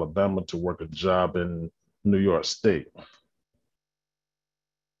up from Alabama to work a job in New York State.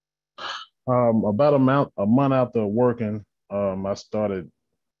 About a month after working, I started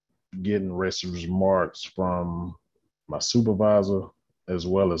getting racist remarks from my supervisor as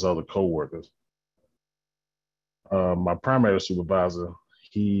well as other coworkers. My primary supervisor,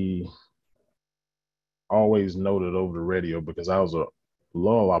 he always noted over the radio, because I was a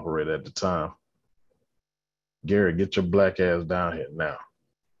lull operator at the time, Gary, get your black ass down here now.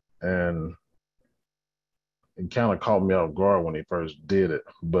 And it kind of caught me off guard when he first did it,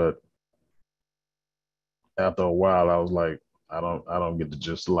 but after a while, I was like, I don't get the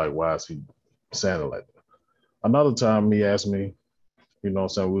gist, like, why is he saying it like that? Another time he asked me, you know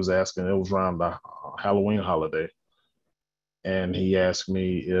what I'm saying, it was around the Halloween holiday. And he asked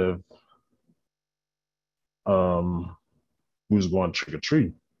me if we was going trick or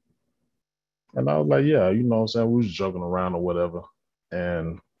treat. And I was like, yeah, you know what I'm saying, we was joking around or whatever.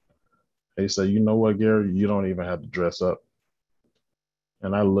 And he said, you know what, Gary, you don't even have to dress up.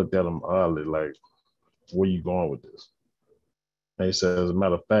 And I looked at him oddly, like, where you going with this? And he said, as a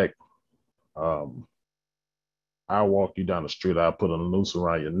matter of fact, I I walk you down the street, I put a noose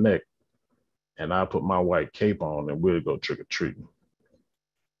around your neck, and I put my white cape on, and we'll go trick or treating.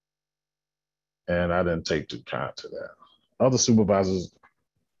 And I didn't take too kind to that. Other supervisors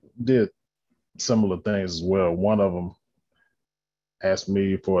did similar things as well. One of them asked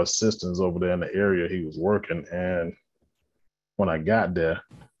me for assistance over there in the area he was working. And when I got there,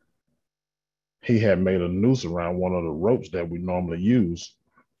 he had made a noose around one of the ropes that we normally use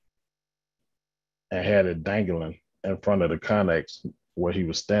and had it dangling in front of the Connex where he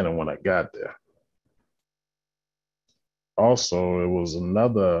was standing when I got there. Also, it was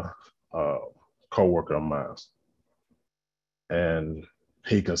another coworker of mine, and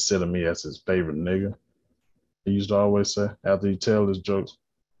he considered me as his favorite nigga. He used to always say after he tell his jokes.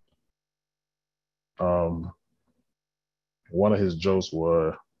 One of his jokes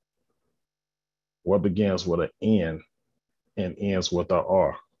was, what begins with an N and ends with a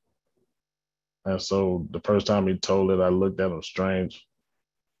R. And so the first time he told it, I looked at him strange.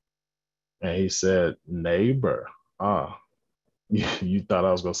 And he said, neighbor. You thought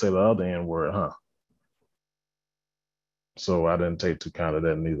I was going to say the other N word, huh? So I didn't take too kind of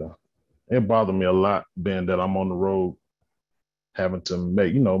that neither. It bothered me a lot being that I'm on the road having to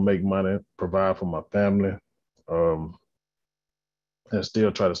make money, provide for my family, and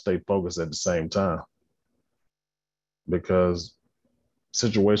still try to stay focused at the same time. Because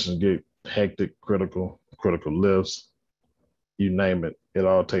situations get hectic, critical lifts, you name it, it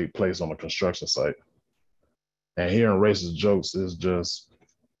all takes place on a construction site. And hearing racist jokes is just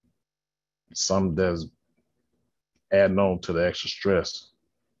something that's adding on to the extra stress.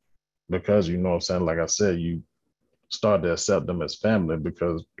 Because you know what I'm saying, like I said, you start to accept them as family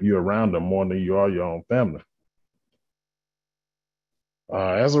because you're around them more than you are your own family.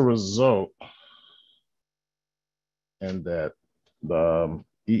 As a result, and that the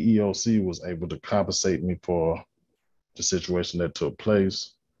EEOC was able to compensate me for the situation that took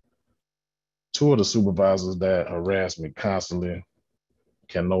place. Two of the supervisors that harassed me constantly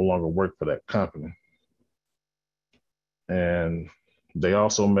can no longer work for that company. And they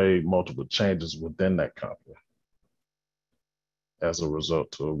also made multiple changes within that company as a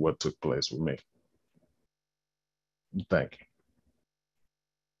result of what took place with me. Thank you.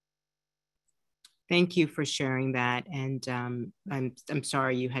 Thank you for sharing that. And I'm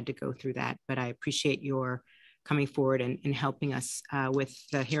sorry you had to go through that, but I appreciate your coming forward and helping us with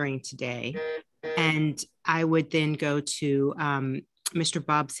the hearing today. And I would then go to Mr.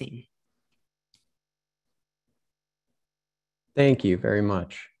 Bobsing. Thank you very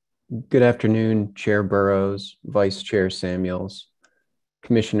much. Good afternoon, Chair Burrows, Vice Chair Samuels,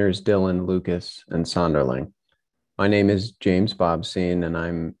 Commissioners Dillon, Lucas, and Sonderling. My name is James Bobsing, and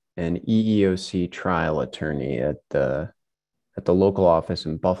I'm an EEOC trial attorney at the local office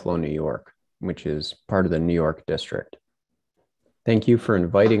in Buffalo, New York, which is part of the New York District. Thank you for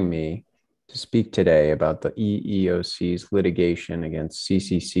inviting me to speak today about the EEOC's litigation against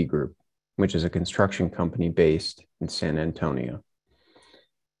CCC Group, which is a construction company based in San Antonio.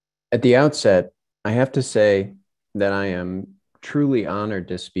 At the outset, I have to say that I am truly honored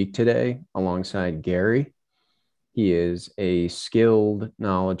to speak today alongside Gary. He is a skilled,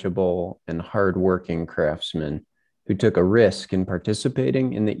 knowledgeable, and hardworking craftsman who took a risk in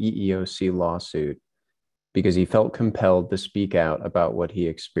participating in the EEOC lawsuit because he felt compelled to speak out about what he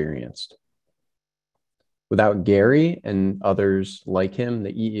experienced. Without Gary and others like him,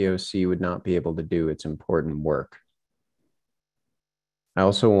 the EEOC would not be able to do its important work. I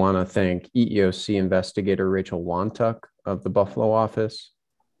also want to thank EEOC investigator Rachel Wantuck of the Buffalo office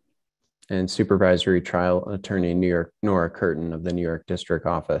and supervisory trial attorney Nora Curtin of the New York District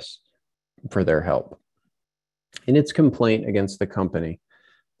office for their help. In its complaint against the company,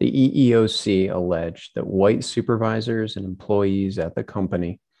 the EEOC alleged that white supervisors and employees at the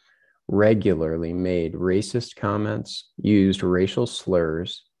company regularly made racist comments, used racial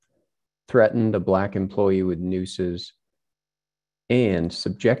slurs, threatened a Black employee with nooses, and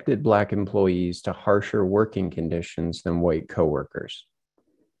subjected Black employees to harsher working conditions than white coworkers.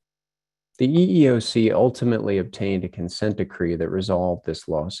 The EEOC ultimately obtained a consent decree that resolved this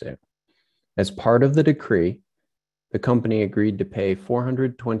lawsuit. As part of the decree, the company agreed to pay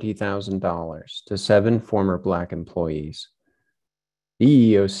 $420,000 to 7 former Black employees.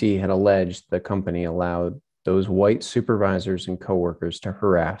 The EEOC had alleged the company allowed those white supervisors and coworkers to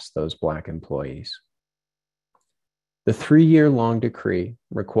harass those Black employees. The 3-year-long decree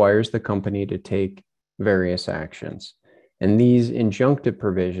requires the company to take various actions, and these injunctive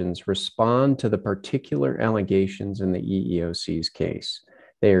provisions respond to the particular allegations in the EEOC's case.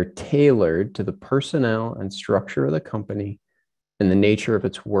 They are tailored to the personnel and structure of the company and the nature of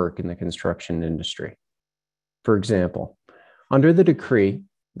its work in the construction industry. For example, under the decree,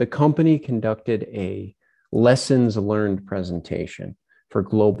 the company conducted a lessons learned presentation for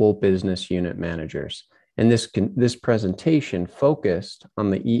global business unit managers. And this presentation focused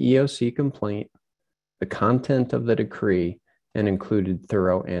on the EEOC complaint, the content of the decree, and included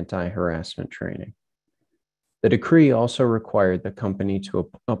thorough anti-harassment training. The decree also required the company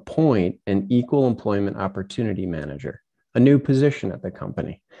to appoint an equal employment opportunity manager, a new position at the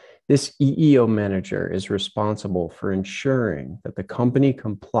company. This EEO manager is responsible for ensuring that the company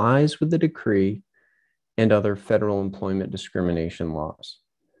complies with the decree and other federal employment discrimination laws.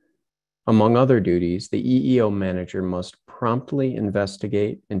 Among other duties, the EEO manager must promptly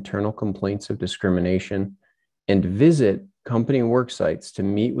investigate internal complaints of discrimination and visit company work sites to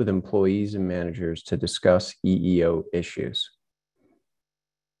meet with employees and managers to discuss EEO issues.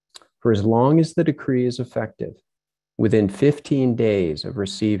 For as long as the decree is effective, within 15 days of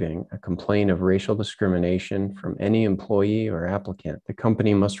receiving a complaint of racial discrimination from any employee or applicant, the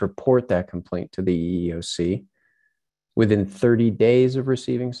company must report that complaint to the EEOC. Within 30 days of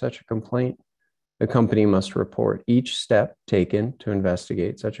receiving such a complaint, the company must report each step taken to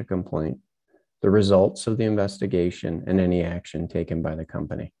investigate such a complaint, the results of the investigation, and any action taken by the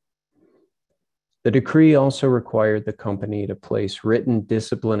company. The decree also required the company to place written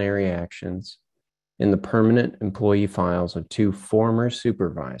disciplinary actions in the permanent employee files of 2 former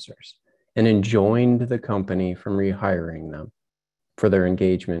supervisors and enjoined the company from rehiring them for their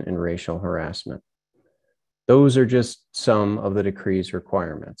engagement in racial harassment. Those are just some of the decree's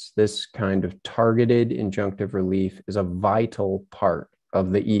requirements. This kind of targeted injunctive relief is a vital part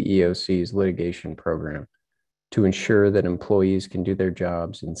of the EEOC's litigation program to ensure that employees can do their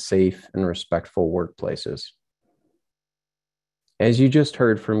jobs in safe and respectful workplaces. As you just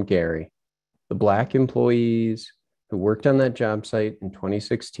heard from Gary, the Black employees who worked on that job site in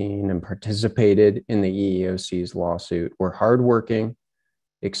 2016 and participated in the EEOC's lawsuit were hardworking,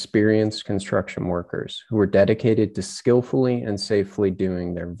 experienced construction workers who were dedicated to skillfully and safely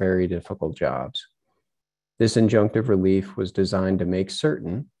doing their very difficult jobs. This injunctive relief was designed to make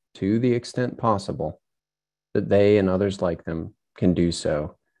certain, to the extent possible, that they and others like them can do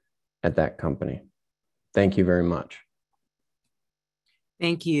so at that company. Thank you very much.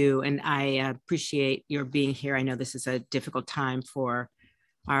 Thank you, and I appreciate your being here. I know this is a difficult time for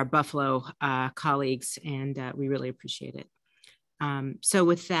our Buffalo colleagues, and we really appreciate it. So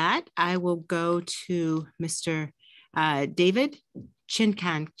with that, I will go to Mr. David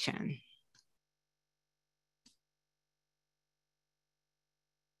Chinkanchan.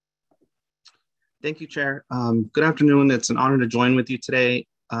 Thank you, Chair. Good afternoon. It's an honor to join with you today.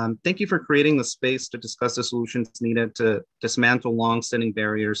 Thank you for creating the space to discuss the solutions needed to dismantle long-standing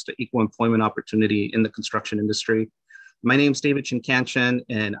barriers to equal employment opportunity in the construction industry. My name is David Chinkanchan,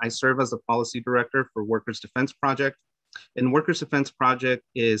 and I serve as the Policy Director for Workers' Defense Project. And Workers' Defense Project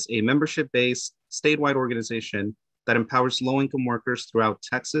is a membership-based statewide organization that empowers low-income workers throughout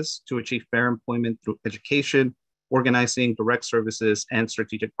Texas to achieve fair employment through education, organizing, direct services, and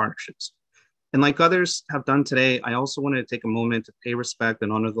strategic partnerships. And like others have done today, I also wanted to take a moment to pay respect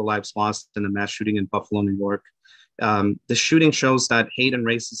and honor the lives lost in the mass shooting in Buffalo, New York. The shooting shows that hate and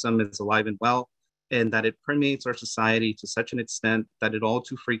racism is alive and well, and that it permeates our society to such an extent that it all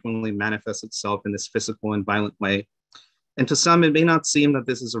too frequently manifests itself in this physical and violent way. And to some, it may not seem that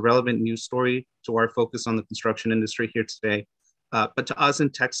this is a relevant news story to our focus on the construction industry here today. But to us in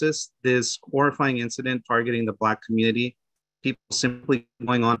Texas, this horrifying incident targeting the Black community, people simply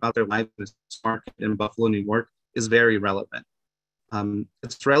going on about their lives in this market in Buffalo, New York, is very relevant.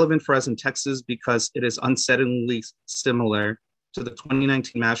 It's relevant for us in Texas because it is unsettlingly similar to the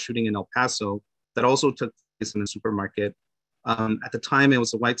 2019 mass shooting in El Paso that also took place in a supermarket. At the time, it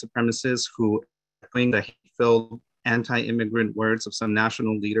was a white supremacist who, echoing the hate-filled anti-immigrant words of some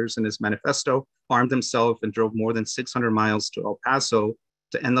national leaders in his manifesto, armed himself and drove more than 600 miles to El Paso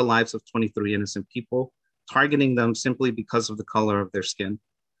to end the lives of 23 innocent people, targeting them simply because of the color of their skin.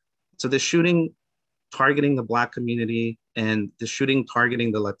 So the shooting targeting the Black community and the shooting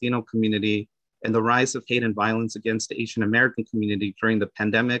targeting the Latino community and the rise of hate and violence against the Asian American community during the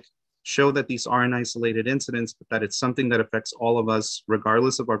pandemic show that these aren't isolated incidents, but that it's something that affects all of us,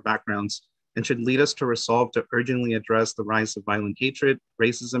 regardless of our backgrounds, and should lead us to resolve to urgently address the rise of violent hatred,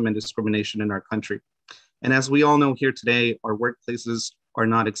 racism, and discrimination in our country. And as we all know here today, our workplaces are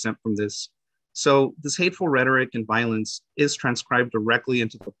not exempt from this. So this hateful rhetoric and violence is transcribed directly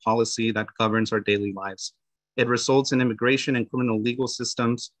into the policy that governs our daily lives. It results in immigration and criminal legal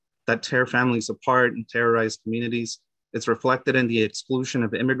systems that tear families apart and terrorize communities. It's reflected in the exclusion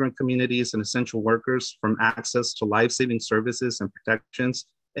of immigrant communities and essential workers from access to life-saving services and protections.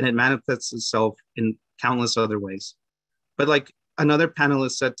 And it manifests itself in countless other ways. But like another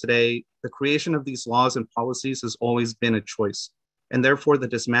panelist said today, the creation of these laws and policies has always been a choice. And therefore, the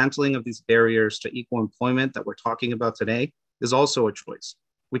dismantling of these barriers to equal employment that we're talking about today is also a choice.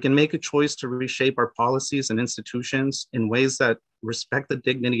 We can make a choice to reshape our policies and institutions in ways that respect the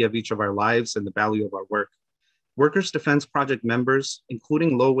dignity of each of our lives and the value of our work. Workers' Defense Project members,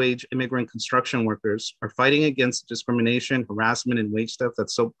 including low-wage immigrant construction workers, are fighting against discrimination, harassment, and wage theft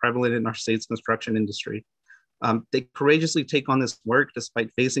that's so prevalent in our state's construction industry. They courageously take on this work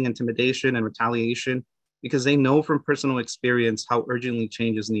despite facing intimidation and retaliation because they know from personal experience how urgently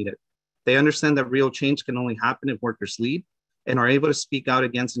change is needed. They understand that real change can only happen if workers lead and are able to speak out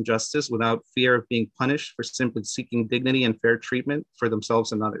against injustice without fear of being punished for simply seeking dignity and fair treatment for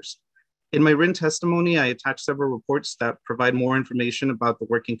themselves and others. In my written testimony, I attached several reports that provide more information about the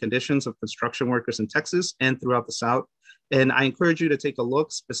working conditions of construction workers in Texas and throughout the South. And I encourage you to take a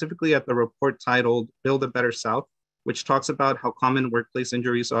look specifically at the report titled Build a Better South, which talks about how common workplace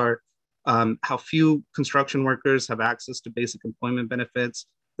injuries are, how few construction workers have access to basic employment benefits,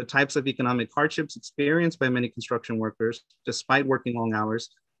 the types of economic hardships experienced by many construction workers despite working long hours,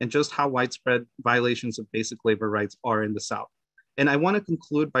 and just how widespread violations of basic labor rights are in the South. And I want to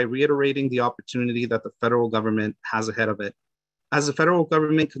conclude by reiterating the opportunity that the federal government has ahead of it. As the federal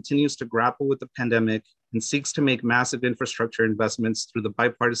government continues to grapple with the pandemic and seeks to make massive infrastructure investments through the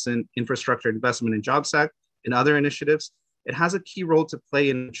Bipartisan Infrastructure Investment and Jobs Act and other initiatives, it has a key role to play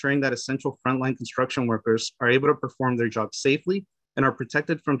in ensuring that essential frontline construction workers are able to perform their jobs safely and are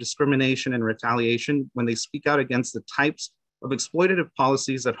protected from discrimination and retaliation when they speak out against the types of exploitative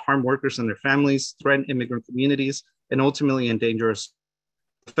policies that harm workers and their families, threaten immigrant communities, and ultimately endanger us.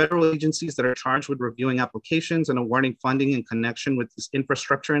 Federal agencies that are charged with reviewing applications and awarding funding in connection with these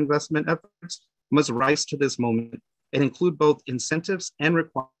infrastructure investment efforts must rise to this moment and include both incentives and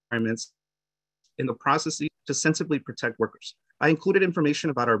requirements in the processes to sensibly protect workers. I included information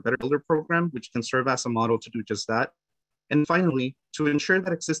about our Better Builder program, which can serve as a model to do just that. And finally, to ensure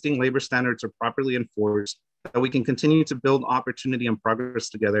that existing labor standards are properly enforced, that we can continue to build opportunity and progress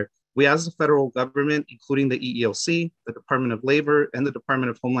together, we as the federal government, including the EEOC, the Department of Labor, and the Department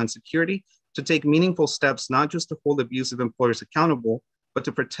of Homeland Security, to take meaningful steps, not just to hold abusive employers accountable, but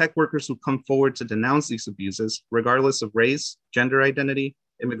to protect workers who come forward to denounce these abuses, regardless of race, gender identity,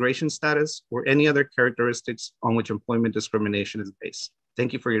 immigration status, or any other characteristics on which employment discrimination is based.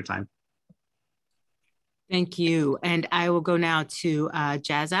 Thank you for your time. Thank you. And I will go now to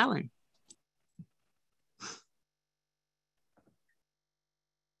Jazz Allen.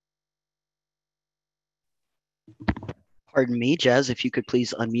 Pardon me, Jazz, if you could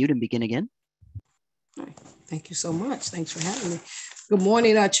please unmute and begin again. Thank you so much. Thanks for having me. Good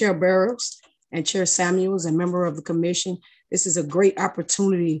morning, Chair Barrows and Chair Samuels and member of the commission. This is a great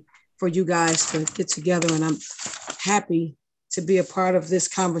opportunity for you guys to get together, and I'm happy to be a part of this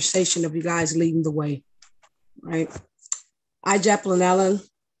conversation of you guys leading the way, right? Jacqueline Allen,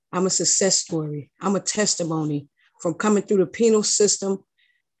 I'm a success story. I'm a testimony from coming through the penal system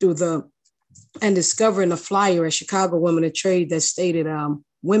and discovering a flyer at Chicago Women of Trade that stated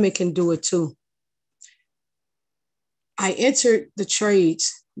women can do it too. I entered the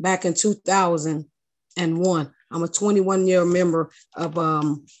trades back in 2001. I'm a 21-year member of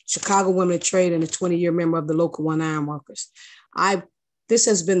Chicago Women of Trade and a 20-year member of the local one iron workers. This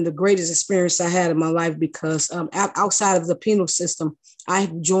has been the greatest experience I had in my life because outside of the penal system,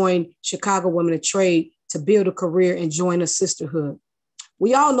 I joined Chicago Women of Trade to build a career and join a sisterhood.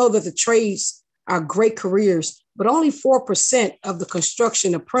 We all know that the trades are great careers, but only 4% of the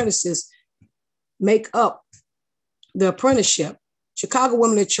construction apprentices make up the apprenticeship. Chicago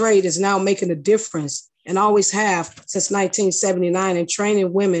Women of Trade is now making a difference and always have since 1979 in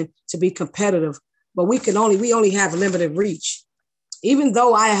training women to be competitive, but we only have limited reach. Even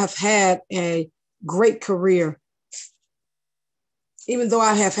though I have had a great career,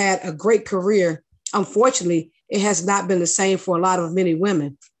 unfortunately, it has not been the same for a lot of many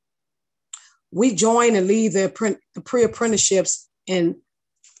women. We join and lead the pre-apprenticeships in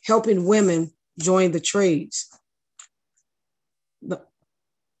helping women join the trades. The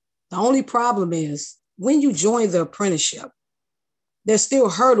only problem is when you join the apprenticeship, there's still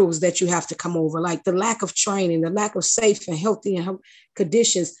hurdles that you have to come over, like the lack of training, the lack of safe and healthy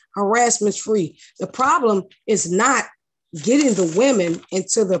conditions, harassment-free. The problem is not getting the women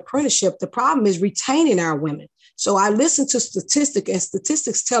into the apprenticeship. The problem is retaining our women. So I listen to statistics, and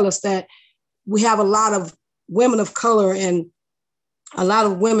statistics tell us that we have a lot of women of color and a lot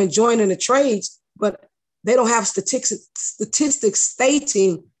of women joining the trades, but they don't have statistics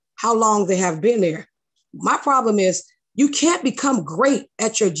stating how long they have been there. My problem is you can't become great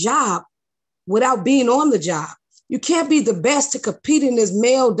at your job without being on the job. You can't be the best to compete in this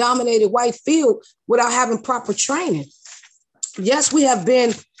male-dominated white field without having proper training. Yes, we have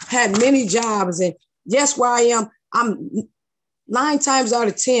had many jobs, and yes, where I am, I'm 9 times out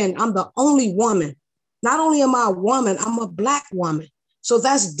of 10, I'm the only woman. Not only am I a woman, I'm a Black woman. So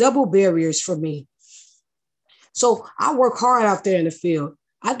that's double barriers for me. So I work hard out there in the field.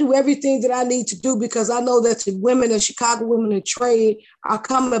 I do everything that I need to do because I know that the women, the Chicago women in trade, are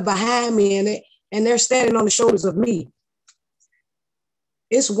coming behind me and they're standing on the shoulders of me.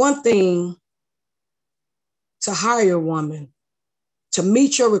 It's one thing to hire a woman, to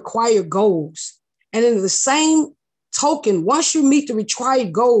meet your required goals. And in the same token, once you meet the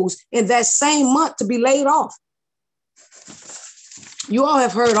required goals, in that same month to be laid off. You all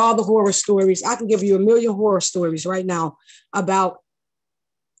have heard all the horror stories. I can give you a million horror stories right now about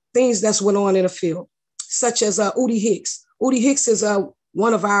things that's went on in the field, such as Udi Hicks. Udi Hicks is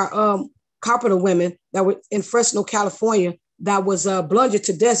one of our carpenter women that were in Fresno, California, that was bludgeoned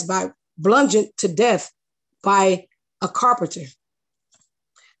to death by a carpenter.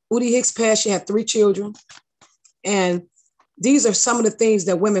 Udi Hicks passed. She had 3 children. And these are some of the things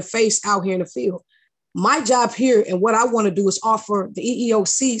that women face out here in the field. My job here and what I want to do is offer the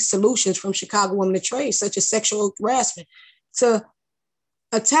EEOC solutions from Chicago Women of Trade, such as sexual harassment. To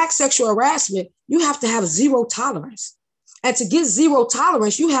attack sexual harassment, you have to have zero tolerance. And to get zero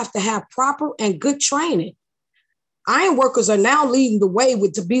tolerance, you have to have proper and good training. Iron workers are now leading the way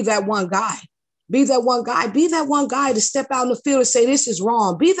to be that one guy. Be that one guy. Be that one guy to step out in the field and say, this is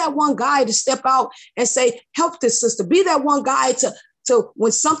wrong. Be that one guy to step out and say, help this sister. Be that one guy to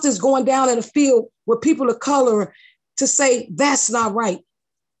when something's going down in the field with people of color, to say, that's not right.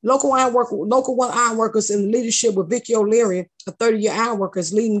 Local iron workers in leadership with Vicky O'Leary, a 30-year iron worker,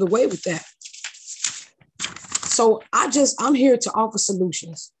 is leading the way with that. So I'm here to offer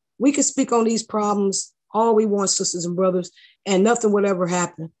solutions. We can speak on these problems all we want, sisters and brothers, and nothing will ever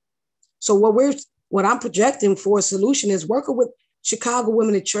happen. So what I'm projecting for a solution is working with Chicago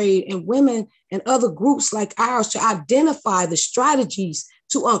Women in Trade and women and other groups like ours to identify the strategies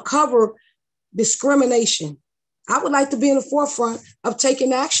to uncover discrimination. I would like to be in the forefront of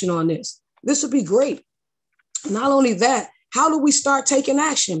taking action on this. This would be great. Not only that, how do we start taking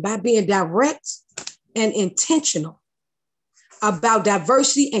action? By being direct and intentional about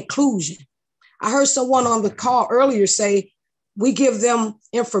diversity inclusion. I heard someone on the call earlier say, we give them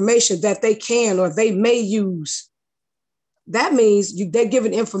information that they can or they may use. That means they're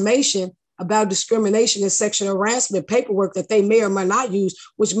given information about discrimination and sexual harassment paperwork that they may or may not use,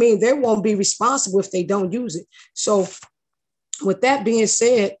 which means they won't be responsible if they don't use it. So with that being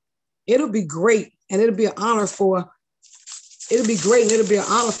said, it'll be great. And it'll be an honor for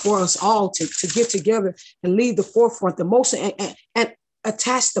us all to get together and lead the forefront, and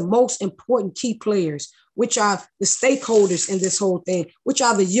attach the most important key players, which are the stakeholders in this whole thing, which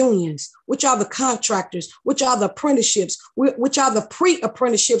are the unions, which are the contractors, which are the apprenticeships, which are the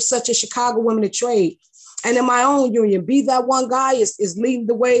pre-apprenticeships, such as Chicago Women of Trade. And in my own union, Be That One Guy is leading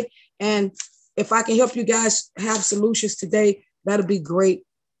the way. And if I can help you guys have solutions today, that'll be great.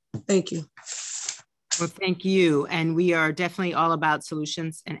 Thank you. Well, thank you. And we are definitely all about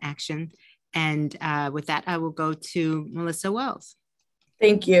solutions and action. And with that, I will go to Melissa Wells.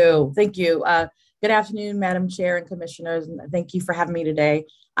 Thank you. Thank you. Good afternoon, Madam Chair and Commissioners, and thank you for having me today.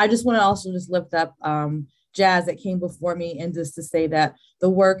 I just want to also just lift up Jazz that came before me, and just to say that the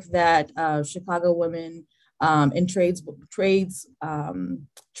work that Chicago Women and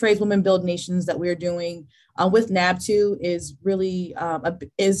Tradeswomen Build Nations that we're doing with NAB2 is really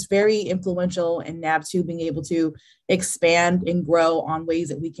is very influential in NAB2 being able to expand and grow on ways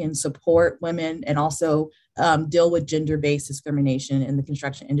that we can support women and also deal with gender-based discrimination in the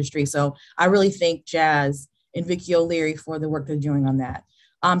construction industry. So I really thank Jazz and Vicky O'Leary for the work they're doing on that.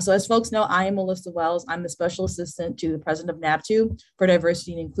 So as folks know, I am Melissa Wells. I'm the Special Assistant to the President of NAB2 for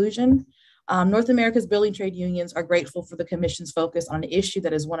Diversity and Inclusion. North America's building trade unions are grateful for the Commission's focus on an issue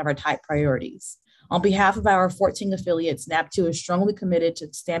that is one of our top priorities. On behalf of our 14 affiliates, NAB2 is strongly committed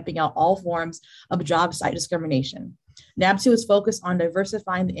to stamping out all forms of job site discrimination. NAB2 is focused on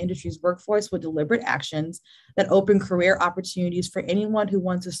diversifying the industry's workforce with deliberate actions that open career opportunities for anyone who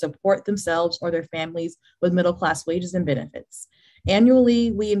wants to support themselves or their families with middle-class wages and benefits.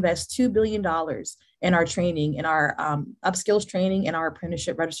 Annually, we invest $2 billion in our training, in our upskills training, and our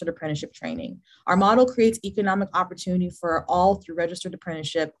registered apprenticeship training. Our model creates economic opportunity for all through registered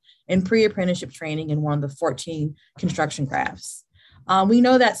apprenticeship and pre-apprenticeship training in one of the 14 construction crafts. We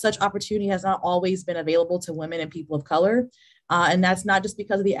know that such opportunity has not always been available to women and people of color, and that's not just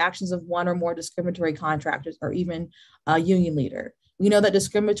because of the actions of one or more discriminatory contractors or even a union leader. We know that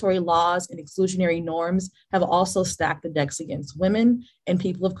discriminatory laws and exclusionary norms have also stacked the decks against women and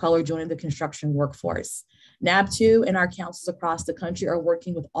people of color joining the construction workforce. NAB2 and our councils across the country are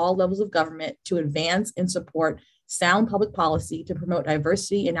working with all levels of government to advance and support sound public policy to promote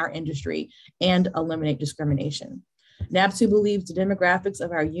diversity in our industry and eliminate discrimination. NAB2 believes the demographics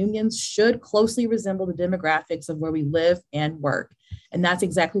of our unions should closely resemble the demographics of where we live and work. And that's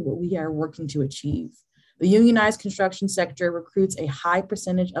exactly what we are working to achieve. The unionized construction sector recruits a high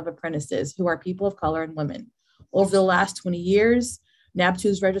percentage of apprentices who are people of color and women. Over the last 20 years,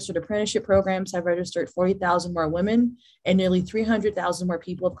 NAB2's registered apprenticeship programs have registered 40,000 more women and nearly 300,000 more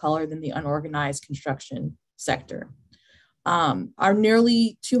people of color than the unorganized construction sector. Our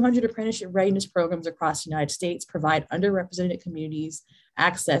nearly 200 apprenticeship readiness programs across the United States provide underrepresented communities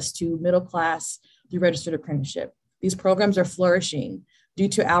access to middle class through registered apprenticeship. These programs are flourishing due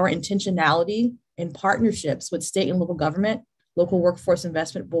to our intentionality and partnerships with state and local government, local workforce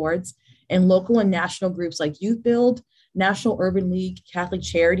investment boards, and local and national groups like Youth Build, National Urban League, Catholic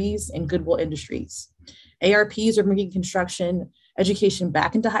Charities, and Goodwill Industries. ARPs are bringing construction education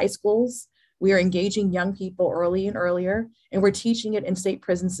back into high schools. We are engaging young people early and earlier, and we're teaching it in state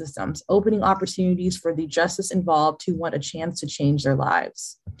prison systems, opening opportunities for the justice involved who want a chance to change their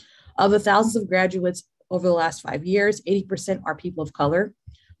lives. Of the thousands of graduates over the last 5 years, 80% are people of color,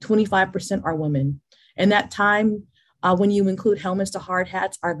 25% are women. And that time, when you include helmets to hard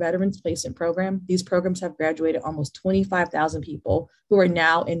hats, our veterans placement program, these programs have graduated almost 25,000 people who are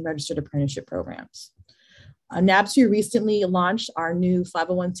now in registered apprenticeship programs. NAB2 recently launched our new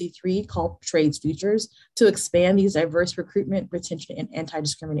 501c3 called Trades Futures to expand these diverse recruitment, retention, and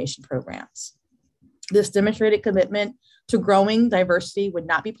anti-discrimination programs. This demonstrated commitment to growing diversity would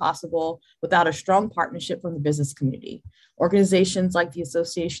not be possible without a strong partnership from the business community. Organizations like the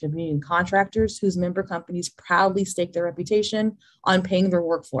Association of Union Contractors, whose member companies proudly stake their reputation on paying their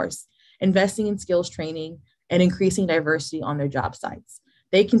workforce, investing in skills training, and increasing diversity on their job sites.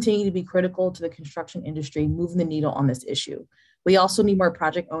 They continue to be critical to the construction industry, moving the needle on this issue. We also need more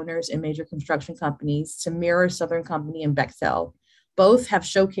project owners and major construction companies to mirror Southern Company and Bechtel. Both have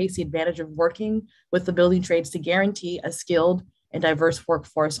showcased the advantage of working with the building trades to guarantee a skilled and diverse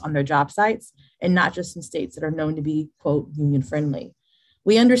workforce on their job sites, and not just in states that are known to be, quote, union friendly.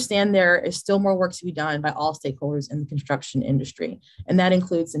 We understand there is still more work to be done by all stakeholders in the construction industry, and that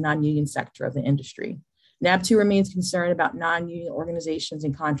includes the non-union sector of the industry. NAB2 remains concerned about non-union organizations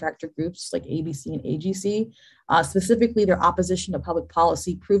and contractor groups like ABC and AGC, specifically their opposition to public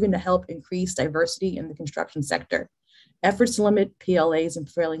policy proven to help increase diversity in the construction sector. Efforts to limit PLAs and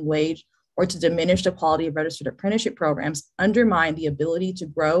prevailing wage or to diminish the quality of registered apprenticeship programs undermine the ability to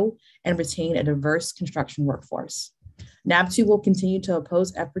grow and retain a diverse construction workforce. NAB2 will continue to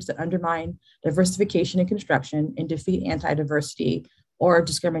oppose efforts that undermine diversification in construction and defeat anti-diversity or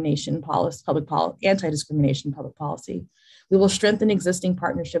discrimination policy, anti-discrimination public policy. We will strengthen existing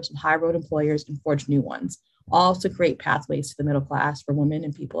partnerships with high road employers and forge new ones, all to create pathways to the middle class for women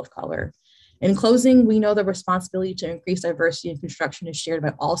and people of color. In closing, we know the responsibility to increase diversity in construction is shared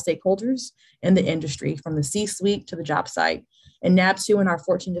by all stakeholders in the industry, from the C-suite to the job site. And NAB2 and our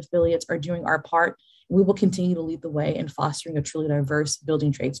 14 affiliates are doing our part. We will continue to lead the way in fostering a truly diverse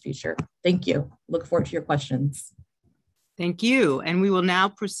building trades future. Thank you. Look forward to your questions. Thank you. And we will now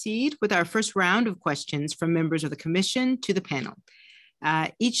proceed with our first round of questions from members of the commission to the panel.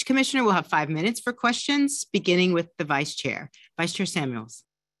 Each commissioner will have 5 minutes for questions, beginning with the vice chair. Vice Chair Samuels.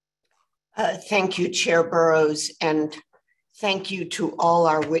 Thank you, Chair Burrows, and thank you to all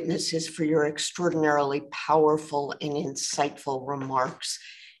our witnesses for your extraordinarily powerful and insightful remarks.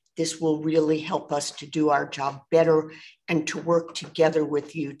 This will really help us to do our job better and to work together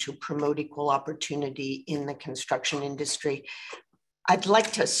with you to promote equal opportunity in the construction industry. I'd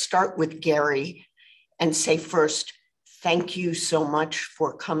like to start with Gary and say first, thank you so much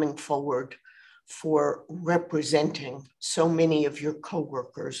for coming forward, for representing so many of your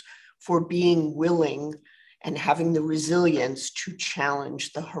coworkers, for being willing and having the resilience to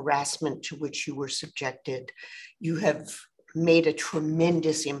challenge the harassment to which you were subjected. You have made a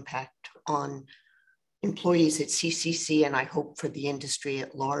tremendous impact on employees at CCC, and I hope for the industry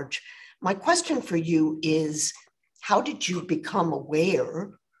at large. My question for you is, how did you become aware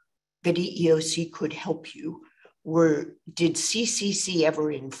that EEOC could help you? Did CCC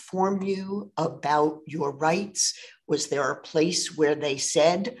ever inform you about your rights? Was there a place where they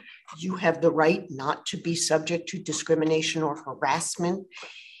said you have the right not to be subject to discrimination or harassment?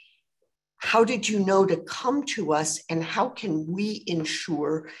 How did you know to come to us, and how can we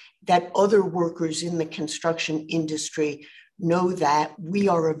ensure that other workers in the construction industry know that we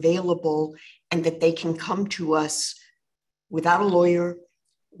are available and that they can come to us without a lawyer,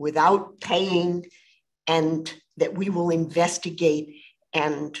 without paying, and that we will investigate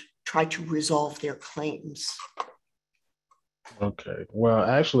and try to resolve their claims. Okay. Well,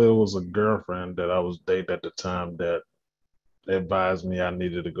 actually, it was a girlfriend that I was dating at the time that advised me I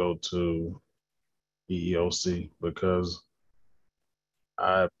needed to go to EEOC because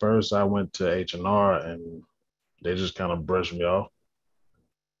at first I went to H&R and they just kind of brushed me off.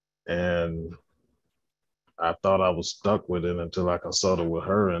 And I thought I was stuck with it until I consulted with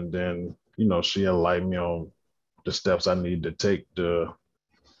her. And then, you know, she enlightened me on the steps I need to take to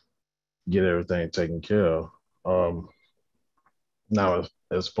get everything taken care of. Now,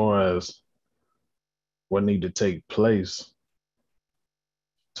 as far as what need to take place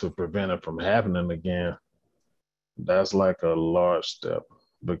to prevent it from happening again, that's like a large step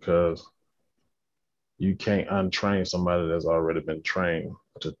because you can't untrain somebody that's already been trained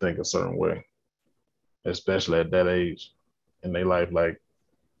to think a certain way, especially at that age in their life, like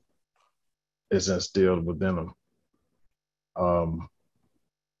it's instilled within them.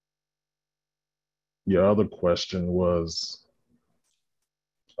 Your other question was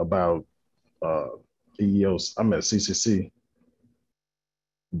about EEOs, I meant CCC.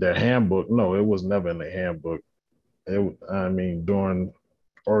 Their handbook, no, it was never in the handbook. During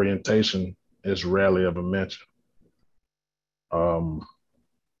orientation, it's rarely ever mentioned.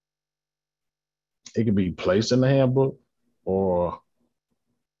 It could be placed in the handbook or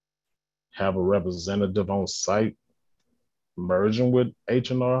have a representative on site merging with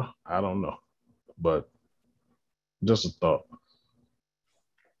H&R. I don't know, but just a thought.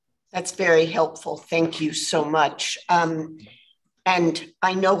 That's very helpful. Thank you so much. And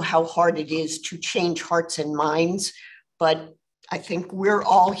I know how hard it is to change hearts and minds, but I think we're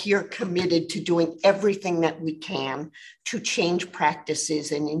all here committed to doing everything that we can to change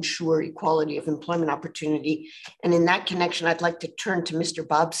practices and ensure equality of employment opportunity. And in that connection, I'd like to turn to Mr.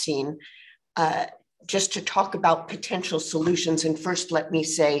 Bobstein just to talk about potential solutions. And first, let me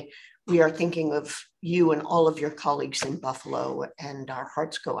say, we are thinking of you and all of your colleagues in Buffalo, and our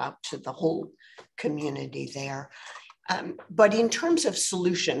hearts go out to the whole community there. But in terms of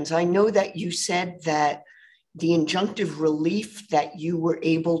solutions, I know that you said that the injunctive relief that you were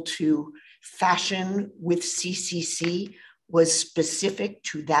able to fashion with CCC was specific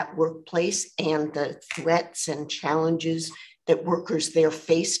to that workplace and the threats and challenges that workers there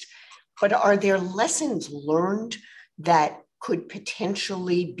faced. But are there lessons learned that could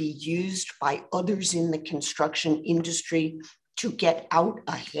potentially be used by others in the construction industry to get out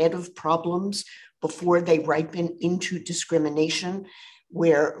ahead of problems before they ripen into discrimination,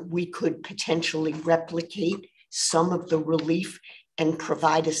 where we could potentially replicate some of the relief and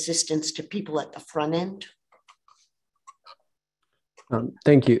provide assistance to people at the front end?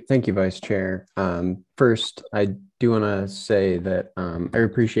 Thank you, Vice Chair. First, I do want to say that I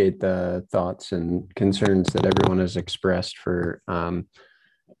appreciate the thoughts and concerns that everyone has expressed for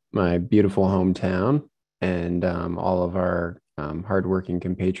my beautiful hometown and all of our hardworking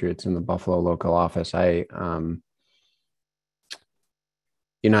compatriots in the Buffalo local office. I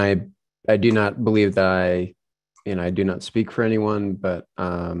do not believe that I do not speak for anyone, but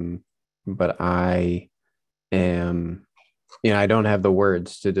I am, I don't have the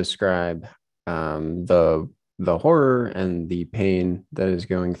words to describe the horror and the pain that is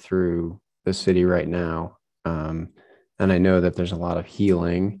going through the city right now. And I know that there's a lot of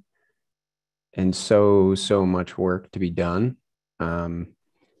healing and so much work to be done. And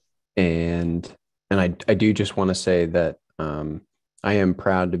I do just want to say that I am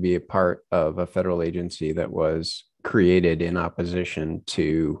proud to be a part of a federal agency that was created in opposition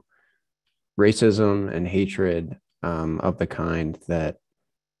to racism and hatred of the kind that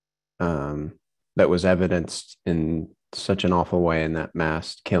was evidenced in such an awful way in that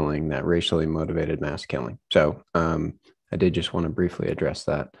mass killing, that racially motivated mass killing. So I did just want to briefly address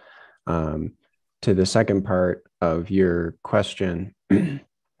that. To the second part of your question,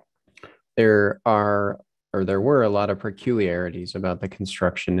 there were a lot of peculiarities about the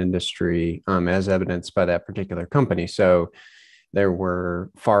construction industry as evidenced by that particular company. So there were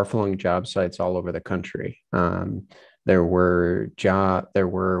far-flung job sites all over the country. There were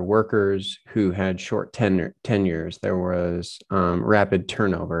workers who had short tenures. There was rapid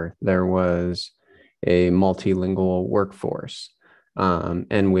turnover. There was a multilingual workforce.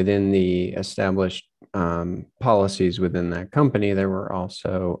 And within the established policies within that company, there were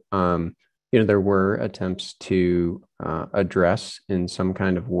also, there were attempts to address in some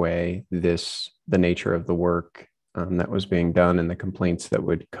kind of way the nature of the work that was being done and the complaints that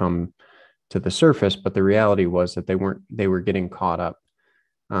would come to the surface. But the reality was that they were getting caught up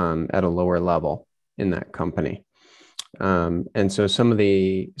at a lower level in that company. And so some of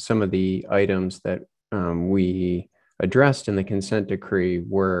the items that we addressed in the consent decree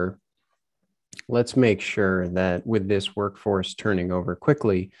were, let's make sure that with this workforce turning over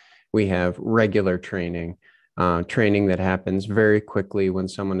quickly, we have regular training, training that happens very quickly when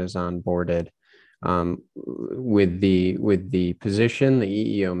someone is onboarded. With the position,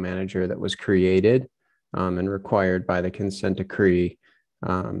 the EEO manager that was created and required by the consent decree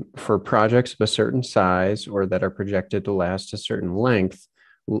for projects of a certain size or that are projected to last a certain length,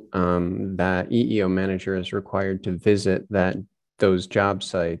 that EEO manager is required to visit those job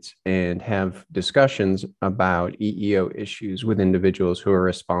sites and have discussions about EEO issues with individuals who are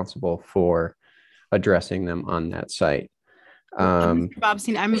responsible for addressing them on that site. Mr.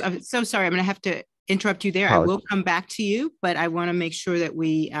 Bobstein, I'm so sorry. I'm going to have to interrupt you there. I will come back to you, but I want to make sure that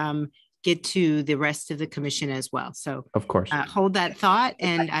we get to the rest of the commission as well. So of course, hold that thought,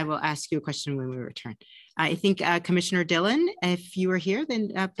 and I will ask you a question when we return. I think Commissioner Dillon, if you are here,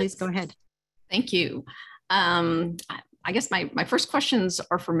 then please go ahead. Thank you. I guess my first questions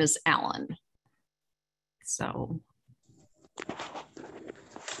are for Ms. Allen. So, all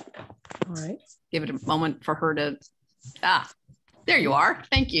right. Give it a moment for her to, there you are.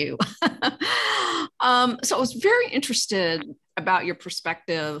 Thank you. So I was very interested about your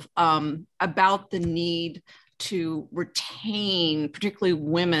perspective about the need to retain particularly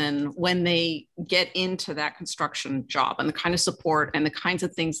women when they get into that construction job, and the kind of support and the kinds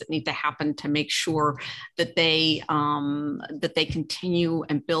of things that need to happen to make sure that they continue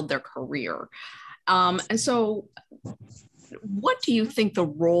and build their career. And so what do you think the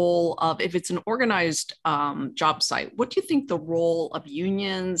role of, if it's an organized job site, what do you think the role of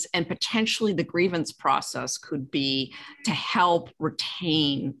unions and potentially the grievance process could be to help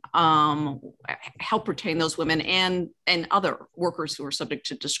retain those women and other workers who are subject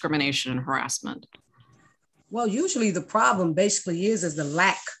to discrimination and harassment? Well, usually the problem basically is the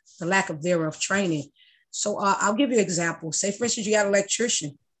lack of thereof training. So I'll give you an example. Say, for instance, you got an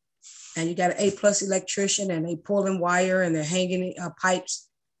electrician, and you got an A+ electrician, and they pulling wire and they're hanging pipes.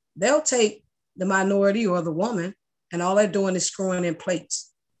 They'll take the minority or the woman, and all they're doing is screwing in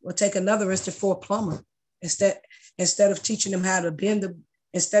plates. We'll take another instance for a plumber. Instead of teaching them how to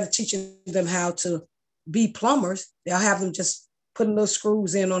instead of teaching them how to be plumbers, they'll have them just putting those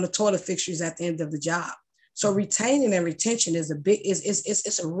screws in on the toilet fixtures at the end of the job. So retaining and retention is a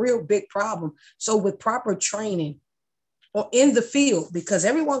real big problem. So with proper training, or in the field, because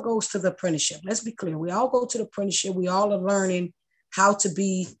everyone goes to the apprenticeship. Let's be clear. We all go to the apprenticeship. We all are learning how to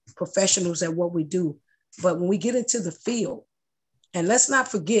be professionals at what we do. But when we get into the field, and let's not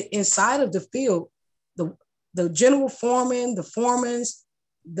forget, inside of the field, the general foreman, the foremans,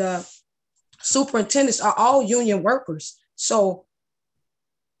 the superintendents are all union workers. So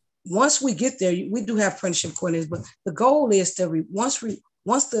once we get there, we do have apprenticeship coordinators, but the goal is to, once we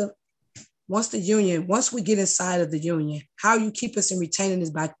get inside of the union, how you keep us in retaining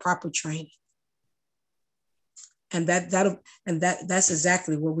is by proper training. And that's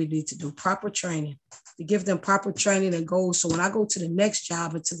exactly what we need to do, proper training, to give them proper training and goals. So when I go to the next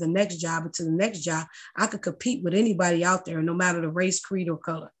job and to the next job and to the next job, I could compete with anybody out there, no matter the race, creed, or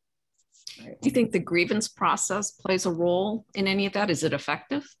color. Do you think the grievance process plays a role in any of that? Is it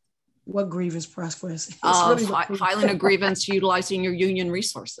effective? What grievance process? Filing a grievance utilizing your union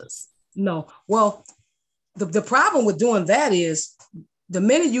resources. No. Well, the problem with doing that is the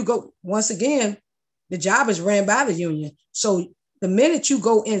minute you go, once again, the job is ran by the union. So the minute you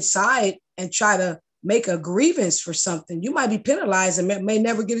go inside and try to make a grievance for something, you might be penalized and may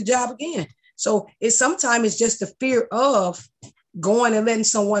never get a job again. So sometimes it's just the fear of going and letting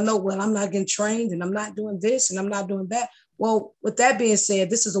someone know, well, I'm not getting trained and I'm not doing this and I'm not doing that. Well, with that being said,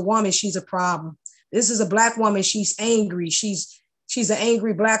 this is a woman, she's a problem. This is a Black woman, she's angry. She's an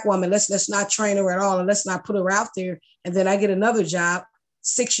angry Black woman. Let's not train her at all, and let's not put her out there. And then I get another job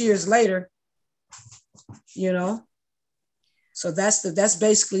 6 years later, So that's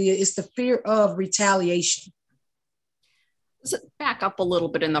basically it. It's the fear of retaliation. Let's back up a little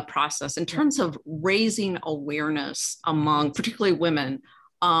bit in the process in terms of raising awareness among particularly women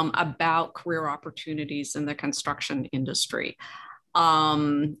about career opportunities in the construction industry.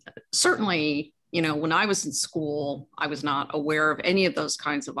 Certainly, when I was in school, I was not aware of any of those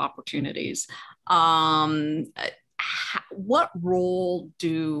kinds of opportunities. What role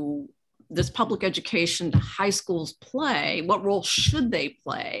does public education to high schools play? What role should they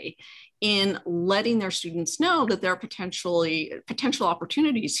play in letting their students know that there are potential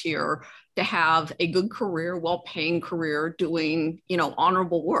opportunities here to have a good career, well-paying career, doing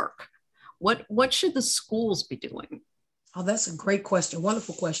honorable work? What should the schools be doing? Oh, that's a great question.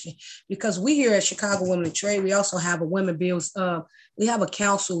 Wonderful question. Because we here at Chicago Women in Trade, we also have a women bills. We have a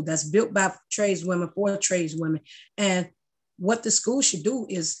council that's built by tradeswomen for tradeswomen. And what the school should do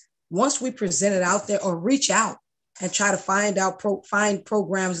is once we present it out there or reach out and try to find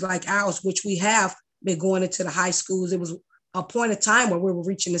programs like ours, which we have been going into the high schools. It was a point of time where we were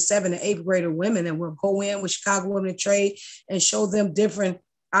reaching the 7th and 8th grader women, and we'll go in with Chicago Women in Trade and show them different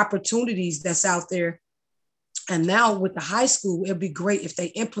opportunities that's out there. And now with the high school, it'd be great if they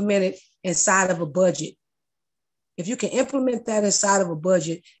implement it inside of a budget. If you can implement that inside of a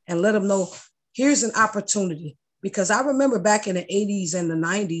budget and let them know, here's an opportunity. Because I remember back in the 80s and the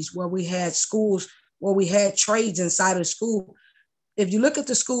 90s where we had schools, where we had trades inside of school. If you look at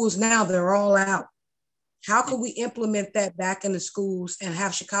the schools now, they're all out. How can we implement that back in the schools and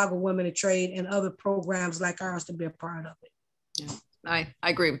have Chicago Women in Trade and other programs like ours to be a part of it? Yeah, I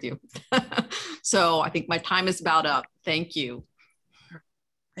agree with you. So I think my time is about up. Thank you.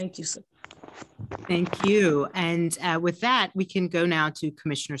 Thank you, sir. Thank you. And with that, we can go now to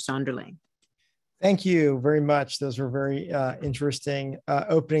Commissioner Sonderling. Thank you very much. Those were very interesting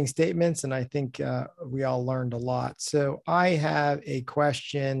opening statements, and I think we all learned a lot. So I have a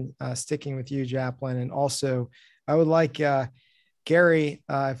question sticking with you, Japlin, and also I would like Gary,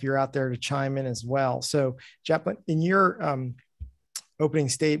 if you're out there, to chime in as well. So Japlin, in your opening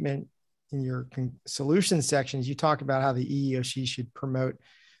statement, in your solution sections, you talk about how the EEOC should promote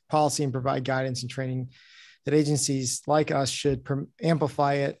policy and provide guidance and training that agencies like us should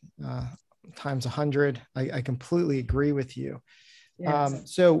amplify it times 100. I completely agree with you.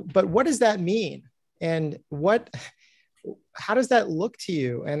 Yes. But what does that mean? And how does that look to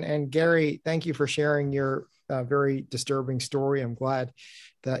you? And Gary, thank you for sharing your very disturbing story. I'm glad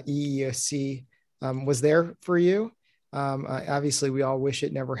the EEOC was there for you. Obviously, we all wish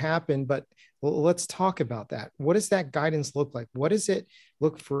it never happened, but let's talk about that. What does that guidance look like? What does it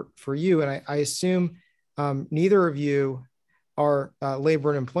look for you? And I assume neither of you are labor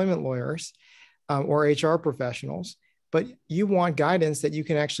and employment lawyers or HR professionals, but you want guidance that you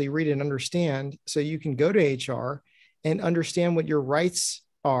can actually read and understand so you can go to HR and understand what your rights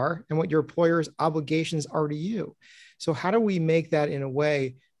are and what your employer's obligations are to you. So how do we make that in a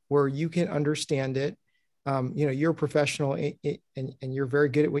way where you can understand it? You're a professional and you're very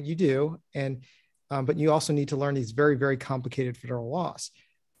good at what you do. But you also need to learn these very, very complicated federal laws.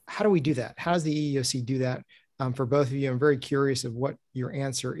 How do we do that? How does the EEOC do that for both of you? I'm very curious of what your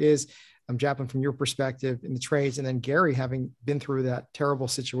answer is. Japlin, from your perspective in the trades, and then Gary, having been through that terrible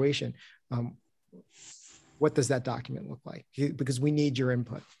situation, what does that document look like? Because we need your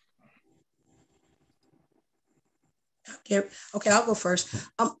input. Okay, I'll go first.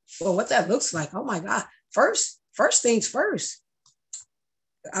 Well, what that looks like, oh my God. First things first.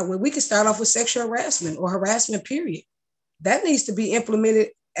 We can start off with sexual harassment or harassment, period. That needs to be implemented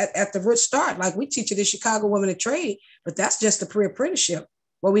at the root start. Like we teach it in Chicago Women in Trade, but that's just a pre-apprenticeship.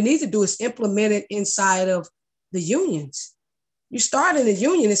 What we need to do is implement it inside of the unions. You start in the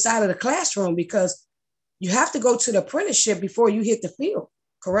union inside of the classroom because you have to go to the apprenticeship before you hit the field,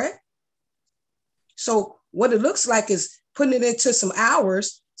 correct? So what it looks like is putting it into some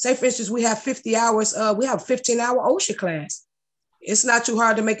hours. Say, for instance, we have 50 hours, we have a 15-hour OSHA class. It's not too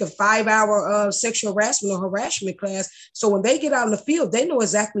hard to make a 5-hour sexual harassment or harassment class. So when they get out in the field, they know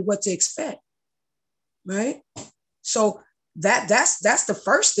exactly what to expect, right? So that's the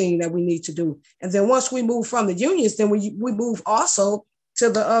first thing that we need to do. And then once we move from the unions, then we move also to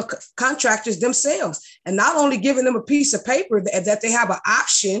the contractors themselves, and not only giving them a piece of paper that they have an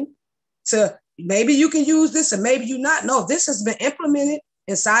option to, maybe you can use this and maybe you not. No, this has been implemented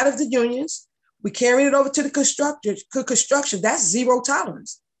inside of the unions. We carry it over to the construction. That's zero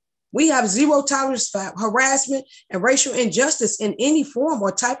tolerance. We have zero tolerance for harassment and racial injustice in any form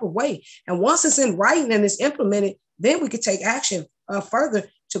or type of way. And once it's in writing and it's implemented, then we could take action further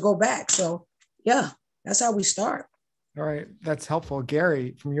to go back. So yeah, that's how we start. All right, that's helpful.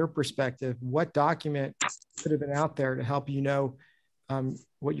 Gary, from your perspective, what document could have been out there to help you know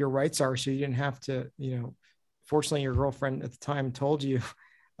what your rights are so you didn't have to, fortunately your girlfriend at the time told you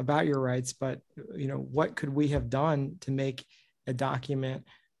about your rights, but what could we have done to make a document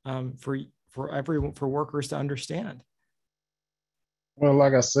for workers to understand? Well,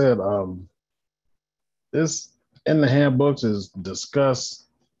 like I said, this in the handbooks is discussed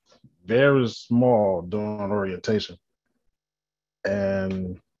very small during orientation.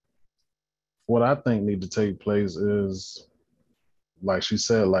 And what I think need to take place is, like she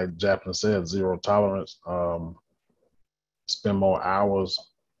said, like Japlin said, zero tolerance. Spend more hours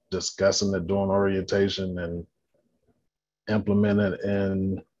discussing it during orientation and implement it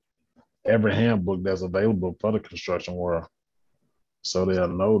in every handbook that's available for the construction world, so they'll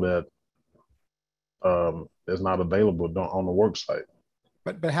know that it's not available on the work site.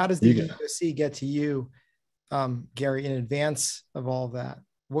 But how does the EEOC get to you, Gary, in advance of all of that?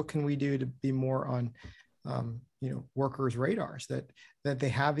 What can we do to be more on, workers' radars, that they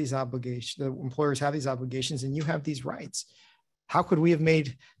have these obligations, the employers have these obligations, and you have these rights? How could we have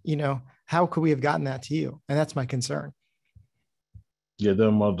how could we have gotten that to you? And that's my concern. Get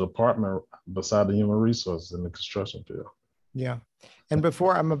them a department beside the human resources in the construction field. Yeah. And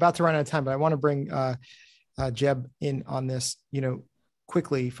before, I'm about to run out of time, but I want to bring Jeb in on this,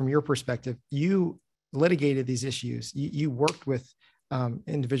 quickly from your perspective. You litigated these issues. You worked with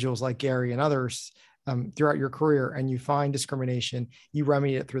individuals like Gary and others throughout your career, and you find discrimination, you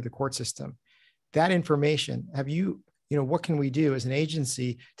remedy it through the court system. That information, what can we do as an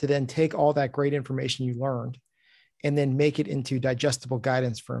agency to then take all that great information you learned and then make it into digestible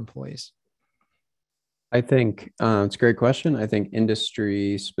guidance for employees? I think it's a great question. I think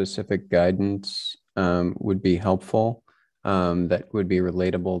industry-specific guidance would be helpful. That would be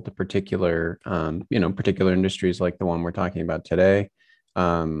relatable to particular industries like the one we're talking about today.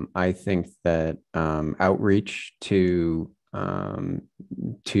 I think that outreach to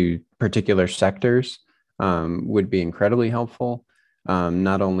particular sectors would be incredibly helpful,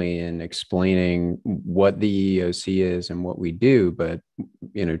 not only in explaining what the EEOC is and what we do, but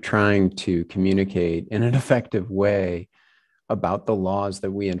trying to communicate in an effective way about the laws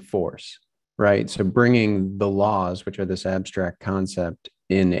that we enforce, right? So bringing the laws, which are this abstract concept,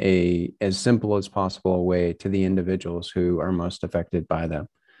 in as simple as possible way to the individuals who are most affected by them.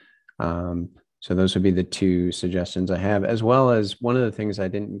 So those would be the two suggestions I have, as well as one of the things I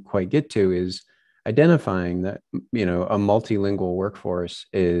didn't quite get to is identifying that, a multilingual workforce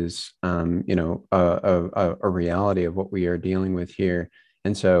is, a reality of what we are dealing with here.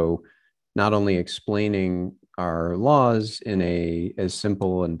 And so not only explaining our laws in as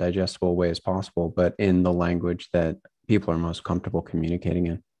simple and digestible way as possible, but in the language that people are most comfortable communicating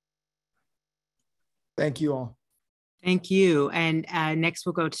in. Thank you all. Thank you. And next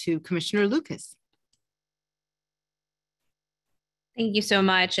we'll go to Commissioner Lucas. Thank you so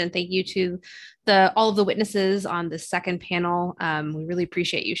much. And thank you to all of the witnesses on the second panel. We really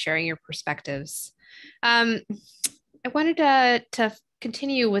appreciate you sharing your perspectives. I wanted to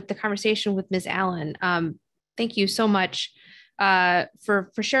continue with the conversation with Ms. Allen. Thank you so much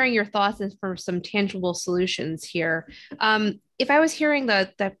for sharing your thoughts and for some tangible solutions here. If I was hearing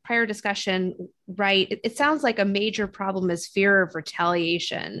the prior discussion right, it sounds like a major problem is fear of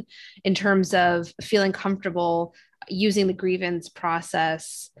retaliation in terms of feeling comfortable using the grievance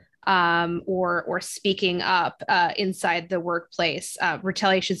process or speaking up inside the workplace,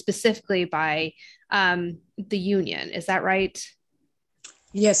 retaliation specifically by the union. Is that right?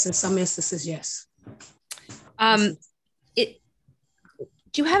 Yes, in some instances, yes.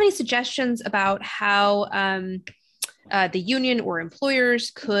 Do you have any suggestions about how the union or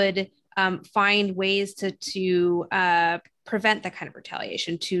employers could find ways to prevent that kind of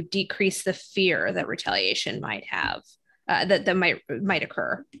retaliation, to decrease the fear that retaliation might have, that might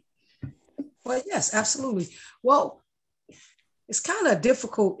occur? Well, yes, absolutely. Well, it's kind of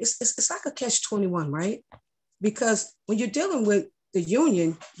difficult. It's like a catch-21, right? Because when you're dealing with the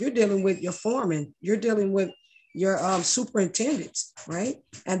union, you're dealing with your foreman, you're dealing with your superintendents, right?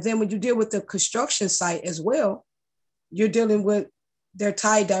 And then when you deal with the construction site as well, you're dealing with, they're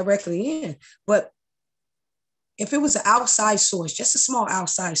tied directly in. But if it was an outside source, just a small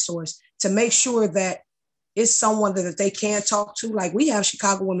outside source, to make sure that it's someone that they can talk to, like we have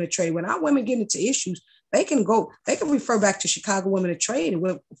Chicago Women of Trade. When our women get into issues, they can refer back to Chicago Women of Trade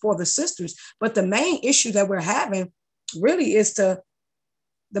for the sisters. But the main issue that we're having really is the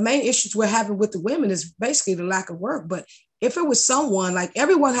main issues we're having with the women is basically the lack of work. But if it was someone like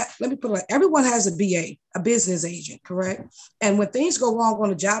everyone has a BA, a business agent, correct? And when things go wrong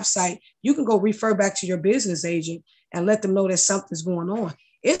on a job site, you can go refer back to your business agent and let them know that something's going on.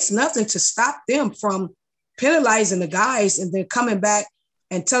 It's nothing to stop them from penalizing the guys and then coming back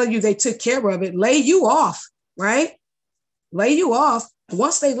and telling you they took care of it, lay you off, right? Lay you off. And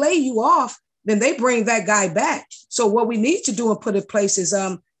once they lay you off, then they bring that guy back. So what we need to do and put in place is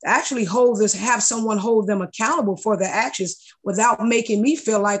actually have someone hold them accountable for their actions without making me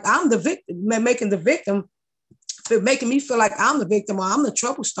feel like I'm the victim, making me feel like I'm the victim or I'm the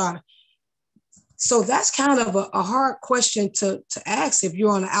trouble starter. So that's kind of a hard question to ask if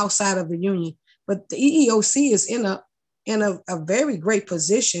you're on the outside of the union. But the EEOC is in a very great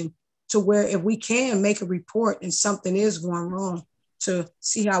position to where if we can make a report and something is going wrong, to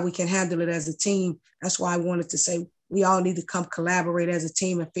see how we can handle it as a team. That's why I wanted to say we all need to come collaborate as a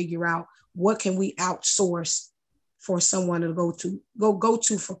team and figure out what can we outsource for someone to go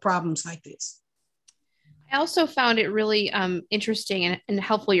to for problems like this. I also found it really interesting and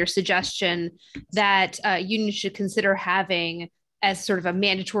helpful, your suggestion that unions should consider having as sort of a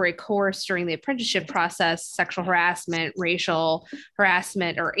mandatory course during the apprenticeship process, sexual harassment, racial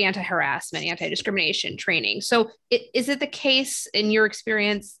harassment, or anti-harassment, anti-discrimination training. So is it the case in your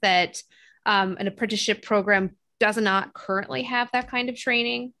experience that an apprenticeship program does not currently have that kind of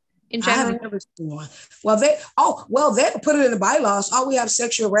training in general? I have never seen one. Well, they put it in the bylaws. Oh, we have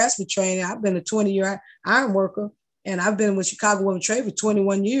sexual harassment training. I've been a 20-year iron worker, and I've been with Chicago Women Trade for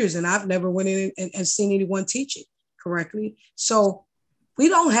 21 years, and I've never went in and seen anyone teach it correctly. So we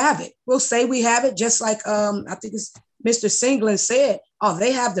don't have it. We'll say we have it, just like I think it's Mr. Singleton said, oh,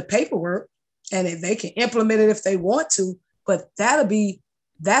 they have the paperwork and if they can implement it if they want to, but that'll be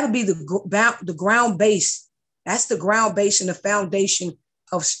the ground base. That's the ground base and the foundation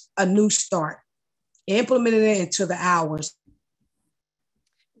of a new start. Implementing it into the hours.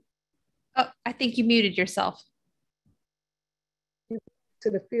 Oh, I think you muted yourself. To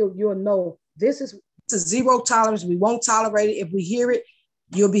the field, you'll know this is zero tolerance. We won't tolerate it. If we hear it,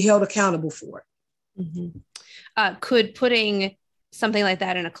 you'll be held accountable for it. Mm-hmm. Could putting something like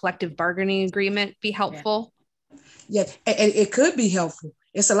that in a collective bargaining agreement be helpful? Yeah, and it could be helpful.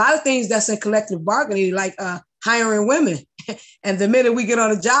 It's a lot of things that's in collective bargaining, like hiring women. And the minute we get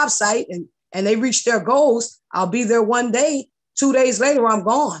on a job site and they reach their goals, I'll be there one day, 2 days later, I'm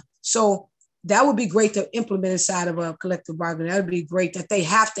gone. So that would be great to implement inside of a collective bargaining. That would be great that they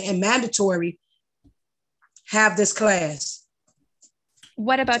have to, and mandatory, have this class.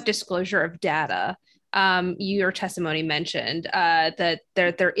 What about disclosure of data? Your testimony mentioned that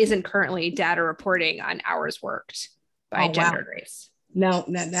there isn't currently data reporting on hours worked by gender and race. Now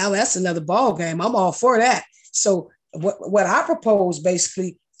that's another ball game. I'm all for that. So what I propose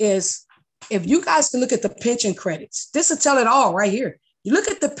basically is, if you guys can look at the pension credits, this will tell it all right here. You look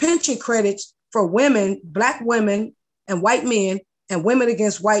at the pension credits for women, Black women and white men, and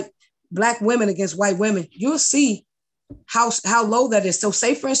Black women against white women, you'll see how low that is. So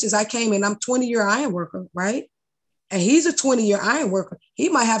say, for instance, I came in, I'm 20-year iron worker, right? And he's a 20-year iron worker. He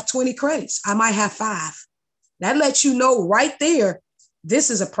might have 20 credits. I might have 5. That lets you know right there, this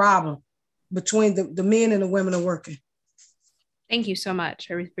is a problem between the men and the women are working. Thank you so much.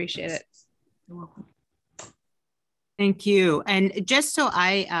 I really appreciate it. You're welcome. Thank you. And just so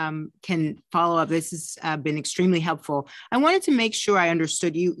I can follow up, this has been extremely helpful. I wanted to make sure I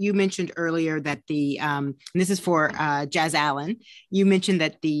understood you. You mentioned earlier that and this is for Jazz Allen, you mentioned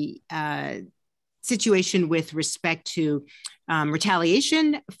that the situation with respect to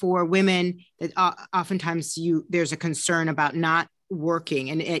retaliation for women, that oftentimes there's a concern about not working.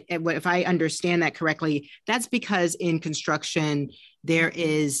 And if I understand that correctly, that's because in construction, there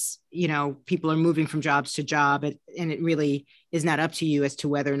is, people are moving from jobs to job, and it really is not up to you as to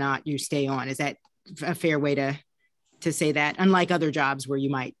whether or not you stay on. Is that a fair way to say that? Unlike other jobs where you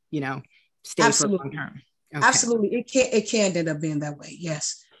might, stay Absolutely. for long term. Okay. Absolutely. It can end up being that way.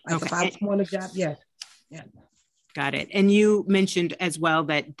 Yes. Like if I want a job, yes. Yeah. Got it. And you mentioned as well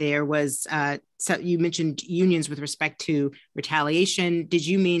that there was, so you mentioned unions with respect to retaliation. Did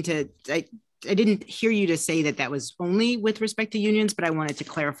you mean to, I didn't hear you to say that was only with respect to unions, but I wanted to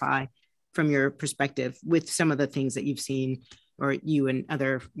clarify from your perspective with some of the things that you've seen or you and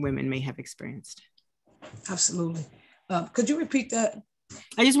other women may have experienced. Absolutely. Could you repeat that?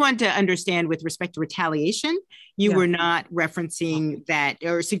 I just wanted to understand with respect to retaliation, you were not referencing that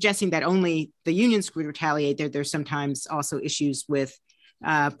or suggesting that only the unions would retaliate. There's sometimes also issues with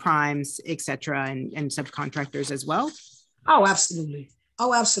primes, et cetera, and subcontractors as well. Oh, absolutely.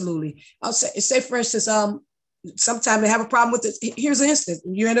 Oh, absolutely. I'll say for instance, sometimes they have a problem with it. Here's an instance.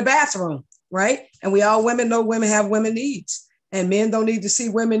 You're in the bathroom, right? And we all women know women have women needs. And men don't need to see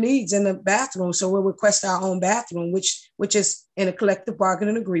women needs in the bathroom. So we'll request our own bathroom, which is in a collective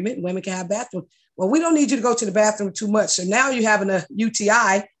bargaining agreement. Women can have bathroom. Well, we don't need you to go to the bathroom too much. So now you're having a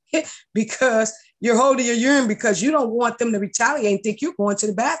UTI because you're holding your urine because you don't want them to retaliate and think you're going to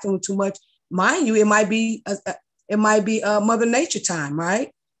the bathroom too much. Mind you, it might be Mother Nature time, right?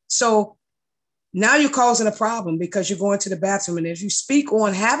 So now you're causing a problem because you're going to the bathroom. And if you speak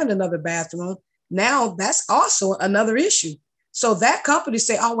on having another bathroom, now that's also another issue. So that company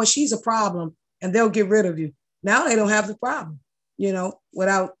say, oh, well, she's a problem, and they'll get rid of you. Now they don't have the problem,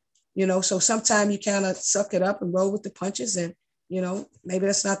 without, so sometimes you kind of suck it up and roll with the punches and, maybe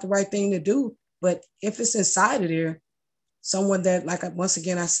that's not the right thing to do. But if it's inside of there, someone that, like, once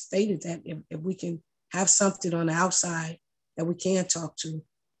again, I stated that if we can have something on the outside that we can talk to,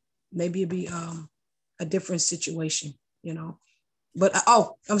 maybe it'd be a a different situation, you know. But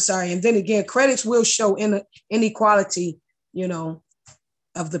oh, I'm sorry. And then again, credits will show inequality, you know,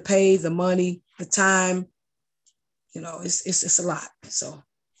 of the pay, the money, the time. You know, it's a lot. So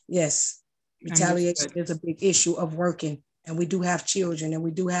yes, retaliation is a big issue of working. And we do have children, and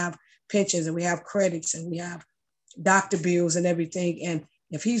we do have pensions, and we have credits, and we have doctor bills and everything. And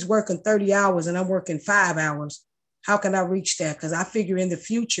if he's working 30 hours and I'm working 5 hours, how can I reach that? Because I figure in the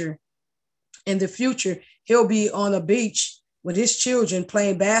future, he'll be on a beach with his children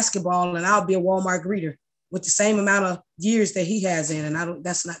playing basketball, and I'll be a Walmart greeter with the same amount of years that he has in. And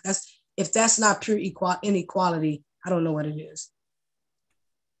if that's not pure inequality, I don't know what it is.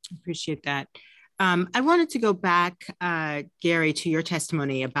 Appreciate that. I wanted to go back, Gary, to your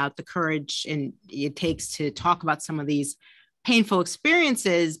testimony about the courage it takes to talk about some of these painful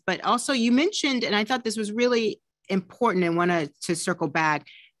experiences, but also you mentioned, and I thought this was really important and wanted to circle back,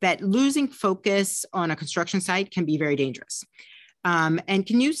 that losing focus on a construction site can be very dangerous. And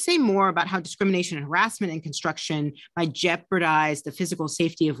can you say more about how discrimination and harassment in construction might jeopardize the physical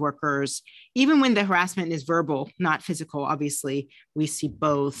safety of workers, even when the harassment is verbal, not physical? Obviously, we see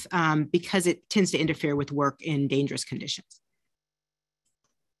both, because it tends to interfere with work in dangerous conditions.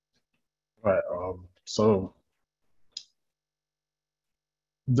 Right. So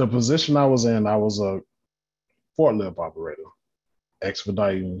the position I was in, I was a forklift operator,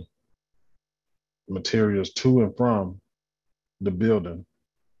 expediting materials to and from the building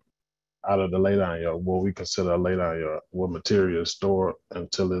out of the laydown yard, what we consider a laydown yard, where material is stored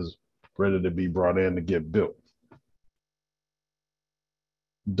until it's ready to be brought in to get built.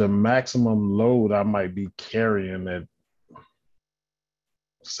 The maximum load I might be carrying at,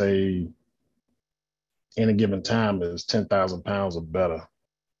 say, any given time is 10,000 pounds or better,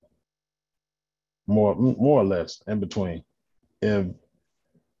 more or less, in between. If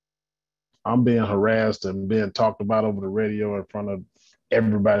I'm being harassed and being talked about over the radio in front of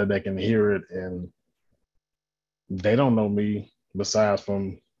everybody that can hear it, and they don't know me besides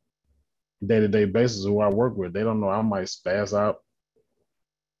from day-to-day basis who I work with. They don't know I might spaz out.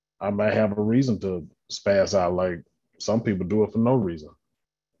 I might have a reason to spaz out, like some people do it for no reason.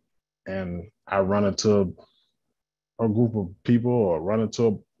 And I run into a group of people or run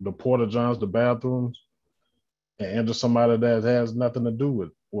into the porta johns, the bathrooms, and enter somebody that has nothing to do with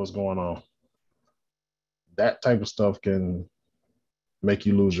what's going on. That type of stuff can make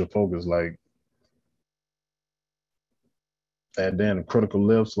you lose your focus. Like, and then critical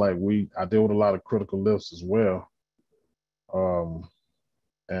lifts, like I deal with a lot of critical lifts as well.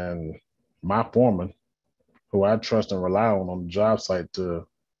 And my foreman, who I trust and rely on the job site to,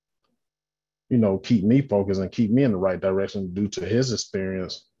 you know, keep me focused and keep me in the right direction due to his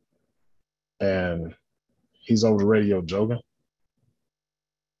experience. And he's over the radio joking.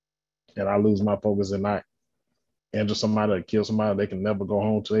 And I lose my focus and I injure somebody or kill somebody, they can never go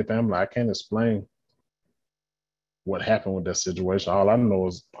home to their family. I can't explain what happened with that situation. All I know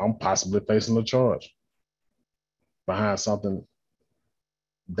is I'm possibly facing a charge behind something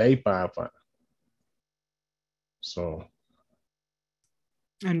they find fine. So.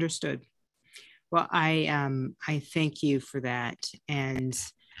 Understood. Well, I thank you for that. And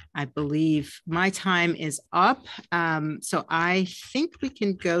I believe my time is up. So I think we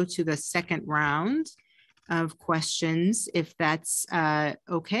can go to the second round of questions, if that's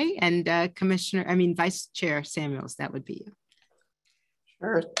okay. And Vice Chair Samuels, that would be you.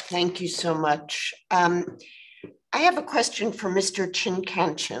 Sure, thank you so much. I have a question for Mr.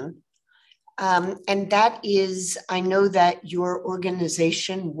 Chinkanchan. And that is, I know that your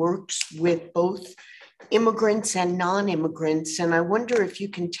organization works with both immigrants and non-immigrants, and I wonder if you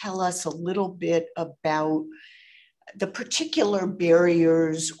can tell us a little bit about the particular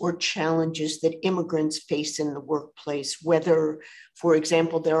barriers or challenges that immigrants face in the workplace, whether, for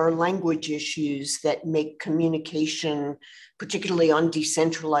example, there are language issues that make communication, particularly on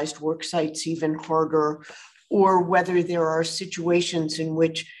decentralized work sites, even harder, or whether there are situations in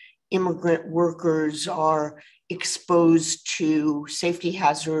which immigrant workers are exposed to safety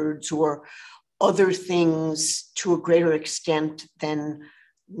hazards or other things to a greater extent than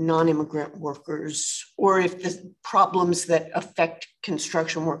non-immigrant workers, or if the problems that affect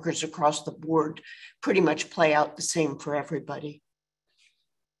construction workers across the board pretty much play out the same for everybody.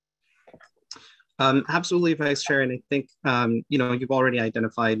 Absolutely, Vice Chair, and I think you've already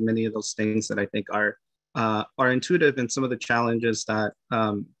identified many of those things that I think are intuitive in some of the challenges that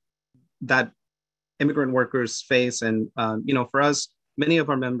that immigrant workers face. And for us, many of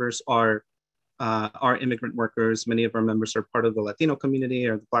our members are immigrant workers. Many of our members are part of the Latino community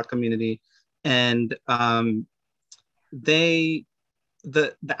or the Black community, and they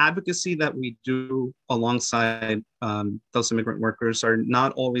the advocacy that we do alongside those immigrant workers are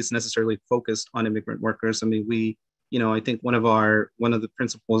not always necessarily focused on immigrant workers. I mean, I think one of the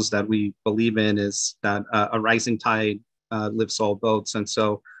principles that we believe in is that a rising tide lifts all boats. And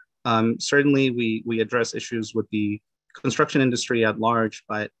so certainly we address issues with the construction industry at large,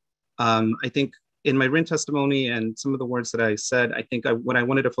 but I think in my written testimony and some of the words that I said, I think what I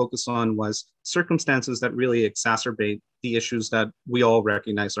wanted to focus on was circumstances that really exacerbate the issues that we all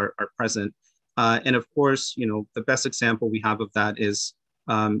recognize are present. And of course, the best example we have of that is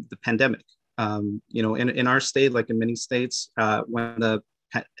the pandemic. In our state, like in many states, when the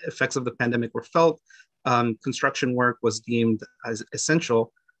effects of the pandemic were felt, construction work was deemed as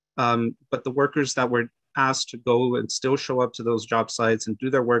essential, but the workers that were asked to go and still show up to those job sites and do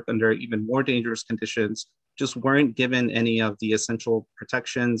their work under even more dangerous conditions just weren't given any of the essential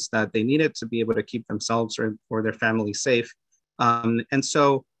protections that they needed to be able to keep themselves or their family safe. And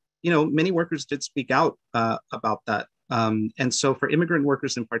so, many workers did speak out about that. And so for immigrant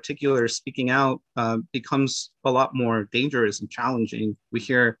workers in particular, speaking out becomes a lot more dangerous and challenging. We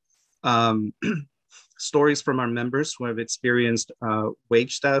hear stories from our members who have experienced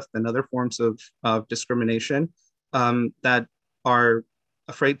wage theft and other forms of discrimination that are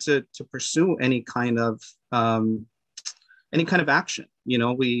afraid to pursue any kind of action.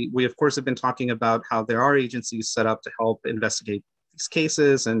 We of course have been talking about how there are agencies set up to help investigate these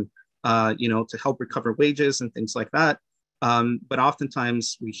cases and to help recover wages and things like that. But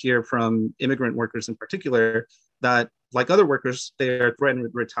oftentimes we hear from immigrant workers in particular that, like other workers, they are threatened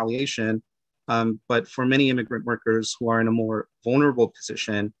with retaliation. But for many immigrant workers who are in a more vulnerable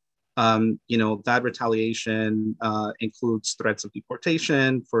position, that retaliation includes threats of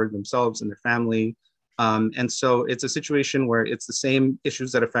deportation for themselves and their family. And so it's a situation where it's the same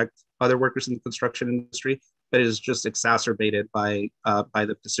issues that affect other workers in the construction industry, but it is just exacerbated by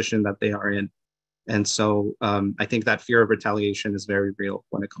the position that they are in. And so I think that fear of retaliation is very real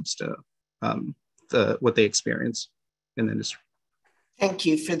when it comes to what they experience in the industry. Thank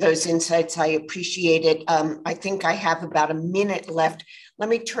you for those insights. I appreciate it. I think I have about a minute left. Let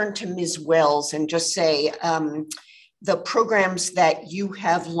me turn to Ms. Wells and just say the programs that you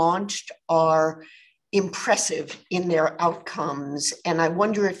have launched are impressive in their outcomes. And I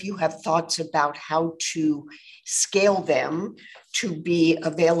wonder if you have thoughts about how to scale them to be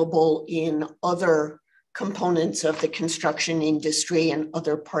available in other components of the construction industry and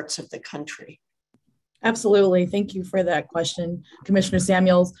other parts of the country. Absolutely. Thank you for that question, Commissioner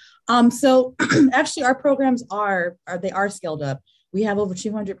Samuels. So actually our programs are scaled up. We have over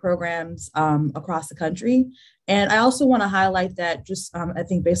 200 programs across the country. And I also want to highlight that just I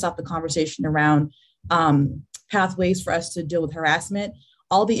think based off the conversation around pathways for us to deal with harassment,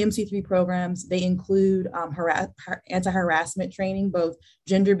 all the MC3 programs, they include anti-harassment training, both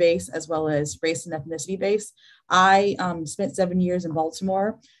gender-based as well as race and ethnicity-based. I spent 7 years in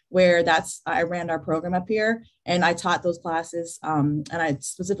Baltimore, where I ran our program up here, and I taught those classes, and I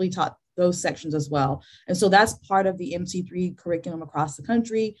specifically taught those sections as well. And so that's part of the MC3 curriculum across the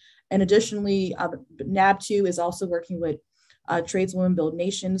country. And additionally, NAB2 is also working with Tradeswomen Build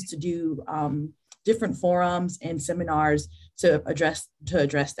Nations to do different forums and seminars to address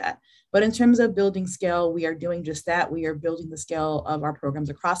that. But in terms of building scale, we are doing just that. We are building the scale of our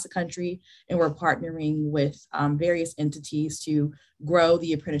programs across the country, and we're partnering with various entities to grow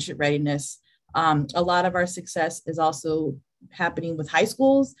the apprenticeship readiness. A lot of our success is also happening with high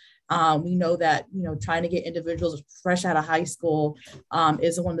schools. We know that trying to get individuals fresh out of high school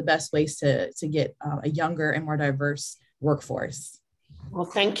is one of the best ways to get a younger and more diverse workforce. Well,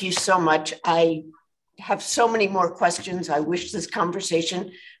 thank you so much. I have so many more questions. I wish this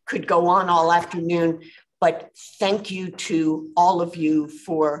conversation could go on all afternoon, but thank you to all of you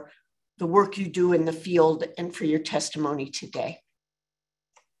for the work you do in the field and for your testimony today.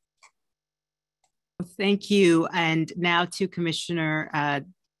 Thank you. And now to Commissioner.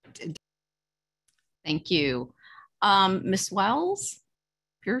 Thank you. Ms. Wells,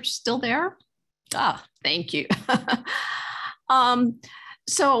 if you're still there. Thank you.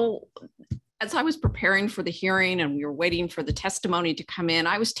 So as I was preparing for the hearing and we were waiting for the testimony to come in,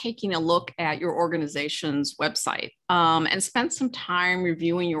 I was taking a look at your organization's website and spent some time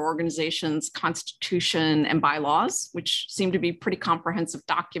reviewing your organization's constitution and bylaws, which seem to be pretty comprehensive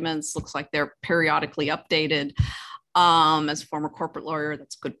documents. Looks like they're periodically updated. As a former corporate lawyer,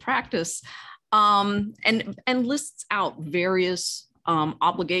 that's good practice. And lists out various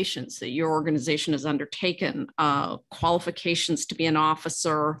obligations that your organization has undertaken, qualifications to be an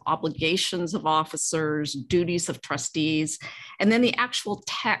officer, obligations of officers, duties of trustees, and then the actual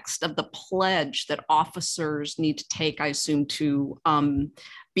text of the pledge that officers need to take, I assume, to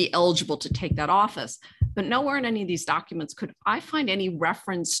be eligible to take that office. But nowhere in any of these documents could I find any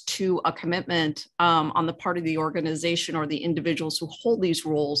reference to a commitment on the part of the organization or the individuals who hold these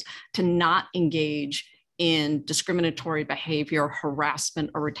roles to not engage in discriminatory behavior,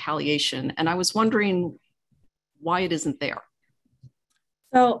 harassment, or retaliation. And I was wondering why it isn't there.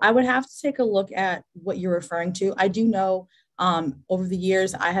 So I would have to take a look at what you're referring to. I do know over the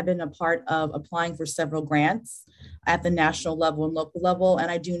years, I have been a part of applying for several grants at the national level and local level. And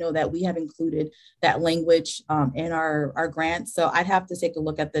I do know that we have included that language in our grants. So I'd have to take a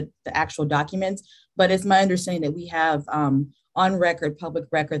look at the actual documents, but it's my understanding that we have on record, public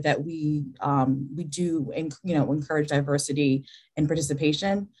record, that we do encourage diversity and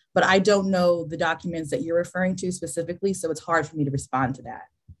participation, but I don't know the documents that you're referring to specifically. So it's hard for me to respond to that.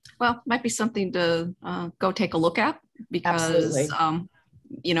 Well, it might be something to go take a look at, because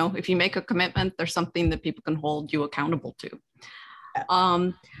if you make a commitment, there's something that people can hold you accountable to.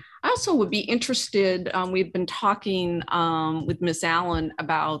 I also would be interested, we've been talking with Ms. Allen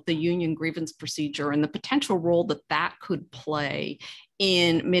about the union grievance procedure and the potential role that that could play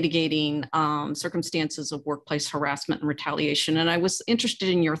in mitigating circumstances of workplace harassment and retaliation. And I was interested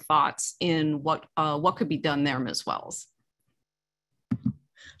in your thoughts in what could be done there, Ms. Wells.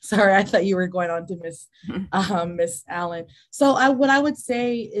 Sorry, I thought you were going on to Miss Allen. So what I would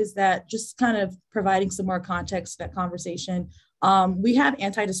say is that, just kind of providing some more context to that conversation, we have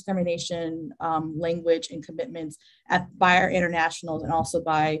anti-discrimination language and commitments by our internationals and also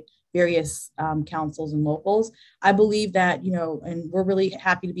by various councils and locals. I believe that, and we're really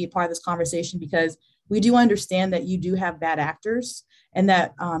happy to be a part of this conversation, because we do understand that you do have bad actors, and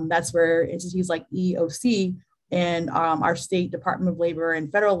that that's where entities like EEOC and our state Department of Labor and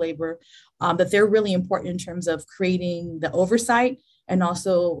federal labor, that they're really important in terms of creating the oversight and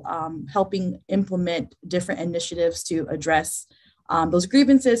also helping implement different initiatives to address those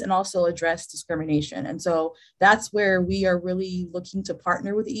grievances and also address discrimination. And so that's where we are really looking to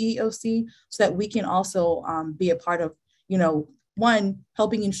partner with the EEOC so that we can also be a part of, one,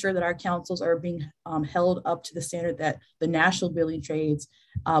 helping ensure that our councils are being held up to the standard that the National Building Trades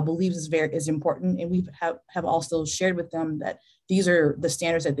believes is important. And we have also shared with them that these are the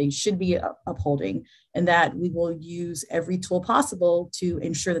standards that they should be upholding, and that we will use every tool possible to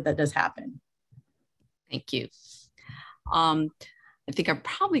ensure that that does happen. Thank you. I think I'm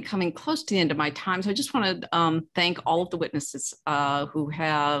probably coming close to the end of my time. So I just want to thank all of the witnesses who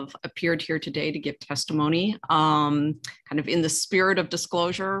have appeared here today to give testimony, kind of in the spirit of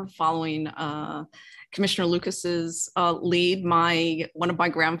disclosure, following Commissioner Lucas's lead. One of my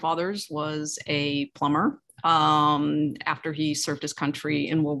grandfathers was a plumber after he served his country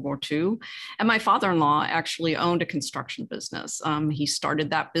in World War II. And my father-in-law actually owned a construction business. He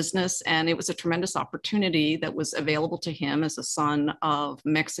started that business, and it was a tremendous opportunity that was available to him as a son of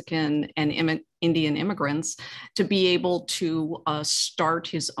Mexican and Indian immigrants to be able to start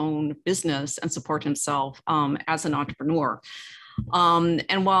his own business and support himself as an entrepreneur.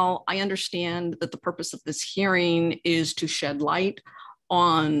 And while I understand that the purpose of this hearing is to shed light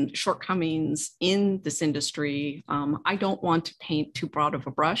on shortcomings in this industry, I don't want to paint too broad of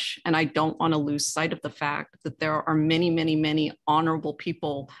a brush, and I don't want to lose sight of the fact that there are many, many, many honorable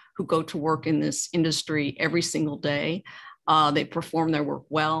people who go to work in this industry every single day. They perform their work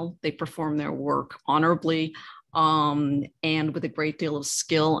well, they perform their work honorably, and with a great deal of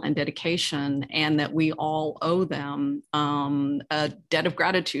skill and dedication, and that we all owe them a debt of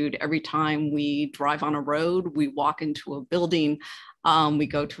gratitude every time we drive on a road, we walk into a building, we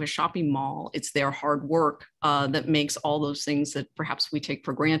go to a shopping mall. It's their hard work that makes all those things that perhaps we take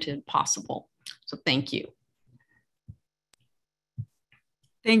for granted possible. So thank you.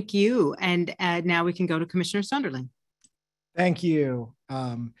 Thank you. And now we can go to Commissioner Sunderland. Thank you.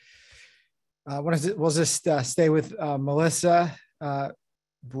 We'll just stay with Melissa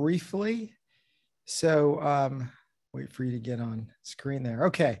briefly. So wait for you to get on screen there.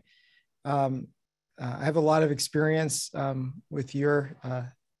 Okay. I have a lot of experience with the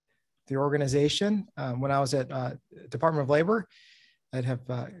organization. When I was at Department of Labor, I'd have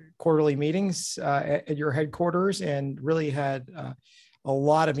quarterly meetings at your headquarters, and really had a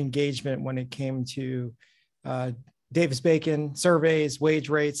lot of engagement when it came to Davis-Bacon surveys, wage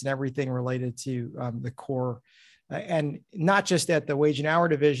rates, and everything related to the core, and not just at the Wage and Hour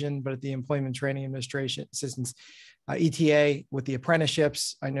Division, but at the Employment Training Administration Assistance ETA with the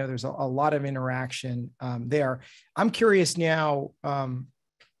apprenticeships. I know there's a lot of interaction there. I'm curious now, and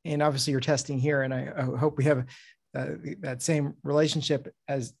obviously you're testing here, and I hope we have that same relationship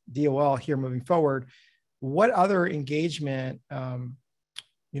as DOL here moving forward. What other engagement, I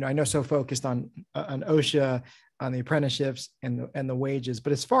know so focused on OSHA, on the apprenticeships and the wages,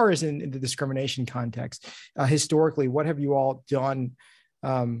 but as far as in the discrimination context, historically, what have you all done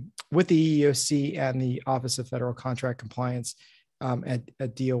with the EEOC and the Office of Federal Contract Compliance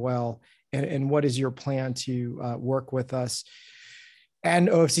at DOL? And what is your plan to work with us and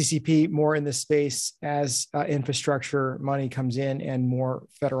OFCCP more in this space as infrastructure money comes in and more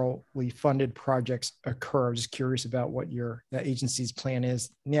federally funded projects occur? I'm just curious about what that agency's plan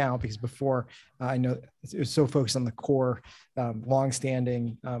is now, because before I know it was so focused on the core,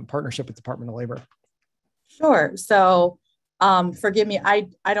 longstanding partnership with the Department of Labor. Sure. So forgive me, I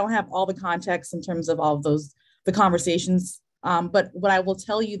don't have all the context in terms of all of the conversations. But what I will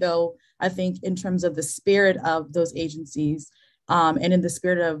tell you, though, I think in terms of the spirit of those agencies, and in the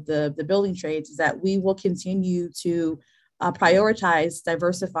spirit of the building trades, is that we will continue to prioritize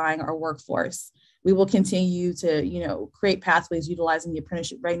diversifying our workforce. We will continue to, create pathways utilizing the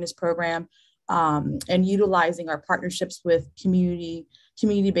apprenticeship readiness program, and utilizing our partnerships with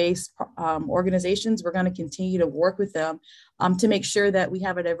community-based organizations. We're going to continue to work with them to make sure that we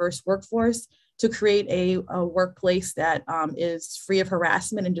have a diverse workforce, to create a workplace that is free of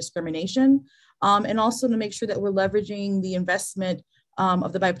harassment and discrimination. And also to make sure that we're leveraging the investment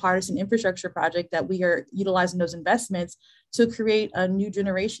of the bipartisan infrastructure project, that we are utilizing those investments to create a new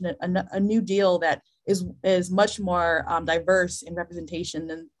generation, a new deal that is much more diverse in representation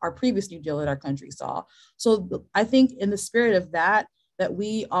than our previous new deal that our country saw. So I think in the spirit of that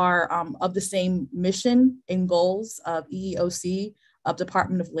we are of the same mission and goals of EEOC, of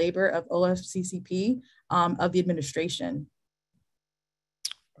Department of Labor, of OFCCP, of the administration.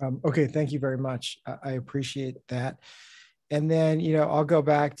 Okay, thank you very much. I appreciate that. And then, I'll go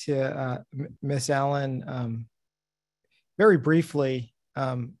back to Ms. Allen very briefly,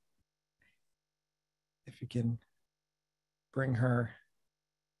 if you can bring her.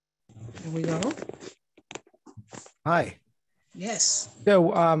 Here we go. Hi. Yes.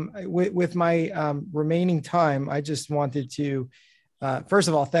 So with my remaining time, I just wanted to, first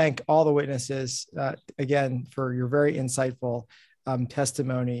of all, thank all the witnesses again for your very insightful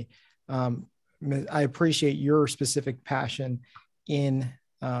testimony. I appreciate your specific passion in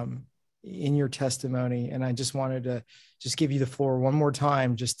your testimony, and I just wanted to give you the floor one more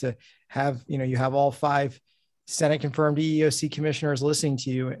time, just to have you have all 5 Senate confirmed EEOC commissioners listening to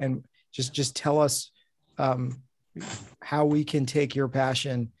you, and just tell us how we can take your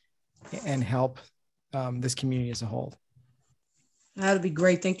passion and help this community as a whole. That'd be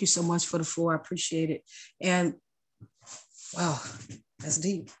great. Thank you so much for the floor. I appreciate it. And wow, that's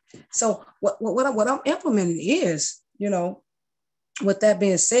deep. So what I'm implementing is, with that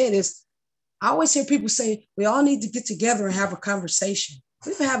being said, is I always hear people say, we all need to get together and have a conversation.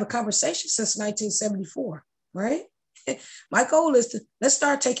 We've been having a conversation since 1974, right? My goal is let's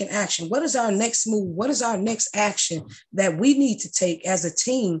start taking action. What is our next move? What is our next action that we need to take as a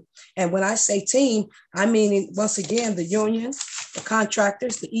team? And when I say team, I mean, once again, the union, the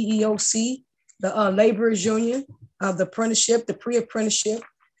contractors, the EEOC, the laborers union, the apprenticeship, the pre-apprenticeship.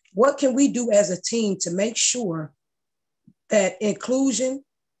 What can we do as a team to make sure that inclusion,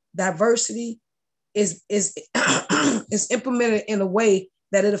 diversity is implemented in a way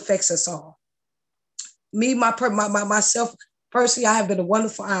that it affects us all? Myself personally, I have been a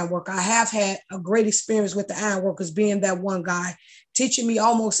wonderful iron worker. I have had a great experience with the iron workers, being that one guy, teaching me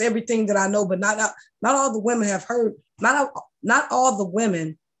almost everything that I know, but not all the women have heard, not all the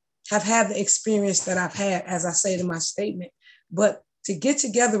women have had the experience that I've had, as I said in my statement. But to get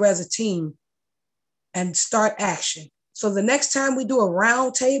together as a team and start action. So the next time we do a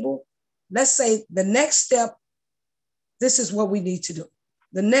round table, let's say the next step, this is what we need to do.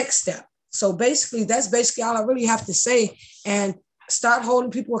 The next step. So basically, that's basically all I really have to say. And start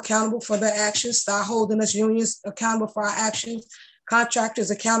holding people accountable for their actions. Start holding us unions accountable for our actions. Contractors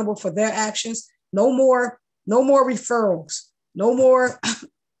accountable for their actions. No more referrals. No more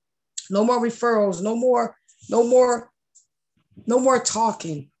referrals. No more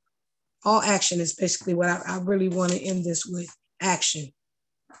talking. All action is basically what I really want to end this with. Action.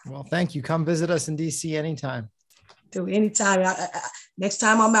 Well, thank you. Come visit us in DC anytime. Anytime. Next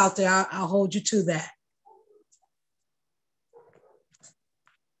time I'm out there, I'll hold you to that.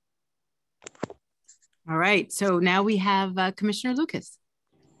 All right. So now we have Commissioner Lucas.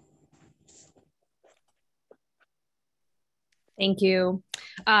 Thank you.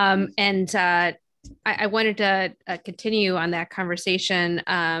 I wanted to continue on that conversation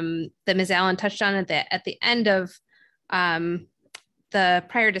that Ms. Allen touched on at the end of the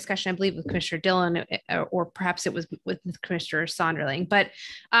prior discussion, I believe with Commissioner Dillon, or perhaps it was with Commissioner Sonderling, but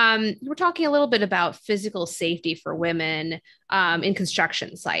we're talking a little bit about physical safety for women in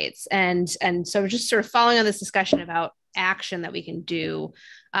construction sites. And so just sort of following on this discussion about action that we can do,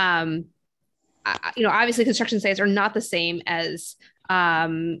 obviously construction sites are not the same as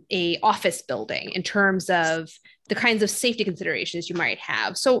a office building in terms of the kinds of safety considerations you might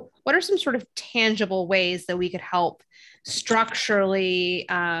have. So what are some sort of tangible ways that we could help structurally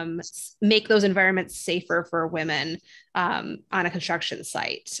make those environments safer for women on a construction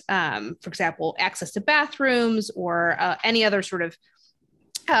site? For example, access to bathrooms or any other sort of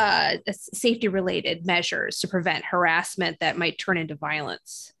safety related measures to prevent harassment that might turn into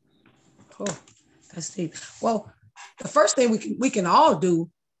violence. Oh, that's deep. Well, the first thing we can all do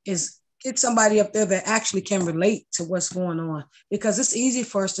is get somebody up there that actually can relate to what's going on, because it's easy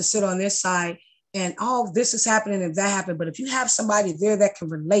for us to sit on this side and this is happening and that happened. But if you have somebody there that can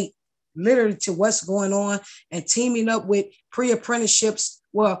relate literally to what's going on and teaming up with pre-apprenticeships,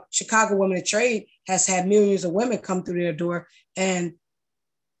 well, Chicago Women of Trade has had millions of women come through their door and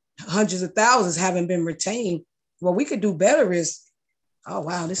hundreds of thousands haven't been retained. What we could do better is, oh,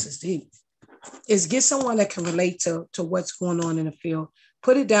 wow, this is deep, is get someone that can relate to what's going on in the field,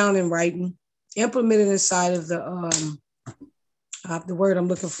 put it down in writing, implement it inside of the word I'm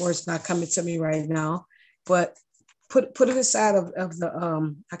looking for is not coming to me right now, but put it inside of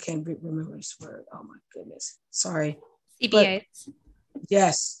the, I can't remember this word. Oh my goodness. Sorry. CBAs.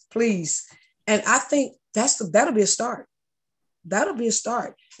 Yes, please. And I think that'll be a start. That'll be a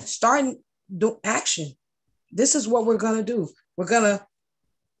start. Starting do action. This is what we're going to do. We're going to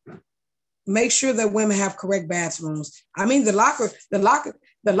make sure that women have correct bathrooms. I mean, the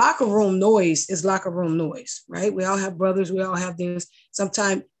locker room noise is locker room noise, right? We all have brothers. We all have this.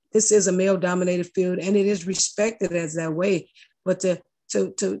 Sometimes this is a male dominated field and it is respected as that way. But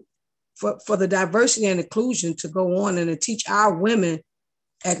for the diversity and inclusion to go on and to teach our women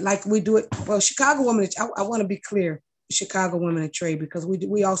like we do it. Well, Chicago Women, I want to be clear, Chicago Women in Trade, because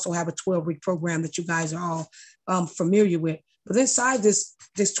we also have a 12-week program that you guys are all familiar with. But inside this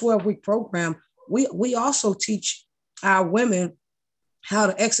 12-week program, we also teach our women how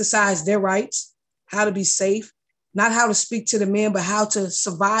to exercise their rights, how to be safe, not how to speak to the men, but how to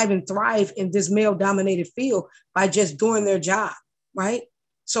survive and thrive in this male-dominated field by just doing their job, right?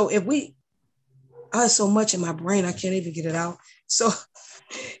 So I have so much in my brain, I can't even get it out. So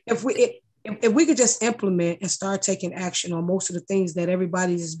if we could just implement and start taking action on most of the things that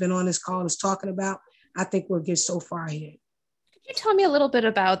everybody that's been on this call is talking about, I think we'll get so far ahead. Could you tell me a little bit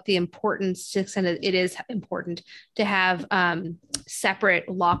about the importance, to the extent that it is important, to have separate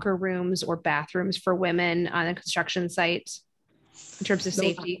locker rooms or bathrooms for women on a construction site in terms of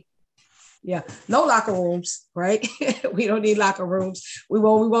safety? Yeah, no locker rooms, right? We don't need locker rooms. We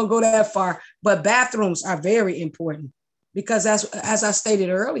won't go that far, but bathrooms are very important because as I stated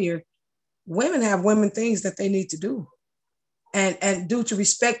earlier, women have women things that they need to do. And due to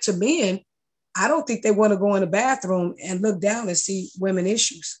respect to men, I don't think they want to go in the bathroom and look down and see women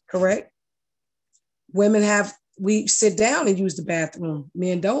issues, correct? We sit down and use the bathroom.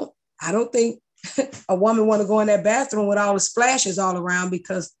 Men don't. I don't think a woman want to go in that bathroom with all the splashes all around,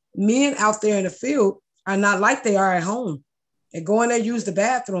 because men out there in the field are not like they are at home. They go in there, use the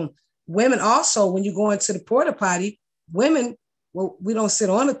bathroom. Women also, when you go into the porta potty, women, well, we don't sit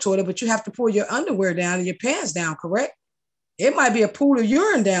on the toilet, but you have to pull your underwear down and your pants down, correct? It might be a pool of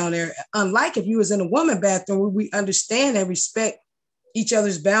urine down there. Unlike if you was in a woman bathroom, where we understand and respect each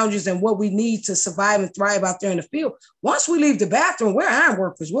other's boundaries and what we need to survive and thrive out there in the field. Once we leave the bathroom, we're iron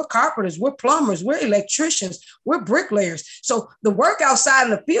workers, we're carpenters, we're plumbers, we're electricians, we're bricklayers. So the work outside in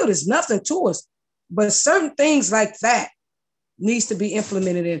the field is nothing to us. But certain things like that needs to be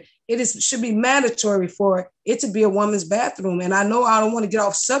implemented in. Should be mandatory for it to be a woman's bathroom. And I know I don't want to get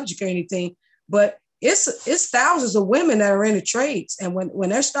off subject or anything, but it's thousands of women that are in the trades. And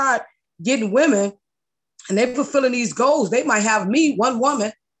when they start getting women and they're fulfilling these goals, they might have me, one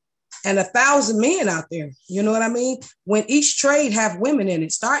woman, and 1,000 men out there. You know what I mean? When each trade have women in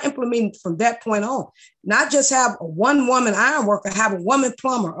it, start implementing from that point on. Not just have a one woman iron worker, have a woman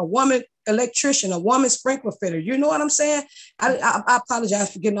plumber, a woman electrician, a woman sprinkler fitter. You know what I'm saying? I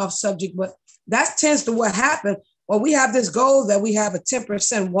apologize for getting off subject, but that tends to what happened. Well, we have this goal that we have a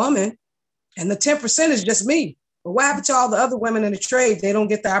 10% woman, and the 10% is just me. But what happened to all the other women in the trade? They don't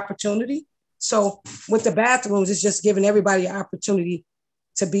get the opportunity. So with the bathrooms, it's just giving everybody an opportunity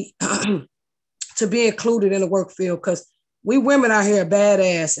to be included in the work field. Because We women out here are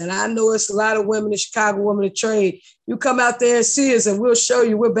badass. And I know it's a lot of women in Chicago, women of trade. You come out there and see us and we'll show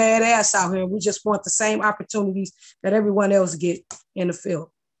you we're badass out here. We just want the same opportunities that everyone else get in the field.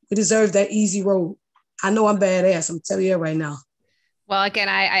 We deserve that easy road. I know I'm badass. I'm telling you that right now. Well, again,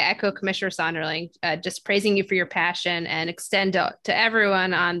 I echo Commissioner Sonderling, just praising you for your passion and extend to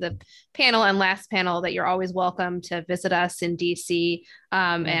everyone on the panel and last panel that you're always welcome to visit us in DC.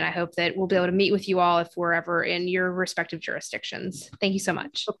 And I hope that we'll be able to meet with you all if we're ever in your respective jurisdictions. Thank you so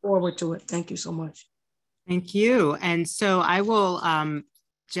much. Look forward to it. Thank you so much. Thank you. And so I will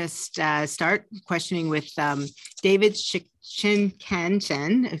just start questioning with David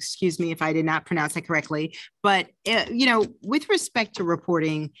Shinkanchen. Excuse me if I did not pronounce that correctly. But, you know, with respect to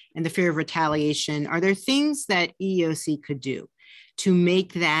reporting and the fear of retaliation, are there things that EEOC could do to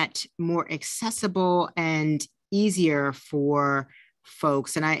make that more accessible and easier for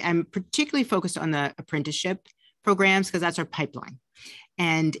folks? And I'm particularly focused on the apprenticeship programs because that's our pipeline.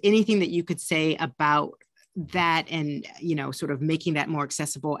 And anything that you could say about that and, you know, sort of making that more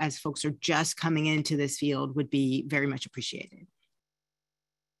accessible as folks are just coming into this field would be very much appreciated.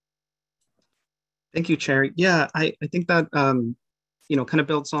 Thank you, Chair. Yeah, I think that, you know, kind of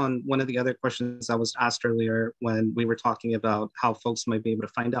builds on one of the other questions I was asked earlier when we were talking about how folks might be able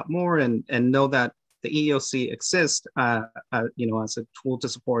to find out more and know that the EEOC exists, you know, as a tool to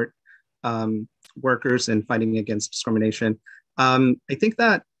support workers in fighting against discrimination. I think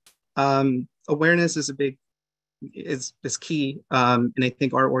that awareness is is key. And I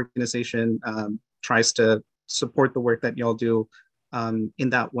think our organization tries to support the work that y'all do in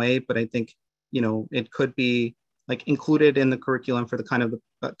that way. But I think, you know, it could be like included in the curriculum for the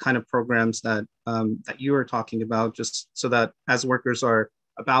kind of programs that that you are talking about, just so that as workers are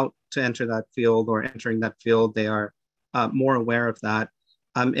about to enter that field or entering that field, they are more aware of that.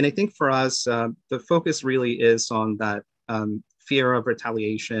 And I think for us, the focus really is on that fear of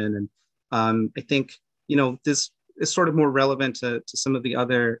retaliation. And I think, you know, this is sort of more relevant to some of the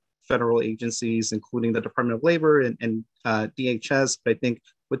other federal agencies, including the Department of Labor and DHS. But I think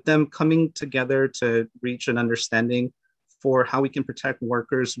with them coming together to reach an understanding for how we can protect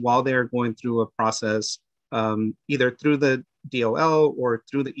workers while they're going through a process, either through the DOL or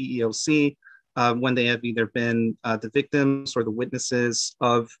through the EEOC, when they have either been the victims or the witnesses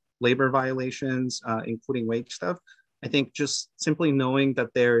of labor violations, including wage theft. I think just simply knowing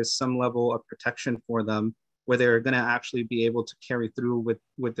that there is some level of protection for them where they're going to actually be able to carry through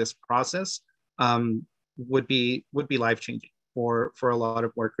with this process would be life-changing for a lot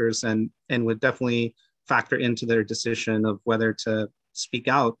of workers and would definitely factor into their decision of whether to speak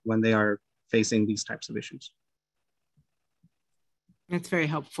out when they are facing these types of issues. That's very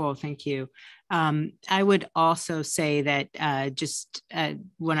helpful. Thank you. I would also say that just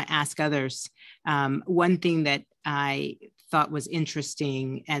want to ask others, one thing that I thought was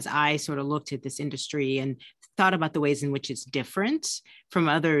interesting as I sort of looked at this industry and thought about the ways in which it's different from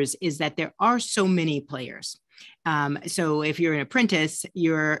others is that there are so many players. So if you're an apprentice,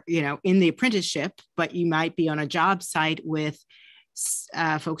 you're, you know, in the apprenticeship, but you might be on a job site with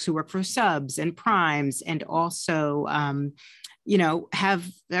folks who work for subs and primes and also, you know,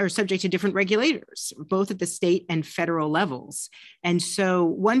 are subject to different regulators, both at the state and federal levels. And so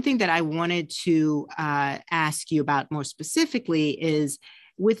one thing that I wanted to ask you about more specifically is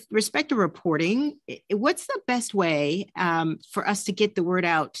with respect to reporting, what's the best way for us to get the word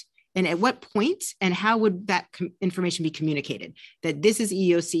out? And at what point and how would that information be communicated that this is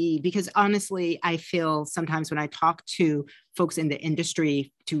EEOC? Because honestly, I feel sometimes when I talk to folks in the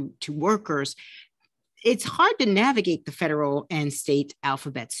industry, to workers, it's hard to navigate the federal and state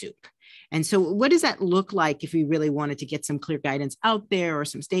alphabet soup. And so what does that look like if we really wanted to get some clear guidance out there or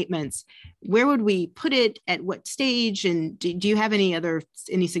some statements? Where would we put it at what stage? And do you have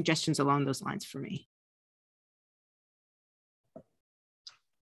any suggestions along those lines for me?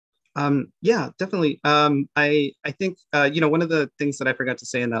 Yeah, definitely. I think, you know, one of the things that I forgot to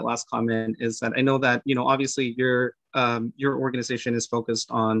say in that last comment is that I know that, you know, obviously your organization is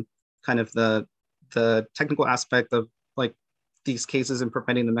focused on kind of the technical aspect of like these cases and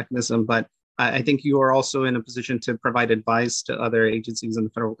preventing the mechanism, but I think you are also in a position to provide advice to other agencies in the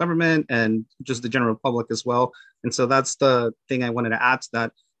federal government and just the general public as well. And so that's the thing I wanted to add to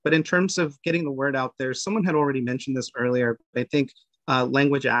that. But in terms of getting the word out there, someone had already mentioned this earlier, but I think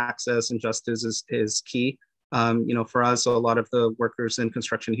language access and justice is key. You know, for us, so a lot of the workers in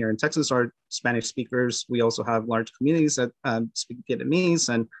construction here in Texas are Spanish speakers. We also have large communities that speak Vietnamese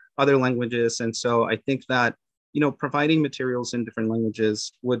and other languages. And so I think that, you know, providing materials in different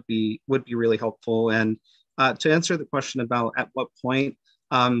languages would be really helpful. And to answer the question about at what point,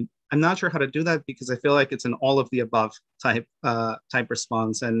 I'm not sure how to do that because I feel like it's an all of the above type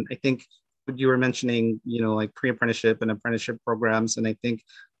response. And I think you were mentioning, like pre-apprenticeship and apprenticeship programs. And I think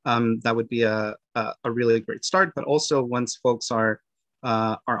that would be a really great start. But also once folks are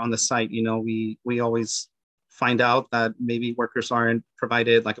on the site, we always find out that maybe workers aren't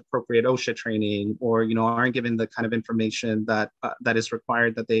provided like appropriate OSHA training, or aren't given the kind of information that is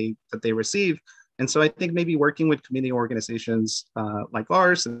required that they receive. And so I think maybe working with community organizations like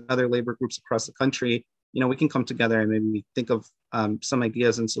ours and other labor groups across the country, we can come together and maybe think of some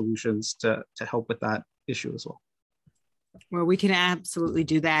ideas and solutions to help with that issue as well. Well, we can absolutely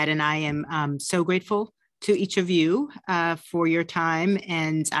do that. And I am so grateful to each of you for your time.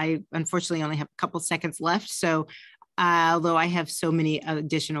 And I unfortunately only have a couple seconds left. So although I have so many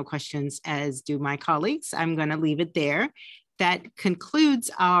additional questions, as do my colleagues, I'm going to leave it there. That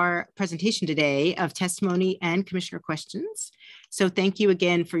concludes our presentation today of testimony and commissioner questions. So thank you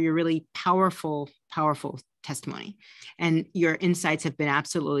again for your really powerful testimony. And your insights have been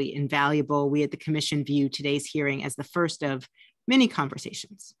absolutely invaluable. We at the Commission view today's hearing as the first of many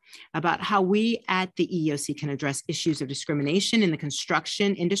conversations about how we at the EEOC can address issues of discrimination in the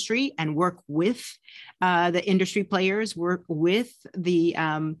construction industry and work with the industry players, work with the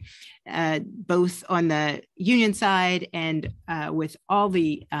both on the union side and with all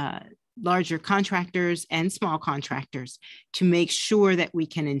the larger contractors and small contractors to make sure that we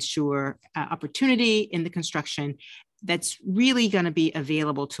can ensure opportunity in the construction that's really going to be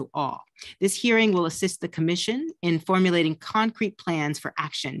available to all. This hearing will assist the Commission in formulating concrete plans for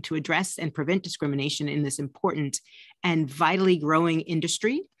action to address and prevent discrimination in this important and vitally growing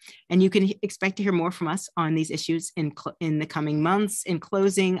industry. And you can expect to hear more from us on these issues in the coming months. In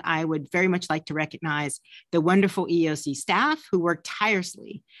closing, I would very much like to recognize the wonderful EEOC staff who worked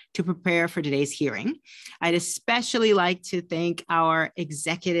tirelessly to prepare for today's hearing. I'd especially like to thank our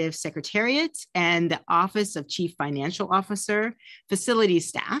Executive Secretariat and the Office of Chief Financial Officer, facilities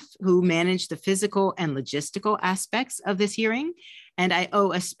staff who manage the physical and logistical aspects of this hearing. And I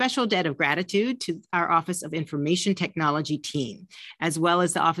owe a special debt of gratitude to our Office of Information Technology team, as well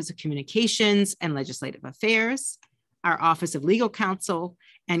as the Office of Communications and Legislative Affairs, our Office of Legal Counsel,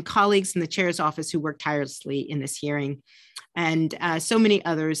 and colleagues in the Chair's office who worked tirelessly in this hearing, and so many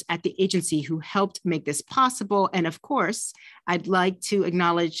others at the agency who helped make this possible. And of course, I'd like to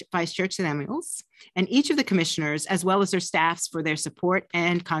acknowledge Vice Chair Samuels and each of the commissioners, as well as their staffs, for their support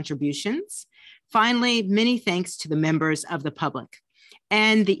and contributions. Finally, many thanks to the members of the public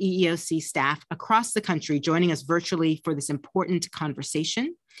and the EEOC staff across the country joining us virtually for this important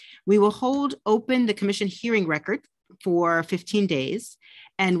conversation. We will hold open the Commission hearing record for 15 days,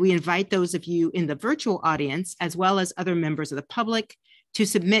 and we invite those of you in the virtual audience, as well as other members of the public, to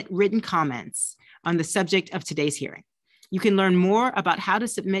submit written comments on the subject of today's hearing. You can learn more about how to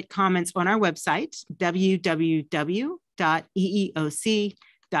submit comments on our website, www.eeoc.gov.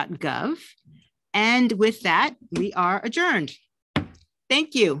 And with that, we are adjourned.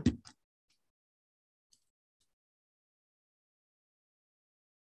 Thank you.